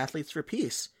called Athletes for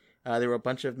Peace. There were a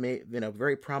bunch of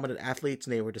very prominent athletes,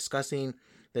 and they were discussing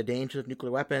the dangers of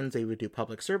nuclear weapons. They would do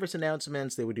public service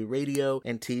announcements. They would do radio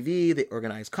and TV. They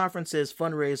organized conferences,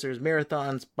 fundraisers,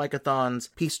 marathons, bikeathons,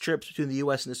 peace trips between the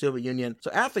U.S. and the Soviet Union. So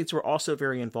athletes were also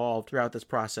very involved throughout this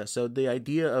process. So the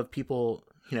idea of people,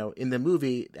 in the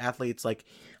movie, athletes like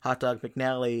Hot Dog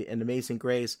McNally and Amazing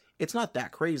Grace, it's not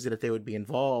that crazy that they would be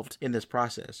involved in this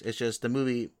process. It's just the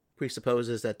movie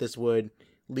presupposes that this would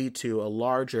lead to a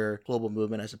larger global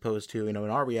movement as opposed to, in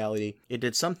our reality, it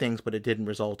did some things, but it didn't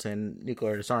result in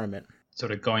nuclear disarmament.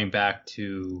 Sort of going back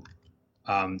to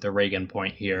the Reagan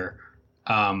point here,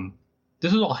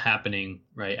 this was all happening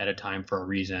right at a time for a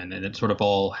reason, and it sort of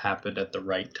all happened at the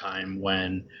right time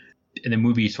when, and the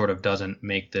movie sort of doesn't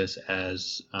make this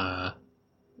as,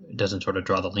 doesn't sort of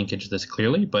draw the linkage this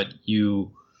clearly, but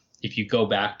if you go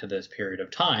back to this period of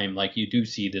time, like you do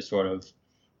see this sort of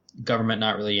government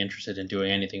not really interested in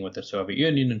doing anything with the Soviet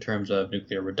Union in terms of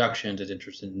nuclear reductions, is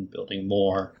interested in building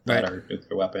more better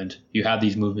nuclear weapons. You have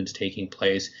these movements taking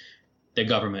place. The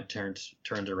government turns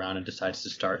around and decides to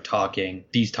start talking.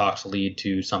 These talks lead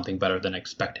to something better than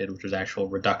expected, which is actual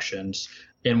reductions.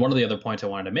 And one of the other points I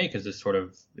wanted to make is this sort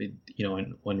of,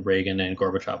 when Reagan and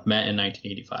Gorbachev met in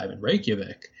 1985 in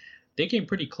Reykjavik, they came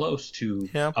pretty close to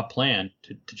a plan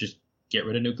to just get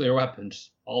rid of nuclear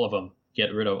weapons, all of them.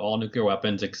 Get rid of all nuclear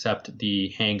weapons except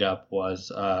the hang-up was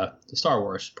the Star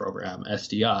Wars program,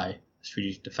 SDI,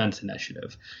 Strategic Defense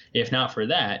Initiative. If not for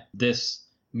that, this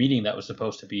meeting that was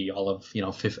supposed to be all of, a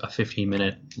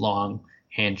 15-minute long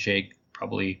handshake,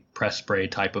 probably press spray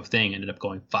type of thing, ended up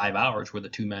going 5 hours where the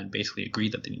two men basically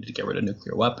agreed that they needed to get rid of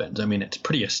nuclear weapons. I mean, it's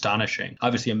pretty astonishing.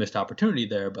 Obviously a missed opportunity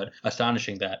there, but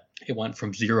astonishing that it went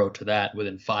from zero to that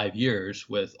within 5 years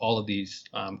with all of these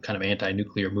kind of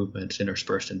anti-nuclear movements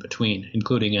interspersed in between,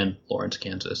 including in Lawrence,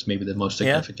 Kansas, maybe the most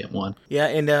significant one. Yeah,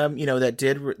 and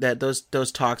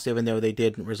those talks, even though they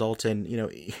didn't result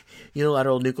in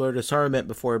unilateral nuclear disarmament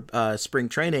before spring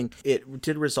training, it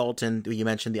did result in, you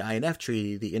mentioned the INF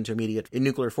Treaty, the Intermediate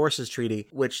Nuclear Forces Treaty,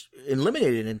 which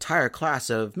eliminated an entire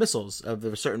class of missiles of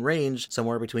a certain range,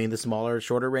 somewhere between the smaller,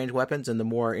 shorter range weapons and the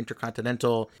more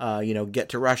intercontinental, get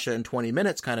to Russia in 20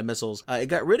 minutes kind of missiles. It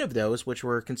got rid of those, which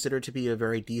were considered to be a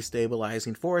very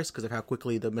destabilizing force because of how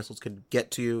quickly the missiles could get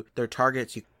to their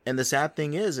targets. And the sad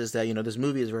thing is that, this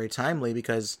movie is very timely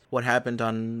because what happened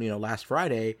on, last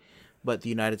Friday, but the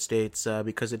United States,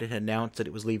 because it had announced that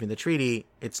it was leaving the treaty,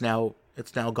 it's now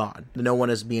gone. No one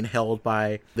is being held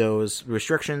by those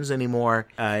restrictions anymore,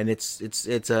 and it's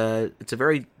a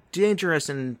very dangerous,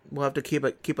 and we'll have to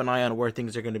keep an eye on where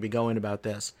things are going to be going about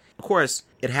this. Of course,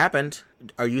 it happened.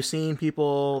 Are you seeing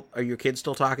people? Are your kids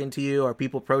still talking to you? Are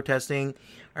people protesting?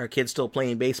 Are kids still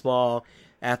playing baseball?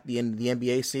 At the end of the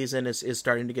NBA season is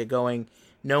starting to get going.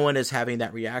 No one is having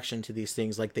that reaction to these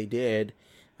things like they did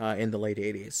in the late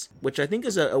 80s, which I think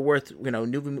is a worth,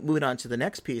 moving on to the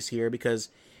next piece here, because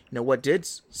what did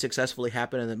successfully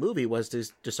happen in the movie was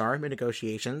these disarmament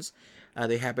negotiations.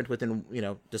 They happened within,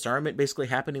 disarmament basically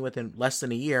happening within less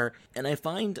than a year. And I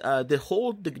find the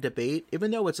whole debate,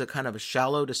 even though it's a kind of a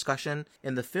shallow discussion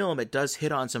in the film, it does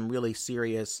hit on some really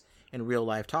serious and real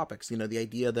life topics. The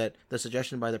idea that the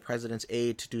suggestion by the president's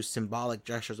aide to do symbolic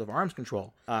gestures of arms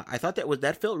control. I thought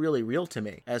that felt really real to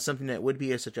me as something that would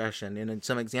be a suggestion. And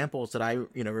some examples that I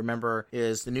remember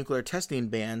is the nuclear testing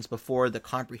bans before the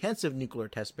Comprehensive Nuclear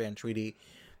Test Ban Treaty,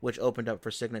 which opened up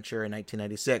for signature in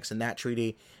 1996. And that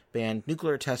treaty banned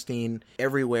nuclear testing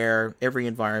everywhere, every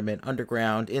environment,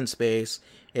 underground, in space.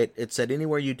 It said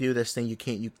anywhere you do this thing,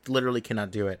 you literally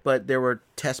cannot do it. But there were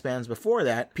test bans before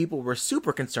that. People were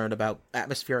super concerned about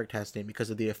atmospheric testing because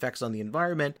of the effects on the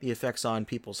environment, the effects on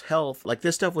people's health. Like,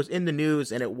 this stuff was in the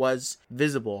news and it was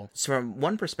visible. So from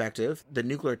one perspective, the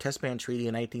nuclear test ban treaty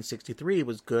in 1963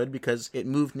 was good because it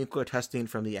moved nuclear testing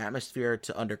from the atmosphere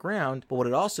to underground. But what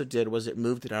it also did was it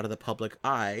moved it out of the public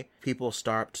eye. People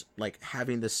stopped like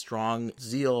having this strong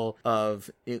zeal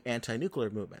of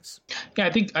anti-nuclear movements. Yeah,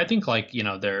 I think like, you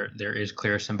know, there is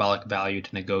clear symbolic value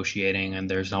to negotiating, and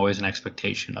there's always an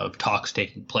expectation of talks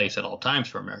taking place at all times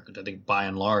for Americans. I think by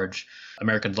and large,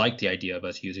 Americans like the idea of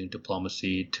us using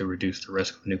diplomacy to reduce the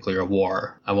risk of nuclear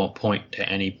war. I won't point to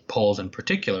any polls in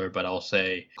particular, but I'll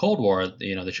say Cold War,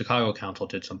 you know, the Chicago Council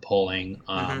did some polling.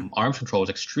 Arms control was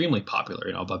extremely popular,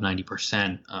 you know, above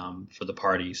 90% for the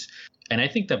parties. And I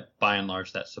think that by and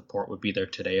large, that support would be there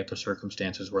today if the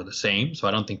circumstances were the same. So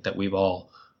I don't think that we've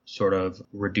all sort of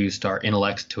reduced our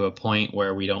intellects to a point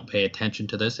where we don't pay attention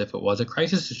to this. If it was a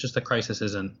crisis, it's just the crisis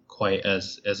isn't quite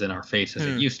as in our face as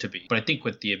it used to be. But I think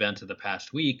with the events of the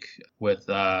past week, with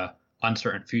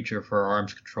uncertain future for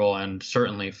arms control and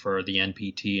certainly for the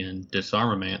NPT and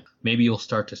disarmament, maybe you'll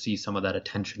start to see some of that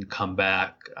attention come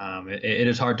back. It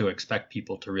is hard to expect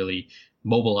people to really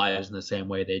mobilize in the same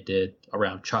way they did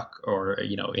around Chuck or,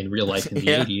 you know, in real life in the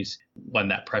 80s, when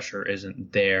that pressure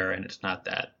isn't there and it's not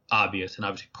that obvious. And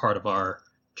obviously part of our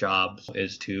jobs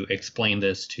is to explain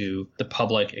this to the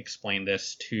public, explain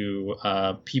this to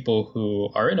people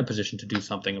who are in a position to do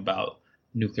something about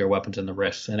nuclear weapons and the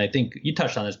risks. And I think you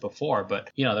touched on this before, but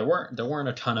you know, there wasn't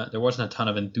a ton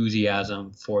of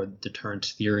enthusiasm for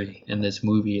deterrence theory in this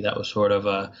movie. That was sort of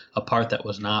a part that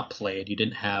was not played. You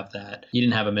didn't have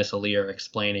a Miss Aaliyah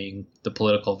explaining the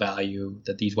political value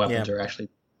that these weapons are actually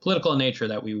political in nature,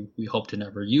 that we hope to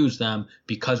never use them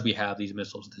because we have these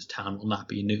missiles. This town will not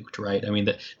be nuked, right? I mean,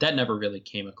 that never really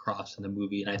came across in the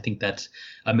movie, and I think that's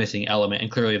a missing element.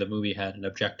 And clearly the movie had an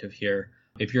objective here.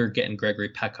 If you're getting Gregory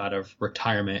Peck out of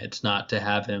retirement, it's not to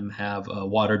have him have a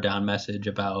watered down message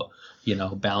about, you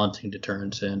know, balancing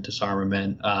deterrence and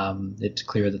disarmament. It's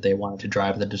clear that they wanted to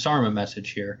drive the disarmament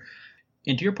message here.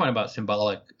 And to your point about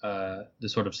the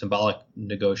sort of symbolic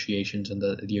negotiations and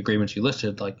the agreements you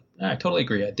listed, like, I totally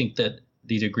agree. I think that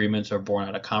these agreements are born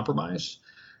out of compromise,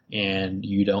 and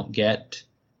you don't get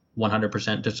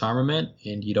 100% disarmament,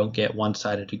 and you don't get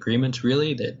one-sided agreements,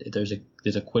 really. That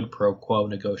there's a quid pro quo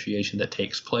negotiation that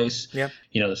takes place. Yeah.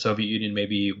 You know, the Soviet Union may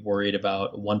be worried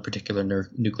about one particular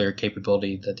nuclear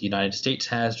capability that the United States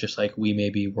has, just like we may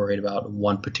be worried about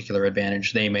one particular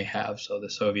advantage they may have. So the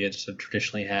Soviets have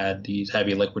traditionally had these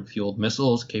heavy liquid-fueled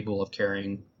missiles capable of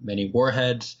carrying many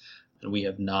warheads, and we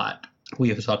have not. We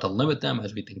have sought to limit them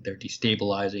as we think they're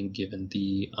destabilizing, given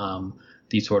the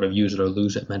sort of use it or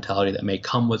lose it mentality that may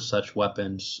come with such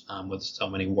weapons, with so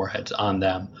many warheads on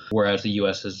them, whereas the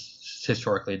U.S. has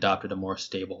historically adopted a more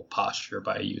stable posture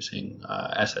by using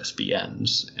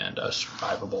SSBNs and a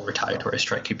survivable retaliatory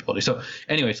strike capability. So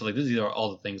anyway, so like these are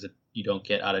all the things that you don't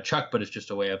get out of Chuck, but it's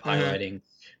just a way of highlighting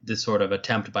this sort of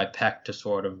attempt by Peck to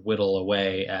sort of whittle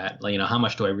away at, you know, how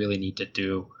much do I really need to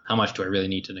do? How much do I really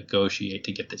need to negotiate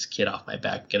to get this kid off my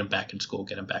back, get him back in school,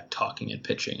 get him back talking and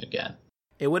pitching again?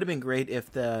 It would have been great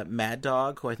if the Mad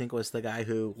Dog, who I think was the guy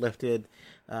who lifted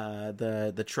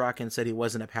the truck and said he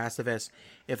wasn't a pacifist,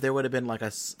 if there would have been like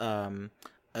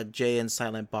a Jay and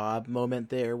Silent Bob moment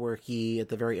there where he, at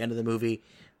the very end of the movie,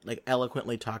 like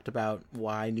eloquently talked about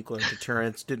why nuclear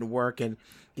deterrence didn't work and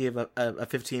gave a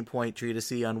 15-point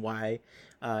treatise on why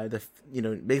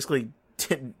basically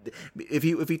if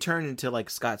he turned into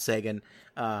like Scott Sagan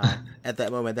at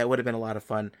that moment, that would have been a lot of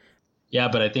fun. Yeah,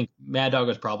 but I think Mad Dog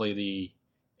was probably the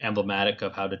emblematic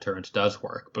of how deterrence does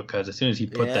work, because as soon as he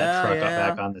put that truck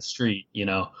back on the street, you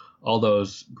know, all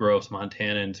those gross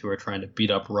Montanans who are trying to beat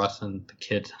up Russ and the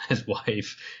kids and his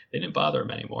wife, they didn't bother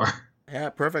him anymore. Yeah,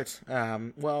 perfect.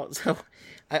 Well, so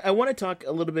I want to talk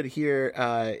a little bit here.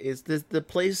 Is this the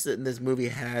place that this movie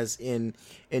has in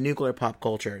nuclear pop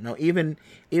culture? Now, even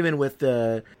with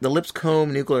the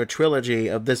Lipscomb nuclear trilogy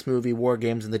of this movie, War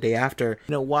Games, and The Day After,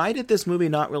 you know, why did this movie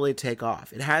not really take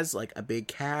off? It has like a big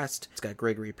cast. It's got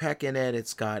Gregory Peck in it.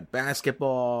 It's got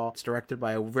basketball. It's directed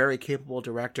by a very capable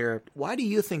director. Why do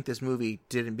you think this movie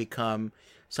didn't become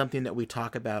something that we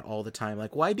talk about all the time?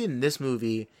 Like, why didn't this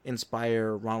movie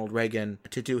inspire Ronald Reagan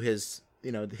to do his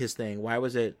thing? Why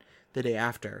was it The Day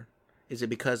After? Is it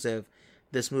because of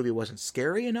this movie wasn't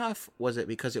scary enough? Was it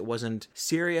because it wasn't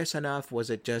serious enough? Was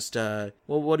it just,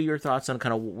 what are your thoughts on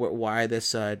kind of why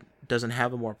this doesn't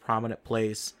have a more prominent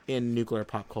place in nuclear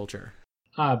pop culture?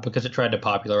 Because it tried to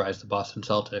popularize the Boston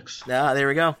Celtics. Ah, there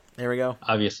we go.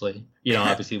 Obviously.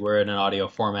 Obviously we're in an audio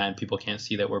format and people can't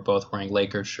see that we're both wearing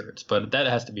Lakers shirts, but that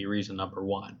has to be reason number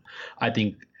one. I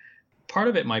think part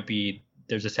of it might be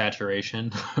there's a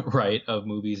saturation, right, of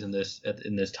movies in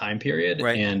this time period.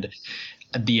 Right. And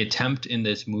the attempt in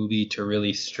this movie to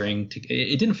really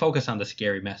it didn't focus on the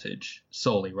scary message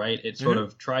solely, right? It sort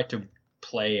of tried to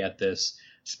play at this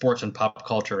sports and pop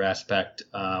culture aspect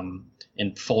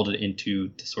and fold it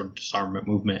into the sort of disarmament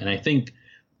movement. And I think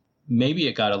maybe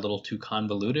it got a little too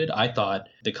convoluted. I thought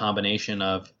the combination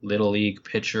of Little League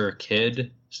pitcher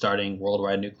kid starting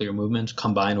worldwide nuclear movements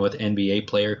combined with NBA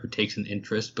player who takes an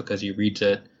interest because he reads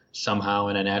it somehow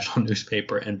in a national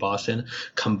newspaper in Boston,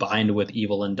 combined with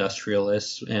evil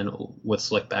industrialists and with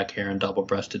slick back hair and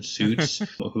double-breasted suits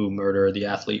who murder the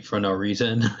athlete for no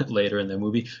reason later in the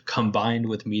movie, combined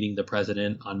with meeting the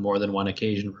president on more than one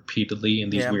occasion repeatedly in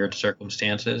these weird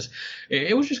circumstances.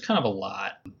 It was just kind of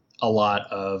a lot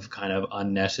of kind of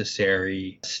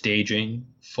unnecessary staging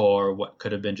for what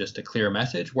could have been just a clear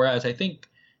message. Whereas I think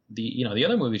the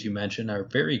other movies you mentioned are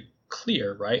very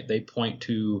clear, right? They point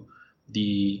to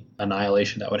the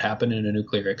annihilation that would happen in a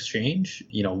nuclear exchange,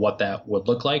 what that would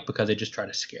look like, because they just try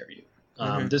to scare you.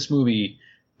 This movie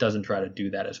doesn't try to do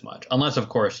that as much, unless, of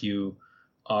course, you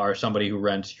are somebody who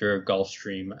rents your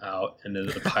Gulfstream out and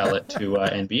is a pilot to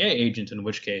NBA agent, in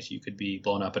which case you could be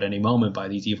blown up at any moment by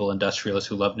these evil industrialists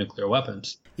who love nuclear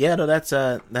weapons. Yeah, no, that's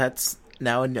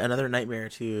now another nightmare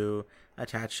to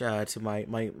attach to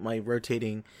my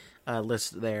rotating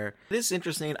list there. It is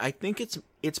interesting. I think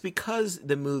it's because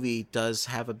the movie does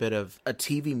have a bit of a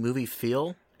TV movie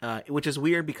feel, which is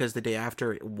weird because The Day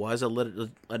After it was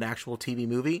an actual TV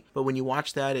movie. But when you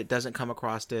watch that, it doesn't come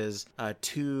across as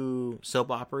too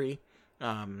soap opera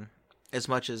as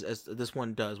much as this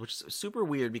one does, which is super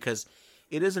weird because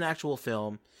it is an actual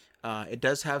film. It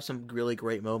does have some really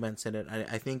great moments in it.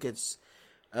 I think it's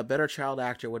a better child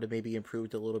actor would have maybe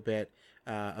improved a little bit.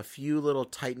 A few little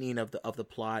tightening of the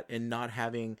plot and not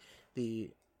having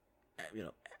Amazing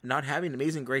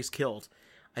Grace killed,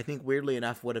 I think weirdly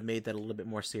enough would have made that a little bit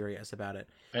more serious about it.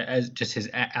 As just his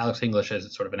Alex English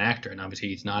as sort of an actor, and obviously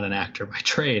he's not an actor by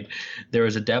trade, there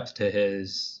was a depth to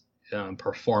his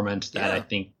performance that I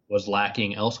think was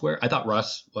lacking elsewhere. I thought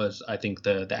Russ was,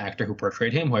 the actor who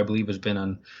portrayed him, who I believe has been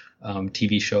on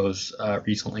TV shows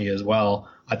recently as well,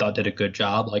 I thought did a good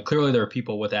job. Like, clearly there are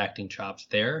people with acting chops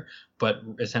there, but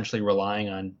essentially relying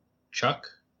on Chuck,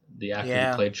 the actor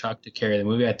who played Chuck, to carry the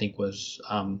movie, I think was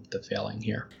the failing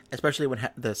here. Especially when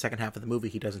the second half of the movie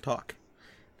he doesn't talk.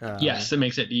 Yes, it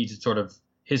makes it easy to sort of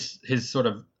his sort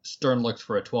of stern looks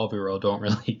for a 12-year-old don't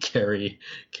really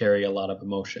carry a lot of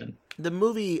emotion. The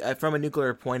movie, from a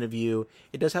nuclear point of view,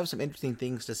 it does have some interesting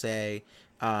things to say,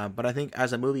 but I think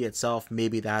as a movie itself,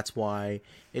 maybe that's why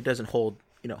it doesn't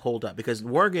hold up. Because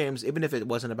War Games, even if it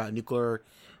wasn't about nuclear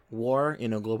war,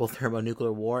 global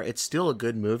thermonuclear war, it's still a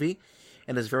good movie,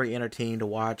 and it's very entertaining to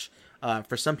watch.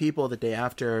 For some people, The Day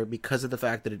After, because of the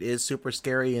fact that it is super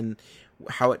scary and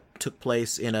how it took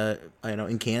place in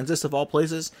Kansas of all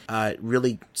places, it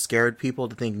really scared people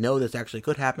to think, no, this actually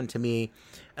could happen to me.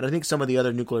 And I think some of the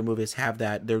other nuclear movies have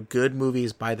that. They're good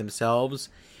movies by themselves,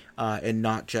 and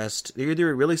not just, they're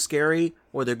either really scary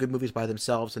or they're good movies by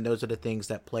themselves, and those are the things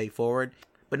that play forward.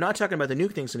 But not talking about the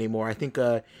nuke things anymore, I think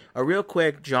a real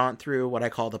quick jaunt through what I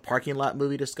call the parking lot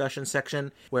movie discussion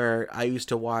section, where I used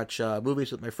to watch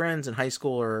movies with my friends in high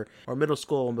school or middle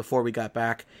school, and before we got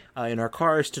back in our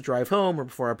cars to drive home, or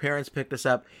before our parents picked us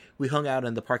up, we hung out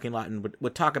in the parking lot and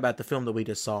would talk about the film that we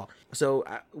just saw. So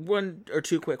one or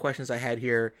two quick questions I had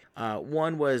here.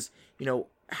 One was,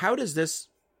 how does this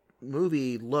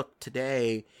movie look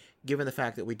today, given the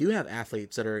fact that we do have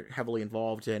athletes that are heavily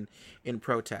involved in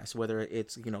protests, whether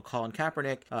it's, Colin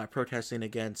Kaepernick protesting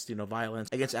against, violence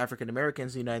against African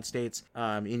Americans in the United States.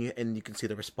 And you can see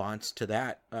the response to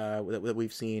that that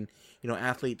we've seen,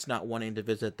 athletes not wanting to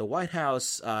visit the White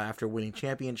House after winning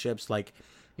championships like,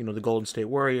 the Golden State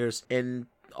Warriors. And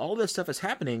all this stuff is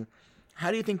happening. How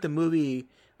do you think the movie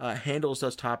handles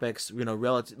those topics,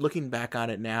 looking back on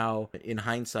it now in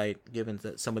hindsight, given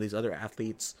that some of these other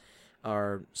athletes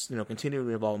are,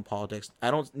 continually involved in politics? I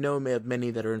don't know of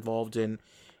many that are involved in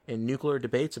nuclear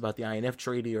debates about the INF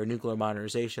Treaty or nuclear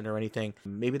modernization or anything.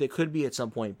 Maybe they could be at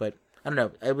some point, but I don't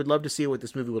know. I would love to see what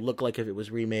this movie would look like if it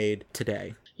was remade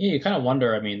today. Yeah, you kind of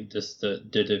wonder, just the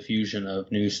diffusion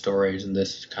of news stories in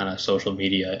this kind of social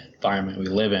media environment we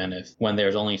live in, if when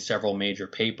there's only several major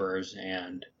papers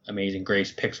and Amazing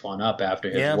Grace picks one up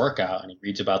after his workout and he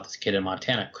reads about this kid in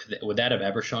Montana, would that have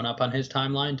ever shown up on his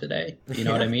timeline today? You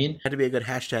know what I mean? Had to be a good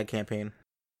hashtag campaign.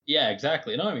 Yeah,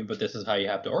 exactly. No, I mean, but this is how you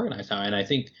have to organize now. And I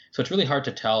think, so it's really hard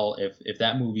to tell if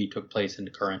that movie took place in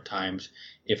the current times,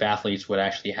 if athletes would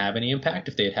actually have any impact,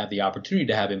 if they'd have the opportunity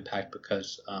to have impact,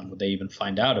 because would they even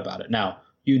find out about it? Now,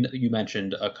 you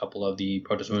mentioned a couple of the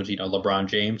protest movements. LeBron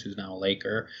James, who's now a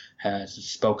Laker, has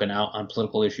spoken out on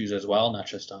political issues as well, not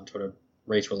just on sort of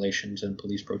race relations and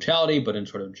police brutality, but in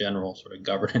sort of general sort of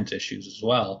governance issues as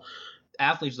well.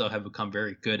 Athletes, though, have become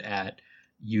very good at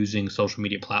using social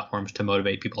media platforms to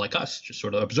motivate people like us, just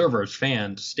sort of observers,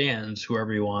 fans, stans,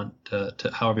 whoever you want to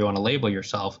however you want to label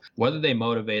yourself, whether they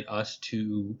motivate us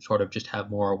to sort of just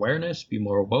have more awareness, be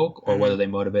more woke, or whether they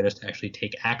motivate us to actually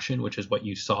take action, which is what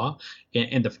you saw.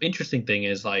 And the interesting thing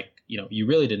is, like, you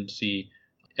really didn't see,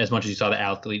 as much as you saw the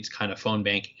athletes kind of phone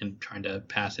banking and trying to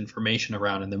pass information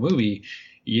around in the movie,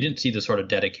 you didn't see the sort of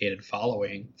dedicated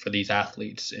following for these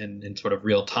athletes in sort of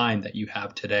real time that you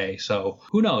have today. So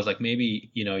who knows, like maybe,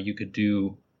 you could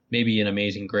do maybe an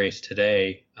Amazing Grace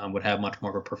today would have much more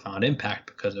of a profound impact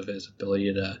because of his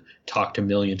ability to talk to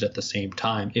millions at the same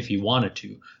time if he wanted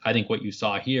to. I think what you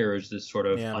saw here is this sort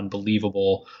of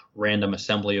unbelievable random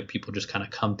assembly of people just kind of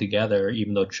come together,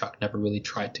 even though Chuck never really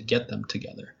tried to get them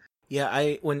together.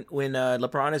 Yeah, when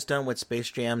LeBron is done with Space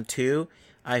Jam 2,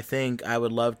 I think I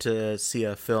would love to see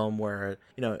a film where,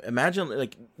 imagine,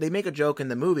 like, they make a joke in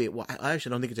the movie. Well, I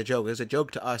actually don't think it's a joke. It's a joke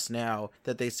to us now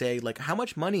that they say, like, how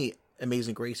much money,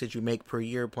 Amazing Grace, did you make per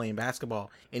year playing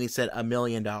basketball? And he said $1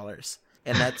 million.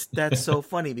 And that's so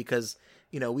funny because,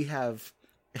 we have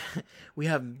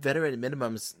veteran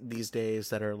minimums these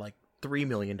days that are like $3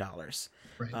 million.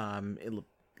 Right.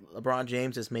 LeBron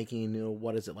James is making,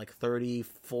 what is it, like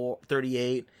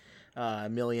 38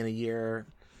 million a year.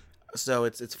 So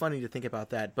it's funny to think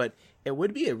about that, but it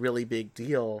would be a really big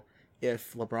deal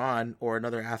if LeBron or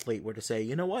another athlete were to say,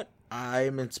 you know what,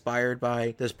 I'm inspired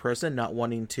by this person not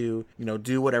wanting to,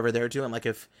 do whatever they're doing. Like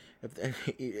if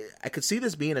I could see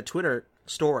this being a Twitter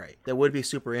story that would be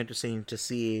super interesting to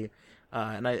see.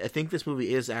 And I think this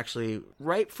movie is actually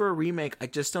ripe for a remake. I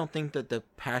just don't think that the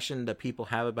passion that people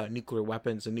have about nuclear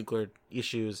weapons and nuclear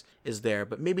issues is there.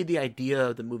 But maybe the idea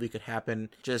of the movie could happen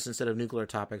just instead of nuclear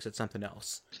topics, it's something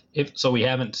else. So we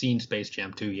haven't seen Space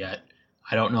Jam 2 yet.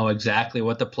 I don't know exactly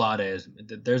what the plot is.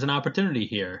 There's an opportunity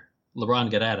here.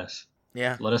 LeBron, get at us.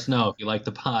 Yeah. Let us know if you like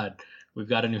the pod. We've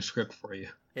got a new script for you.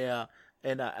 Yeah.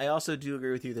 And I also do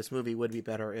agree with you. This movie would be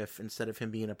better if instead of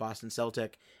him being a Boston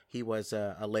Celtic, he was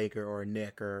a Laker or a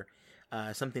Knick or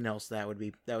something else. That would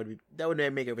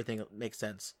make everything make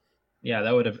sense. Yeah,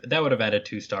 that would have added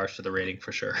 2 stars to the rating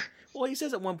for sure. Well, he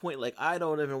says at one point, like, I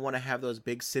don't even want to have those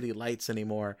big city lights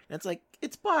anymore. And it's like,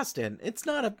 it's Boston. It's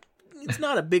not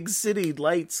a big city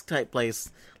lights type place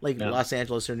like Los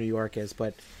Angeles or New York is.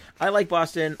 But I like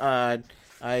Boston.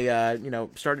 I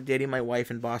started dating my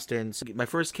wife in Boston. So my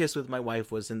first kiss with my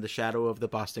wife was in the shadow of the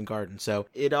Boston Garden. So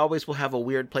it always will have a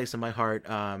weird place in my heart.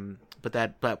 But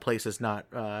that place is not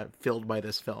filled by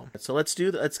this film. So let's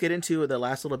get into the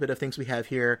last little bit of things we have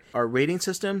here. Our rating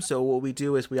system. So what we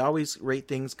do is we always rate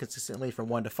things consistently from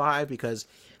 1 to 5 because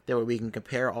that way we can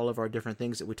compare all of our different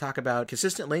things that we talk about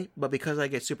consistently. But because I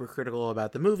get super critical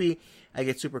about the movie, I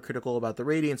get super critical about the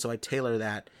rating, so I tailor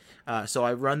that. So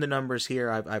I run the numbers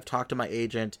here. I've talked to my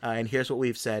agent, and here's what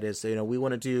we've said is, we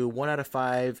want to do 1 out of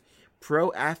 5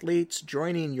 pro athletes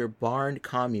joining your barn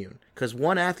commune. Because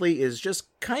 1 athlete is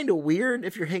just kind of weird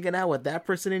if you're hanging out with that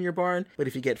person in your barn. But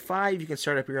if you get 5, you can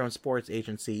start up your own sports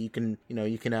agency. You can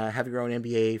have your own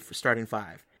NBA for starting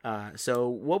 5. So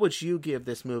what would you give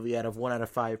this movie out of 1 out of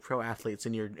 5 pro athletes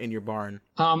in your barn?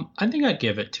 I think I'd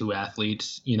give it 2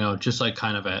 athletes, just like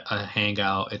kind of a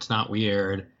hangout. It's not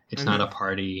weird. It's not a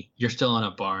party. You're still in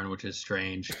a barn, which is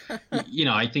strange.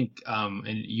 I think, and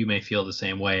you may feel the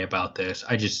same way about this.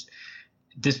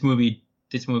 This movie,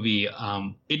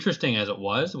 interesting as it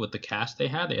was with the cast they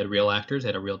had real actors, they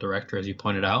had a real director, as you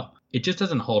pointed out. It just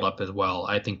doesn't hold up as well.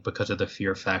 I think because of the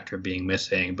fear factor being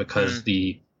missing, because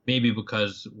maybe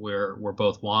because we're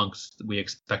both wonks, we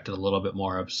expected a little bit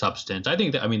more of substance.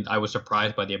 I was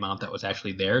surprised by the amount that was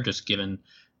actually there, just given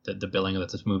the billing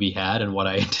that this movie had and what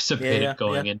I anticipated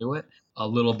going into it. A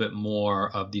little bit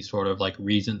more of the sort of like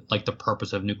reason, like the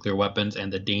purpose of nuclear weapons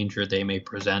and the danger they may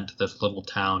present to this little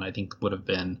town, I think would have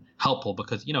been helpful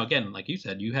because, again, like you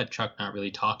said, you had Chuck not really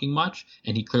talking much,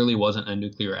 and he clearly wasn't a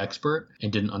nuclear expert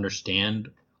and didn't understand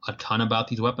a ton about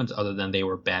these weapons other than they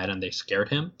were bad and they scared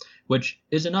him, which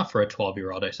is enough for a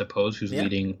 12-year-old, I suppose, who's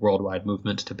leading worldwide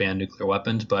movements to ban nuclear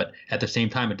weapons. But at the same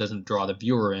time, it doesn't draw the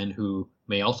viewer in who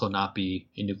may also not be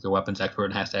a nuclear weapons expert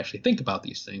and has to actually think about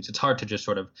these things. It's hard to just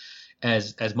sort of,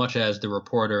 as much as the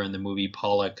reporter in the movie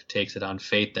Pollock takes it on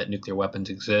faith that nuclear weapons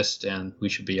exist and we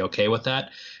should be okay with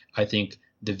that, I think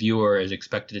the viewer is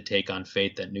expected to take on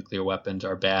faith that nuclear weapons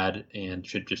are bad and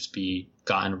should just be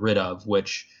gotten rid of,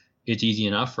 which it's easy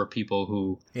enough for people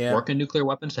who work in nuclear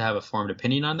weapons to have a formed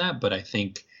opinion on that. But I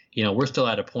think, we're still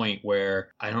at a point where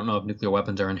I don't know if nuclear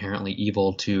weapons are inherently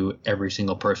evil to every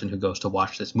single person who goes to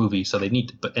watch this movie. So they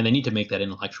need to make that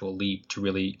intellectual leap to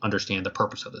really understand the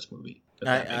purpose of this movie. If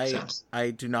that makes sense.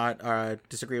 I do not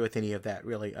disagree with any of that,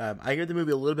 really. I give the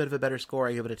movie a little bit of a better score.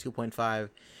 I give it a 2.5.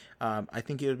 I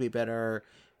think it would be better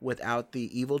without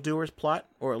the evildoers plot,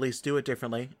 or at least do it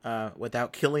differently,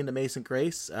 without killing the Amazing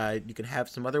Grace. You can have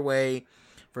some other way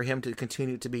for him to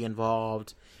continue to be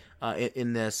involved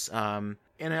in this.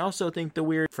 And I also think the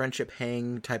weird friendship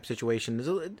hang type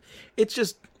situation it's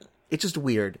just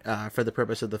weird for the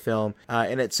purpose of the film,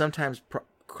 and it sometimes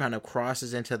kind of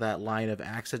crosses into that line of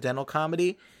accidental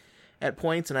comedy at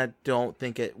points, and I don't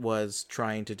think it was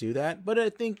trying to do that. But I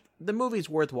think the movie's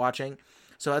worth watching.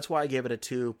 So that's why I gave it a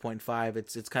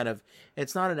 2.5.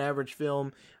 It's not an average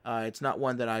film. It's not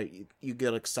one that you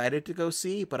get excited to go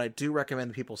see, but I do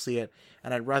recommend people see it.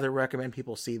 And I'd rather recommend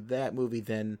people see that movie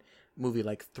than a movie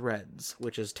like Threads,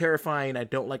 which is terrifying. I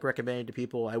don't like recommending to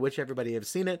people. I wish everybody had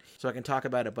seen it so I can talk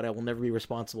about it, but I will never be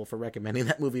responsible for recommending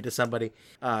that movie to somebody.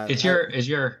 Is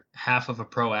your half of a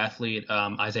pro athlete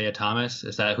Isaiah Thomas?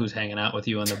 Is that who's hanging out with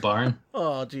you in the barn?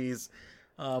 Oh, geez.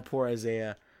 Poor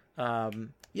Isaiah.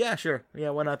 Yeah, sure. Yeah,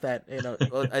 why not that?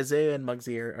 Isaiah and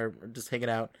Muggsy are just hanging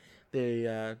out.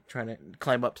 They trying to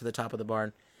climb up to the top of the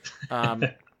barn.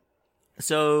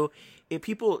 So if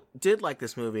people did like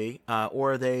this movie,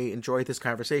 or they enjoyed this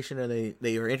conversation, and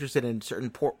they are interested in certain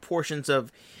portions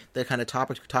of the kind of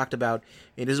topics we talked about,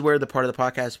 it is where the part of the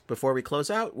podcast before we close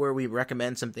out where we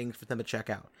recommend some things for them to check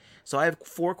out. So I have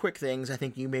 4 quick things. I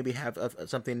think you maybe have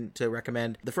something to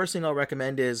recommend. The first thing I'll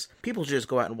recommend is people should just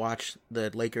go out and watch the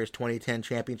Lakers 2010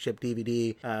 championship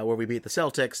DVD where we beat the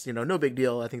Celtics. No big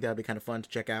deal. I think that would be kind of fun to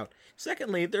check out.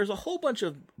 Secondly, there's a whole bunch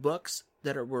of books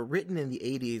that were written in the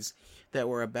 80s that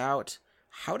were about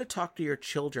how to talk to your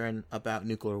children about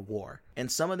nuclear war.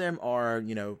 And some of them are,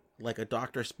 like a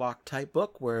Dr. Spock type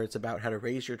book where it's about how to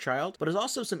raise your child. But there's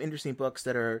also some interesting books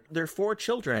they're for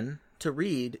children to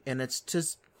read, and it's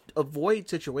just avoid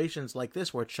situations like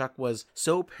this where Chuck was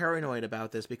so paranoid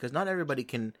about this, because not everybody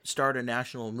can start a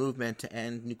national movement to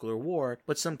end nuclear war,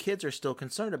 but some kids are still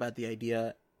concerned about the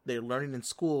idea. They're learning in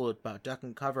school about duck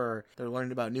and cover, they're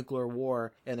learning about nuclear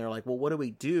war, and they're like, well, what do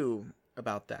we do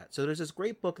about that? So there's this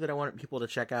great book that I want people to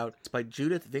check out. It's by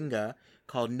Judith Vinga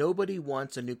called Nobody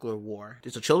Wants a Nuclear War.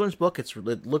 It's a children's book. It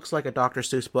looks like a Dr.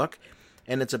 Seuss book,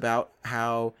 and it's about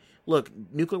how, look,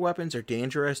 nuclear weapons are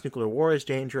dangerous, nuclear war is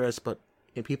dangerous, but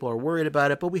people are worried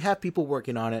about it, but we have people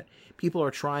working on it. People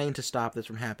are trying to stop this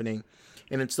from happening,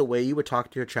 and it's the way you would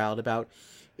talk to your child about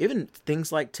even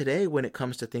things like today when it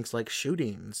comes to things like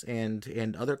shootings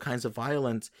and other kinds of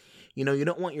violence. You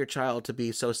don't want your child to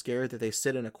be so scared that they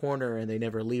sit in a corner and they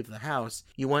never leave the house.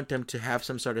 You want them to have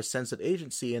some sort of sense of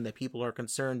agency, and that people are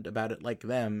concerned about it like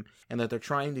them, and that they're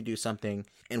trying to do something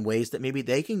in ways that maybe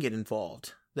they can get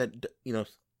involved, that,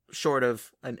 short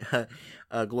of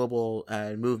a global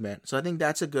movement. So I think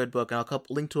that's a good book, and I'll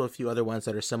link to a few other ones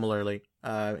that are similarly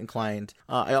inclined.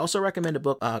 I also recommend a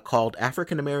book called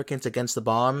African Americans Against the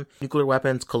Bomb, Nuclear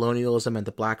Weapons, Colonialism, and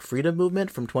the Black Freedom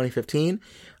Movement from 2015,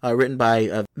 written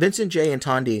by Vincent J.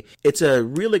 Ntandi. It's a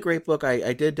really great book.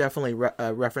 I did definitely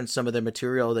reference some of the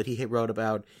material that he wrote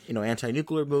about,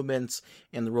 anti-nuclear movements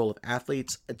and the role of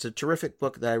athletes. It's a terrific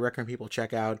book that I recommend people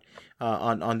check out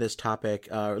on this topic,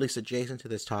 or at least adjacent to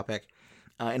this topic.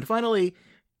 And finally,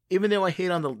 even though I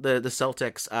hate on the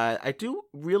Celtics, I do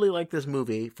really like this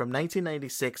movie from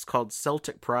 1996 called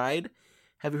Celtic Pride.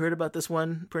 Have you heard about this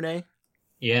one, Pranay?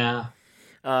 Yeah.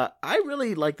 I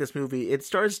really like this movie. It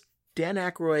stars Dan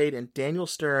Aykroyd and Daniel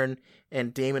Stern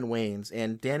and Damon Wayans.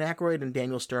 And Dan Aykroyd and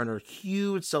Daniel Stern are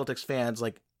huge Celtics fans,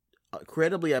 like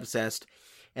incredibly obsessed.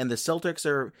 And the Celtics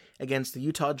are against the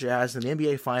Utah Jazz in the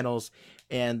NBA Finals,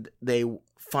 and they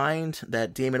find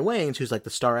that Damon Wayans, who's like the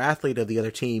star athlete of the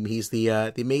other team, he's the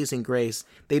Amazing Grace.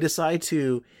 They decide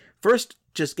to first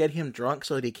just get him drunk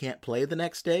so that he can't play the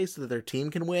next day, so that their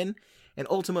team can win. And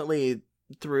ultimately,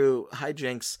 through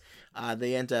hijinks,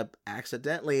 they end up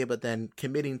accidentally, but then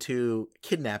committing to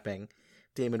kidnapping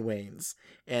Damon Wayans,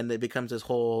 and it becomes this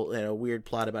whole weird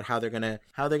plot about how they're gonna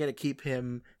keep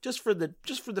him just for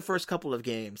the first couple of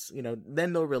games.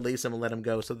 Then they'll release him and let him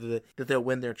go so that they'll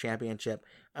win their championship.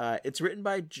 It's written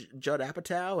by Judd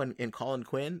Apatow and Colin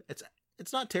Quinn. It's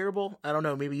It's not terrible. I don't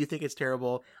know. Maybe you think it's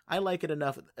terrible. I like it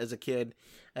enough as a kid.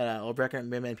 I'll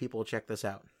recommend people check this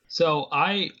out. So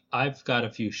I've got a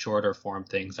few shorter form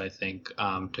things I think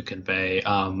to convey.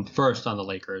 First on the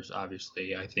Lakers,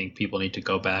 obviously, I think people need to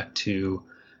go back to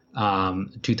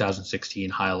 2016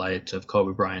 highlights of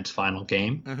Kobe Bryant's final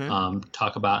game.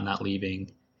 Talk about not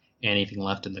leaving anything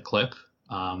left in the clip.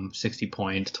 60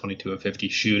 points, 22 of 50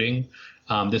 shooting.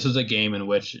 This was a game in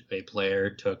which a player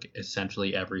took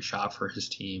essentially every shot for his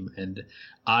team. And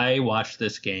I watched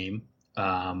this game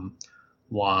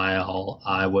while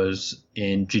I was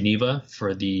in Geneva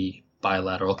for the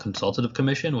Bilateral Consultative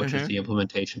Commission, which is the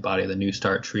implementation body of the New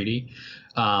START Treaty.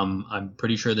 I'm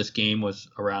pretty sure this game was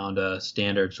around a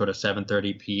standard sort of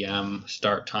 7:30 p.m.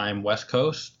 start time West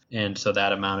Coast. And so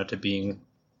that amounted to being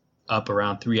up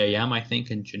around 3 a.m., I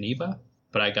think, in Geneva.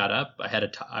 But I got up.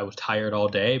 I was tired all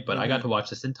day, but I got to watch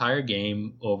this entire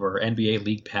game over NBA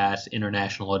League Pass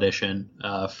International Edition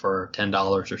for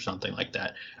 $10 or something like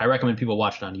that. I recommend people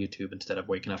watch it on YouTube instead of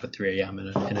waking up at 3 a.m.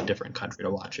 in a different country to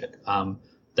watch it.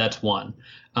 That's one.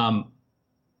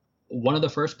 One of the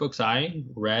first books I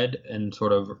read and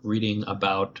sort of reading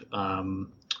about arms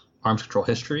control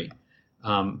history,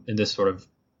 and this sort of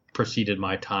preceded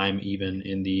my time even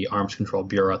in the Arms Control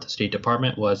Bureau at the State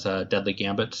Department, was Deadly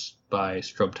Gambits by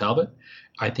Strobe Talbot.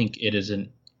 I think it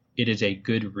is a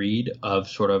good read of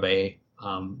sort of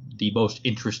the most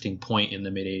interesting point in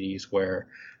the mid 80s where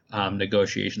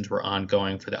negotiations were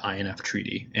ongoing for the INF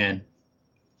Treaty. And,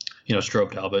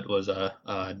 Strobe Talbot was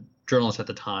a journalist at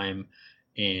the time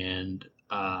and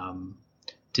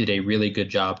did a really good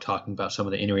job talking about some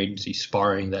of the interagency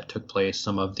sparring that took place,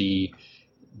 some of the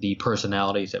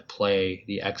personalities at play,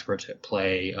 the experts at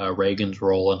play, Reagan's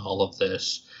role in all of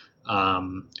this,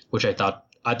 which I thought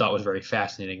was very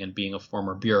fascinating. And being a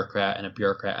former bureaucrat and a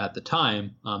bureaucrat at the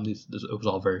time, it was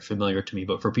all very familiar to me.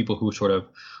 But for people who sort of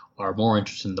are more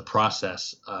interested in the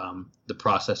process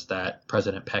that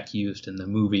President Peck used in the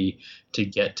movie to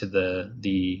get to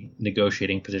the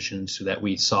negotiating positions that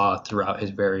we saw throughout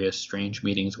his various strange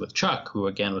meetings with Chuck, who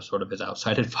again was sort of his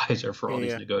outside advisor for all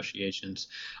these negotiations.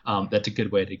 That's a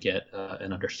good way to get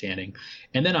an understanding.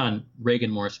 And then on Reagan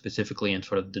more specifically and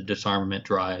sort of the disarmament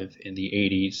drive in the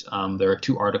 80s, there are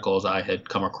two articles I had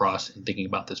come across in thinking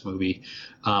about this movie.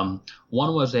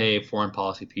 One was a foreign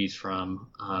policy piece from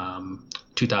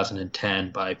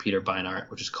 2010 by Peter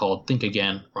Beinart, which is called Think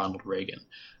Again, Ronald Reagan.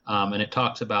 And it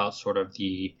talks about sort of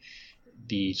the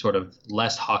sort of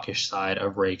less hawkish side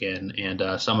of Reagan,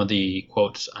 and some of the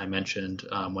quotes I mentioned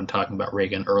when talking about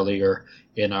Reagan earlier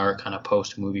in our kind of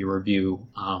post-movie review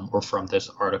were from this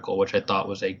article, which I thought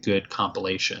was a good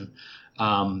compilation.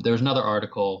 There's another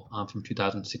article from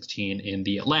 2016 in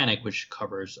The Atlantic, which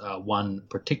covers one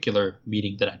particular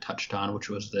meeting that I touched on, which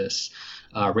was this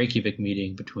Reykjavik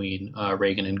meeting between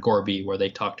Reagan and Gorby, where they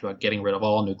talked about getting rid of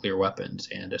all nuclear weapons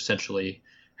and essentially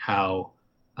how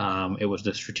it was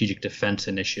the Strategic Defense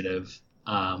Initiative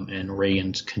and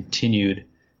Reagan's continued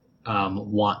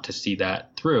want to see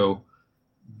that through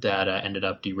that ended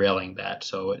up derailing that.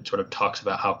 So it sort of talks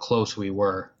about how close we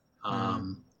were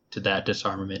to that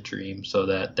disarmament dream. So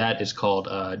that is called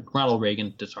Ronald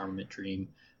Reagan's Disarmament Dream,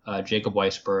 Jacob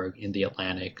Weisberg in The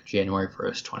Atlantic, January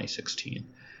 1st, 2016.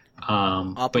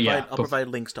 I'll provide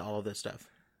links to all of this stuff.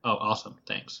 Oh, awesome.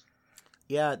 Thanks.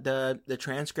 Yeah, the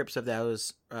transcripts of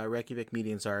those Reykjavik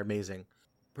meetings are amazing.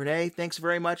 Pranay, thanks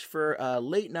very much for a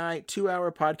late night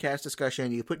 2-hour podcast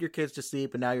discussion. You put your kids to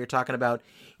sleep, and now you're talking about,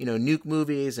 nuke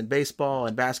movies and baseball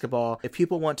and basketball. If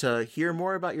people want to hear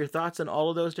more about your thoughts on all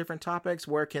of those different topics,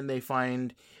 where can they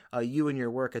find you and your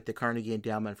work at the Carnegie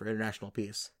Endowment for International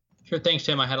Peace? Sure. Thanks,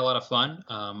 Tim. I had a lot of fun.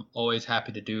 Always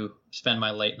happy to spend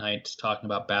my late nights talking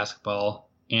about basketball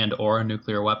and or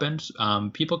nuclear weapons.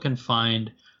 People can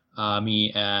find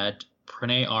me at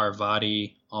Pranay R.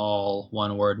 Vadi, all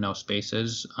one word, no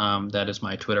spaces. That is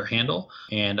my Twitter handle.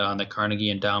 And on the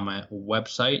Carnegie Endowment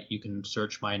website, you can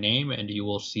search my name and you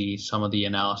will see some of the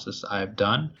analysis I've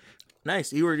done.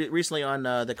 Nice. You were recently on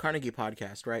the Carnegie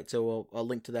podcast, right? So I'll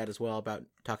link to that as well, about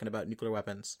talking about nuclear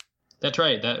weapons. That's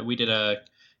right. We did a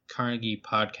Carnegie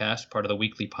podcast, part of the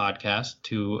weekly podcast,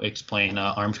 to explain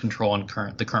arms control and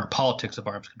the current politics of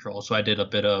arms control. So I did a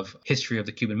bit of history of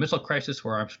the Cuban Missile Crisis,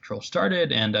 where arms control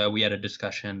started, and we had a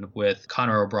discussion with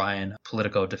Connor O'Brien,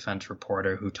 Politico defense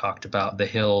reporter, who talked about the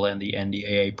Hill and the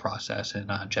NDAA process. And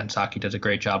Jen Psaki does a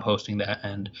great job hosting that,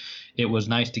 and it was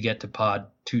nice to get to pod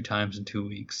 2 times in 2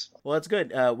 weeks. Well, that's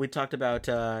good. We talked about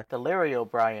the Larry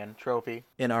O'Brien trophy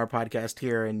in our podcast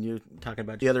here, and you talking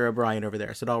about the other O'Brien over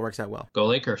there, so it all works out well. Go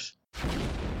Lakers.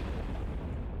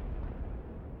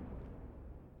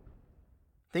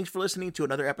 Thanks for listening to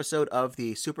another episode of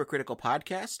the Supercritical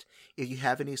Podcast. If you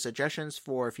have any suggestions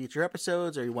for future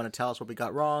episodes, or you want to tell us what we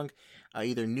got wrong,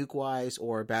 either nuke-wise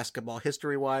or basketball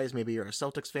history-wise, maybe you're a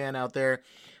Celtics fan out there,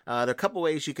 there are a couple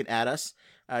ways you can add us.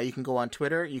 You can go on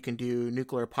Twitter. You can do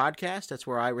Nuclear Podcast. That's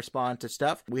where I respond to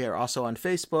stuff. We are also on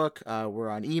Facebook. We're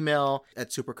on email at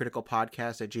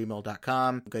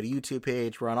supercriticalpodcast@gmail.com. Go to YouTube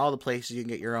page. We're on all the places you can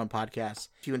get your own podcasts.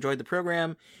 If you enjoyed the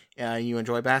program, you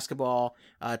enjoy basketball,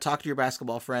 talk to your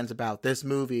basketball friends about this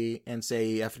movie and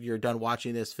say, after you're done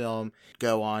watching this film,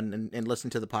 go on and listen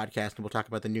to the podcast, and we'll talk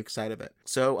about the nuke side of it.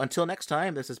 So until next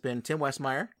time, this has been Tim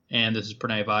Westmeyer. And this is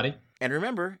Pranay Vadi. And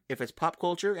remember, if it's pop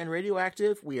culture and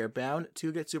radioactive, we are bound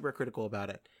to get super critical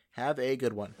about it. Have a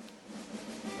good one.